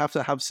yourself. You do have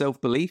to have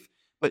self-belief,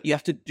 but you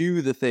have to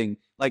do the thing.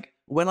 Like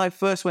when I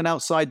first went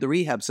outside the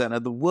rehab center,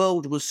 the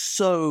world was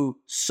so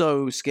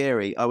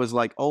scary. I was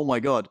like, oh my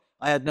God,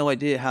 I had no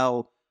idea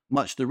how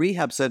much the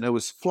rehab center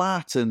was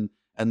flat and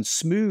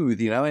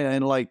smooth,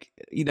 and like,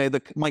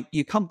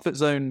 your comfort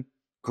zone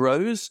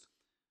grows,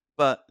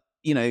 but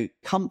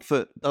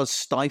comfort does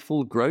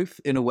stifle growth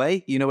in a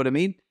way, you know what I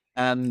mean?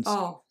 And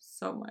so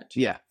much.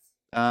 Yeah.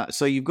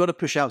 So you've got to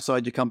push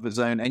outside your comfort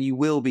zone, and you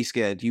will be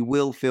scared. You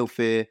will feel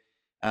fear,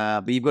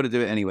 but you've got to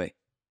do it anyway.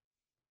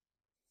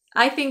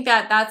 I think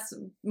that's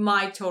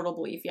my total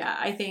belief. Yeah.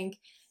 I think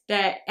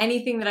that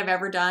anything that I've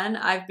ever done,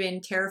 I've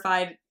been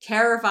terrified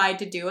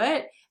to do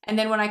it. And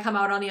then when I come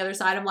out on the other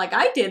side, I'm like,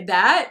 I did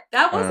that.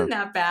 That wasn't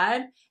that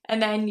bad.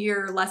 And then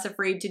you're less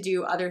afraid to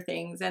do other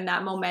things. And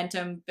that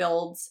momentum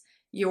builds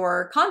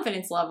your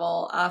confidence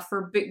level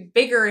for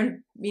bigger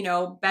and,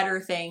 better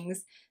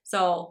things.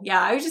 So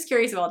yeah, I was just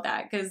curious about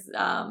that because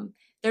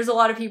there's a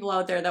lot of people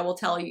out there that will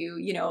tell you,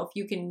 if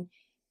you can.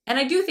 And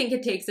I do think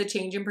it takes a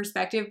change in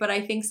perspective, but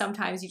I think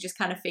sometimes you just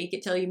kind of fake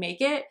it till you make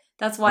it.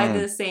 That's why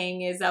the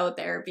saying is out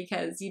there,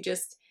 because you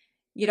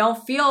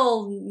don't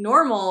feel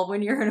normal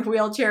when you're in a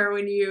wheelchair,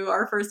 when you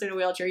are first in a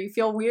wheelchair. You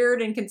feel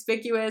weird and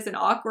conspicuous and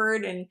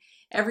awkward and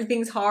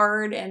everything's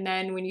hard. And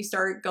then when you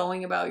start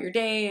going about your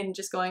day and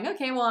just going,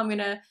 okay, well, I'm going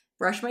to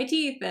brush my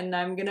teeth and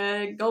I'm going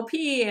to go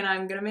pee and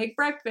I'm going to make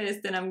breakfast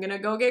and I'm going to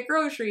go get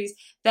groceries,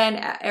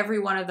 then every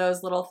one of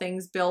those little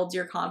things builds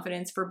your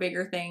confidence for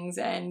bigger things.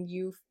 And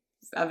you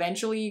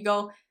eventually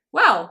go,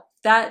 wow,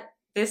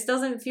 this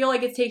doesn't feel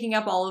like it's taking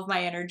up all of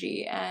my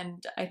energy.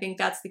 And I think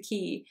that's the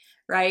key,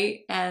 right?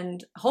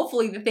 And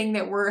hopefully the thing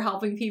that we're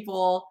helping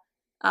people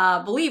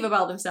believe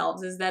about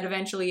themselves is that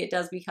eventually it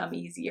does become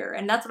easier.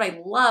 And that's what I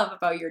love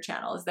about your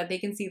channel, is that they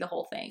can see the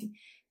whole thing,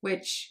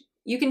 which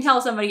you can tell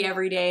somebody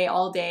every day,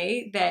 all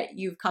day, that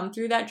you've come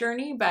through that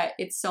journey, but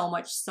it's so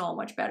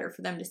much better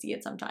for them to see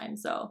it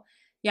sometimes. So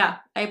yeah,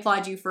 I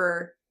applaud you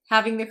for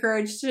having the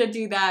courage to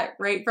do that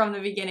right from the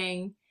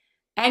beginning.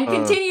 And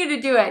continue to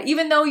do it,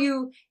 even though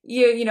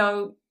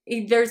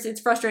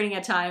it's frustrating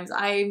at times.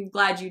 I'm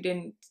glad you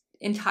didn't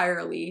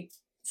entirely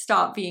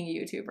stop being a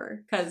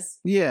YouTuber, because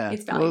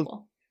it's valuable.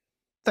 Well,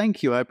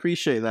 thank you. I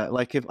appreciate that.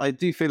 Like, if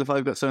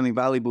I've got something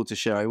valuable to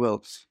share, I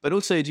will. But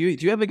also, do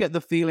you ever get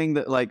the feeling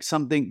that like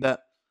something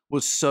that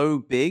was so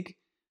big,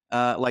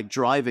 like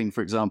driving,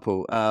 for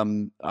example,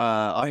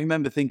 I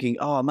remember thinking,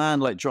 oh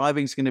man, like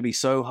driving's going to be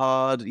so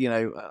hard,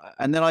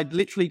 and then I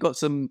literally got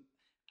some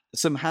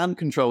hand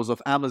controls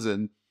off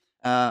Amazon,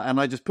 and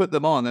I just put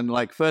them on, and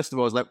like first of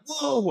all I was like,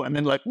 whoa, and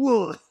then like,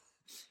 whoa,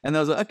 and I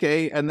was like,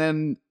 okay, and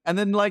then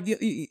like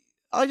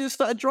I just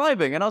started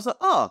driving, and I was like,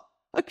 oh,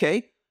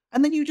 okay,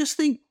 and then you just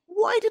think,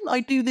 why didn't I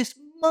do this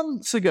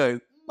months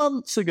ago?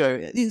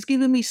 It's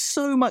given me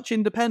so much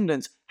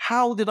independence.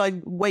 How did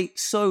I wait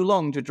so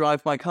long to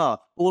drive my car?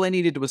 All I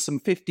needed was some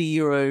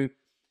 €50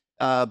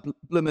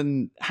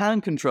 bloomin'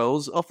 hand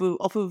controls off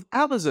of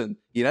Amazon,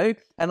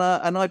 and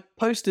I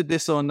posted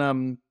this on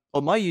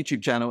my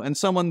YouTube channel, and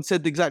someone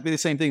said exactly the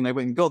same thing. They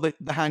went and got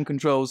the hand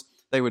controls.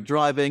 They were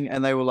driving,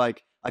 and they were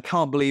like, I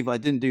can't believe I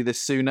didn't do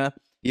this sooner.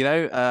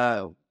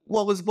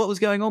 What was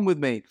going on with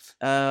me?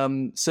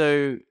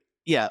 So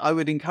yeah, I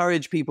would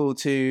encourage people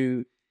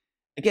to,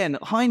 again,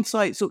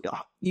 hindsight. So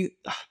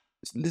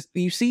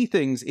you see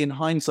things in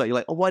hindsight. You're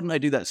like, oh, why didn't I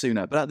do that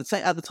sooner? But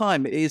at the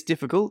time, it is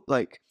difficult.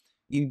 Like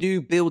you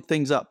do build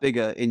things up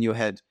bigger in your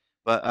head.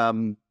 But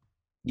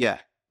yeah,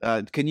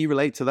 can you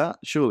relate to that?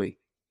 Surely.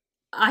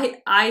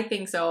 I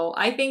think so.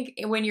 I think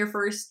when you're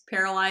first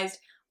paralyzed,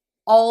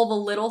 all the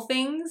little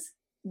things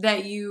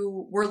that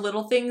you were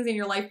little things in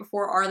your life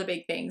before are the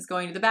big things.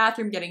 Going to the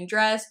bathroom, getting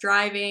dressed,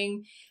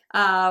 driving,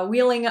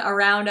 wheeling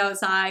around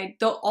outside.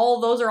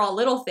 All those are all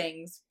little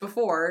things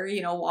before,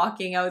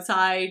 walking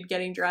outside,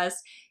 getting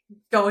dressed,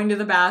 going to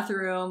the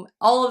bathroom.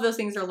 All of those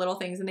things are little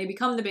things and they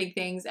become the big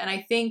things. And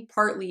I think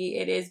partly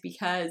it is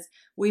because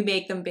we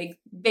make them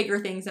bigger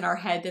things in our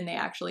head than they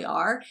actually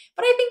are.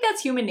 But I think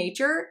that's human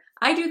nature.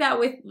 I do that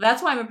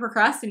that's why I'm a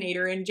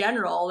procrastinator in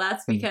general.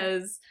 That's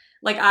because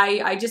like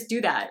I just do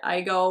that.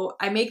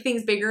 I make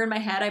things bigger in my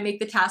head. I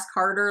make the task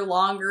harder,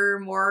 longer,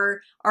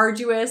 more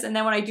arduous. And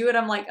then when I do it,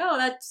 I'm like, oh,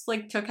 that's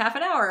like took half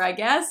an hour, I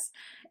guess.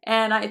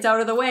 And it's out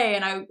of the way.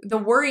 And the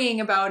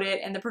worrying about it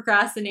and the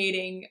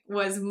procrastinating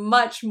was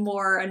much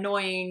more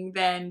annoying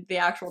than the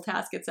actual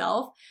task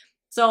itself.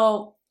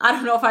 So I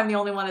don't know if I'm the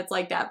only one that's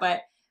like that, but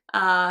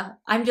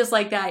I'm just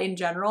like that in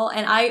general.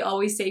 And I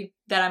always say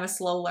that I'm a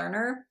slow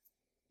learner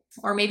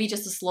or maybe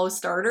just a slow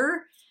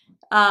starter.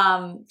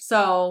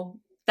 So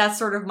that's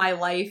sort of my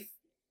life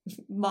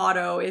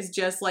motto is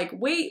just like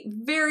wait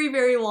very,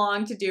 very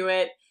long to do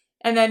it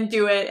and then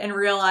do it and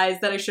realize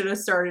that I should have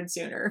started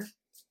sooner.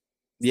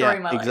 Yeah,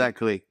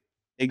 exactly.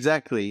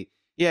 Exactly.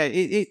 Yeah,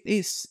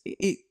 it's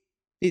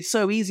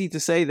so easy to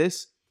say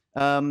this.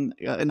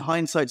 And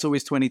hindsight's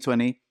always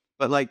 2020.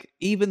 But like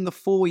even the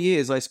 4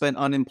 years I spent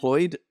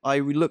unemployed, I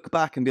look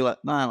back and be like,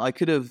 man, I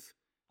could have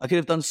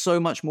done so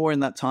much more in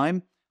that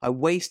time. I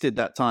wasted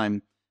that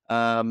time.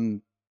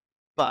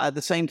 But at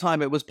the same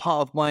time, it was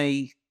part of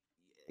my,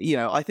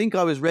 I think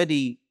I was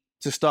ready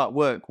to start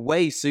work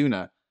way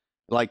sooner.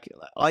 Like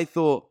I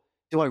thought,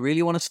 do I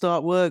really want to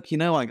start work?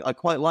 I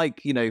quite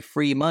like,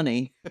 free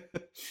money.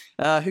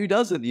 Who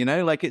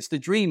doesn't, like it's the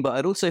dream. But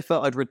I'd also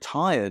felt I'd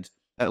retired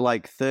at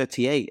like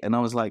 38. And I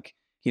was like,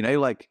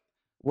 like,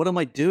 what am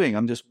I doing?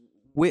 I'm just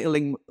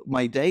whittling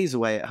my days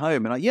away at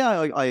home. And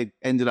I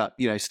ended up,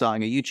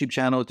 starting a YouTube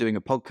channel, doing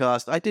a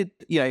podcast. I did,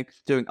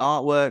 doing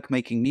artwork,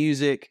 making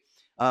music.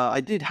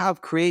 I did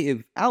have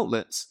creative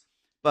outlets,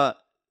 but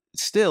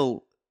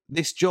still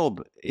this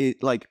job,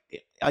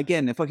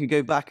 again, if I could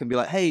go back and be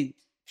like, hey,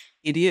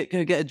 idiot,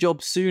 go get a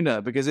job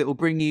sooner because it will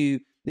bring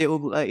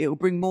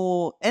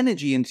more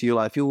energy into your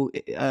life. You'll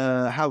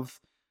have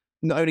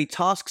not only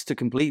tasks to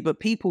complete, but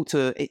people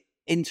to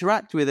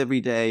interact with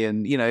every day.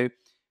 And,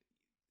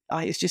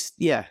 it's just,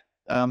 yeah.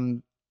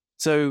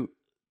 So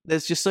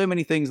there's just so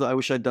many things that I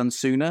wish I'd done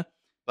sooner,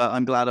 but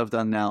I'm glad I've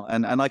done now.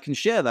 And I can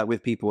share that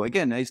with people.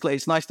 Again,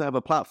 it's nice to have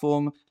a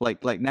platform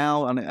like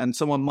now, and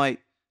someone might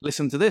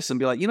listen to this and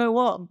be like, you know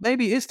what,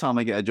 maybe it is time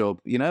I get a job,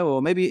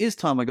 or maybe it is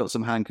time I got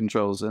some hand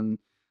controls, and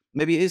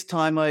maybe it is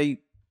time I,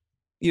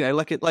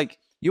 like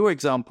your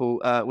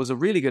example was a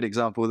really good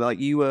example. Like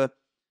you were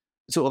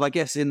sort of, I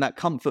guess, in that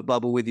comfort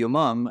bubble with your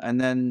mum, and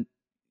then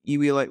you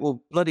were like,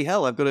 well, bloody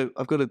hell, I've got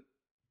to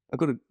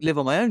live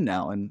on my own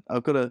now, and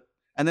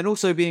and then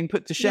also being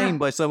put to shame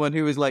by someone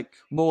who is like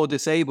more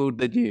disabled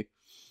than you.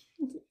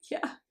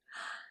 Yeah.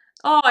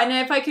 Oh, and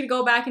if I could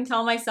go back and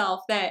tell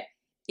myself that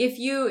if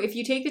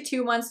you take the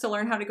 2 months to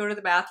learn how to go to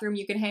the bathroom,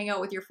 you can hang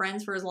out with your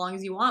friends for as long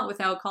as you want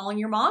without calling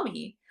your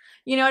mommy.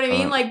 You know what I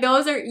mean? Like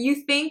those are, you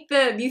think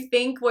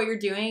what you're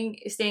doing,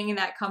 staying in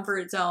that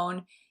comfort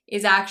zone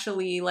is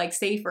actually like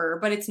safer,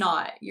 but it's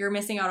not. You're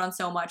missing out on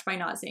so much by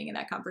not staying in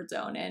that comfort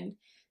zone. And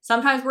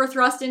sometimes we're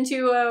thrust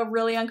into a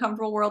really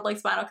uncomfortable world like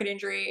spinal cord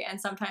injury, and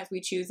sometimes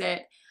we choose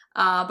it.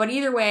 But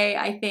either way,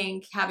 I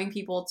think having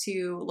people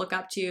to look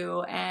up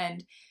to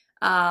and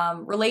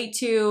relate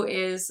to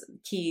is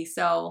key.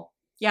 So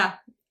yeah,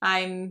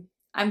 I'm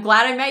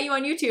glad I met you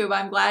on YouTube.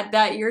 I'm glad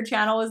that your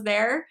channel was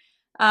there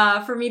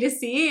for me to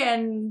see,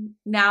 and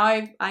now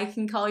I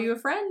can call you a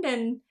friend,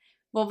 and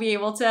we'll be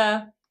able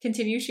to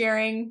continue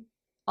sharing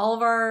all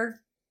of our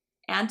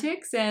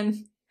antics and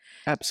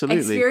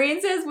absolutely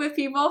experiences with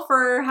people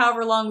for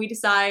however long we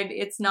decide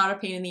it's not a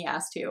pain in the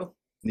ass to.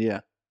 Yeah.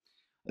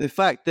 In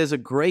fact, there's a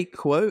great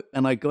quote,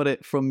 and I got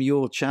it from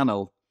your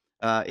channel.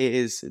 It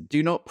is,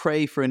 do not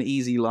pray for an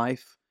easy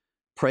life.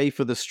 Pray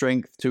for the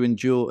strength to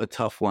endure a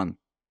tough one.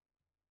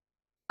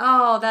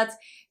 Oh,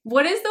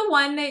 what is the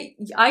one that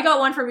I got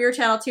one from your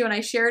channel too, and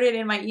I shared it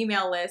in my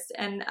email list,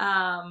 and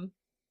I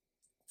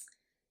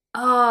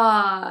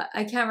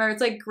can't remember.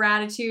 It's like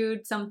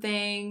gratitude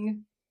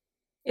something.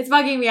 It's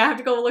bugging me. I have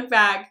to go look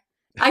back.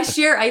 I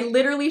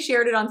literally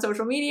shared it on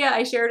social media.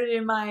 I shared it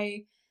in my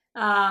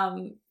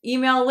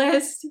email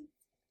list,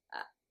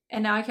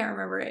 and now I can't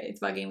remember it. It's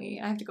bugging me.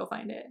 I have to go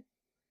find it.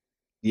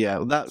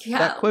 Yeah,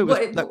 that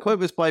quote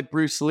was by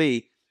Bruce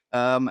Lee.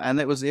 And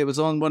it was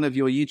on one of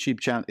your YouTube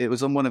channel. It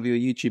was on one of your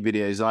YouTube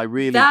videos. I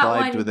really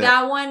vibed with it.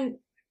 That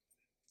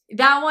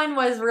one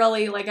was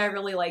really like, I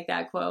really like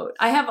that quote.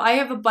 I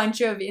have a bunch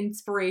of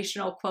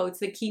inspirational quotes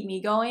that keep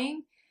me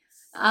going.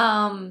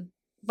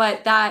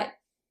 But that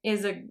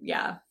is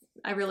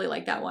I really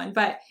like that one.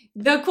 But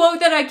the quote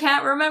that I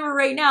can't remember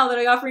right now that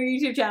I got from your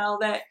YouTube channel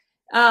that,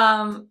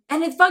 and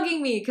it's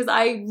bugging me because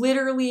I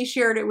literally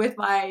shared it with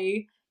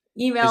my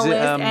email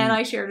list and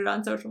I shared it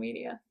on social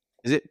media.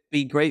 Is it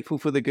be grateful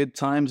for the good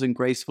times and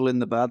graceful in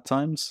the bad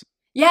times?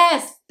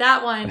 Yes,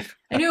 that one.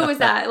 I knew it was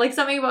that. Like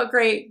something about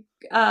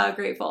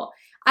grateful.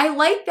 I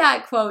like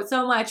that quote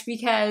so much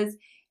because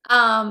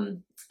I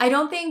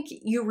don't think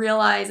you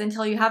realize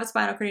until you have a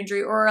spinal cord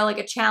injury or like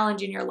a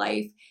challenge in your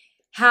life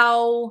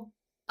how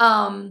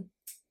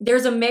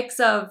there's a mix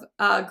of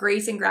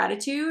grace and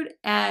gratitude,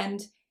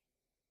 and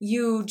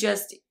you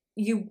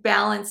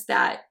balance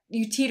that.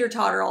 You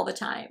teeter-totter all the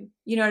time.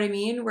 You know what I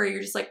mean? Where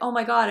you're just like, oh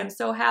my God, I'm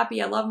so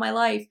happy. I love my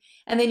life.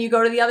 And then you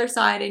go to the other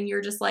side and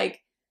you're just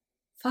like,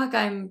 fuck,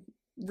 I'm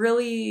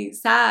really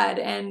sad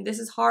and this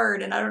is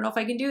hard and I don't know if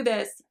I can do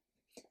this.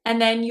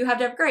 And then you have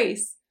to have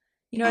grace.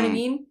 You know what I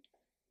mean?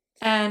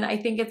 And I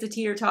think it's a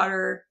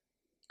teeter-totter.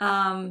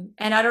 And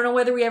I don't know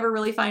whether we ever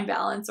really find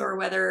balance or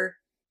whether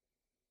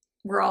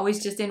we're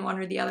always just in one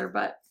or the other.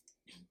 But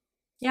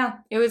yeah,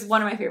 it was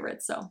one of my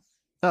favorites. So.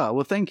 Oh,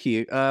 well, thank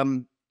you.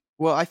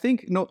 Well, I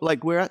think not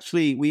like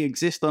we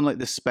exist on like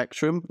the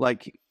spectrum,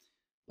 like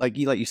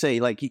you say,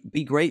 like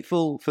be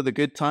grateful for the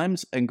good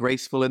times and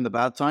graceful in the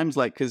bad times,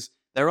 like because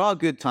there are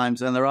good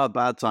times and there are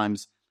bad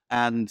times,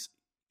 and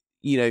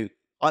you know,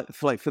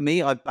 for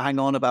me, I hang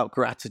on about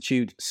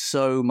gratitude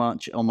so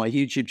much on my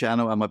YouTube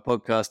channel and my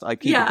podcast. I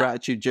keep a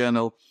gratitude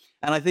journal,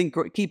 and I think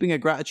keeping a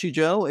gratitude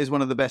journal is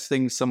one of the best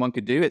things someone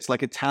could do. It's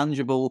like a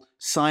tangible,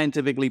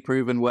 scientifically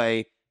proven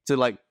way to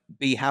like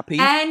be happy.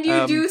 And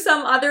you do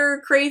some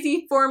other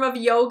crazy form of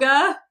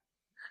yoga.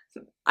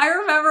 I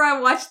remember I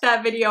watched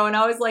that video and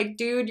I was like,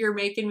 dude, you're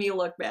making me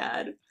look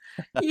bad.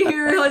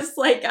 You're just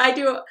like, I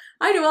do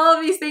all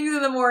of these things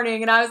in the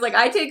morning. And I was like,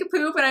 I take a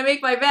poop and I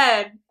make my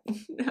bed.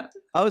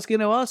 I was going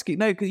to ask you,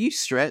 no, because you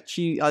stretch.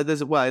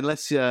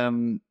 Unless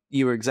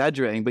you were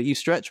exaggerating, but you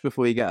stretch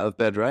before you get out of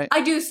bed, right?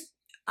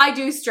 I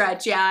do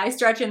stretch. Yeah, I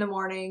stretch in the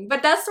morning,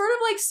 but that's sort of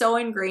like so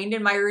ingrained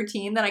in my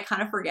routine that I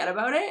kind of forget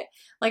about it.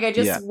 Like I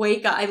just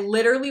wake up, I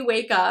literally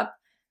wake up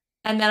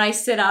and then I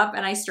sit up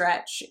and I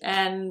stretch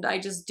and I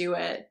just do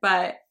it.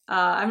 But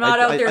I'm not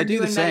out there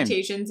doing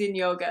meditations in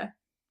yoga.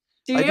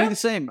 Do you? I do the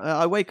same.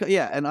 I wake up,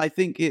 and I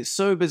think it's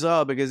so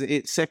bizarre because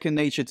it's second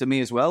nature to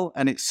me as well.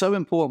 And it's so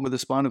important with a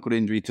spinal cord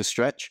injury to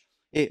stretch.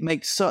 It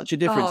makes such a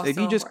difference. If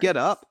you just get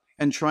up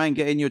and try and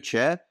get in your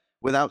chair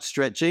without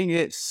stretching,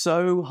 it's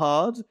so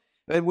hard.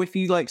 And if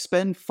you like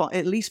spend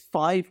at least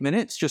 5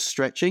 minutes just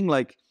stretching,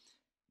 like,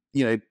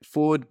 you know,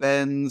 forward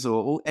bends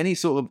or any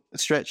sort of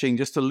stretching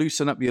just to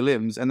loosen up your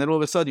limbs, and then all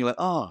of a sudden you're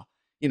like,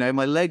 you know,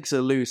 my legs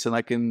are loose and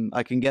I can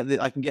get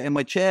in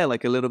my chair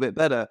like a little bit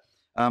better.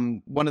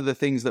 One of the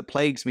things that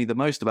plagues me the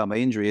most about my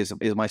injury is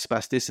my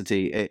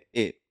spasticity.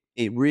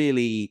 It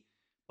really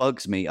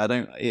bugs me.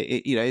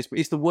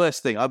 It's the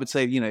worst thing. I would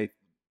say, you know,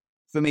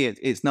 for me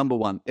it's number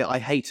one. I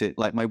hate it.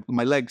 Like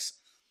my legs,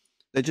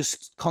 they're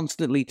just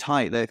constantly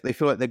tight. They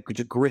feel like they're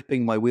just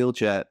gripping my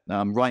wheelchair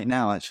right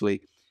now,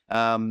 actually.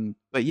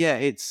 But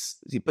yeah,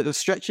 but the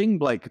stretching,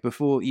 like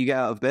before you get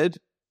out of bed,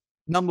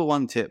 number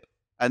one tip.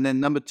 And then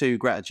number two,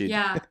 gratitude.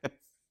 Yeah.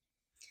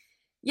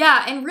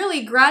 Yeah. And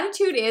really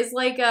gratitude is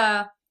like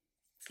I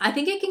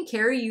think it can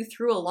carry you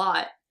through a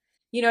lot.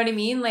 You know what I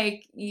mean?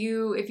 Like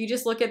if you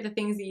just look at the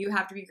things that you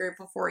have to be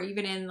grateful for,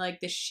 even in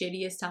like the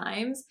shittiest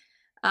times,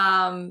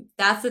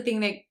 that's the thing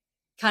that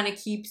kind of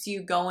keeps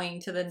you going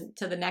to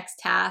the next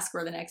task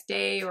or the next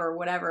day or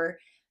whatever.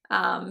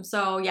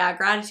 So yeah,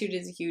 gratitude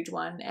is a huge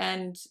one.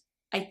 And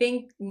I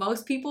think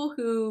most people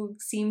who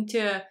seem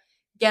to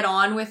get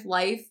on with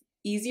life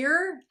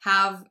easier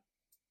have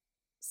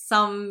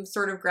some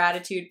sort of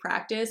gratitude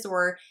practice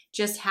or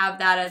just have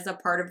that as a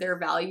part of their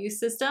value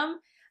system.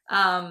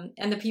 And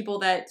the people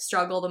that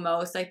struggle the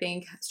most, I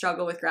think,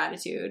 struggle with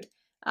gratitude.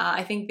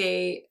 I think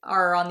they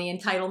are on the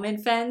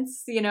entitlement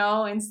fence, you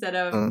know, instead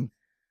of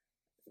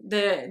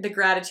the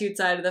gratitude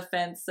side of the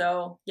fence.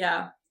 So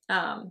yeah.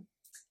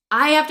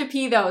 I have to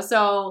pee though,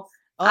 so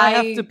I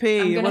have to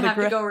pee. I'm gonna have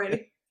to go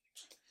ready.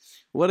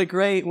 What a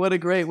great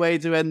way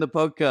to end the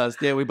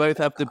podcast. Yeah, we both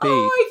have to pee.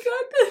 Oh my god.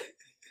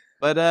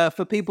 But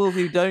for people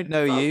who don't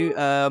know you,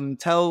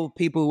 tell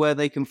people where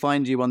they can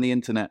find you on the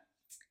internet.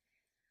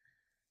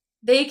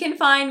 They can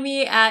find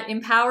me at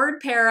Empowered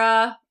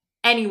Para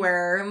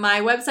anywhere. My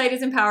website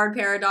is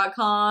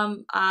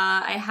empoweredpara.com.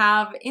 I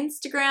have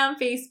Instagram,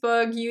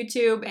 Facebook,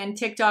 YouTube, and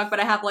TikTok, but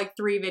I have like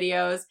 3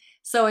 videos,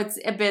 so it's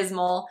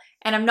abysmal.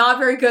 And I'm not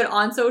very good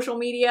on social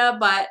media,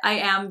 but I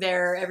am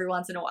there every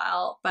once in a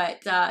while.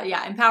 But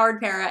yeah, Empowered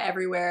Para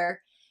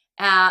everywhere.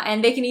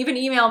 And they can even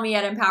email me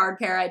at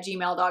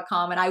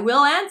empoweredpara@gmail.com, and I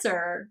will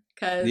answer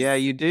because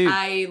you do.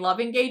 I love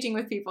engaging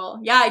with people.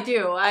 Yeah, I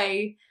do.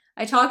 I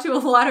talk to a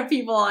lot of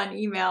people on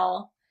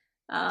email,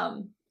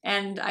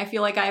 and I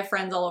feel like I have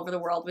friends all over the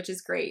world, which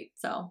is great.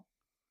 So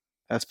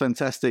that's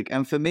fantastic.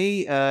 And for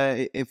me,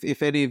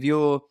 if any of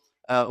your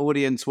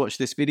audience watch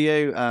this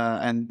video,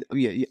 and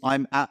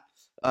I'm at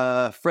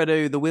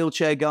Fredo the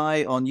Wheelchair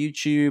Guy on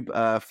YouTube,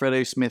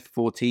 Fredo Smith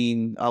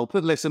 14. I'll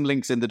put some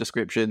links in the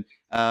description.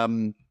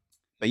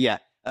 But yeah,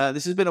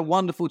 this has been a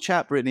wonderful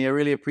chat, Brittany. I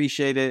really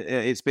appreciate it.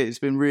 It's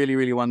been really,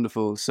 really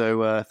wonderful.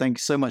 So thank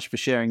you so much for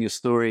sharing your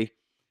story,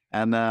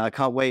 and I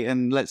can't wait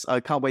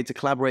to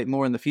collaborate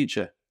more in the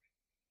future.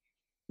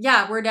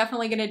 Yeah, we're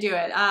definitely gonna do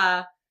it.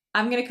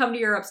 I'm gonna come to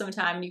Europe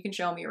sometime, and you can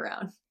show me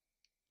around.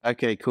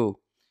 Okay, cool.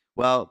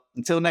 Well,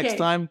 until next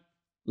time,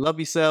 love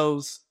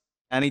yourselves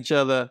and each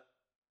other.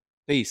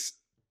 Peace.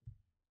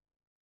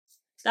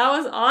 That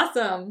was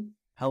awesome.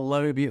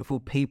 Hello, beautiful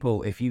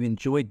people. If you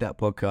enjoyed that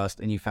podcast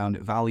and you found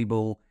it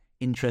valuable,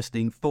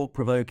 interesting,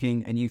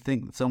 thought-provoking, and you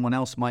think that someone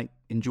else might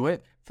enjoy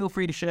it, feel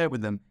free to share it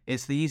with them.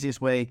 It's the easiest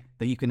way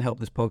that you can help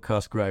this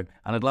podcast grow.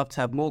 And I'd love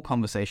to have more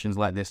conversations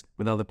like this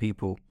with other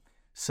people.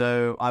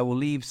 So I will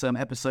leave some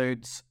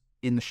episodes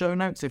in the show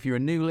notes if you're a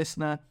new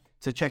listener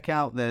to check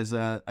out. There's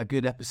a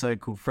good episode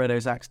called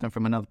Fredo's Accident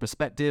from Another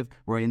Perspective,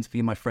 where I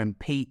interview my friend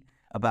Pete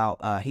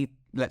about he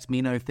lets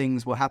me know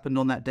things what happened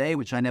on that day,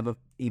 which I never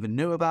even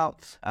knew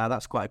about.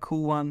 That's quite a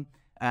cool one.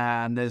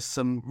 And there's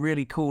some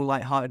really cool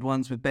lighthearted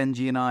ones with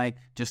Benji and I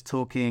just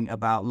talking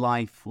about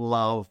life,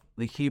 love,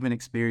 the human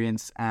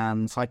experience,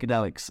 and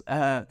psychedelics.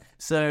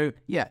 So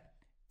yeah,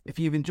 if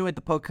you've enjoyed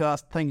the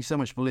podcast, thank you so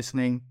much for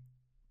listening.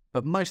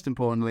 But most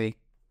importantly,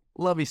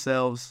 love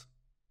yourselves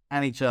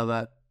and each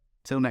other.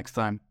 Till next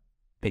time,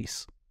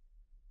 peace.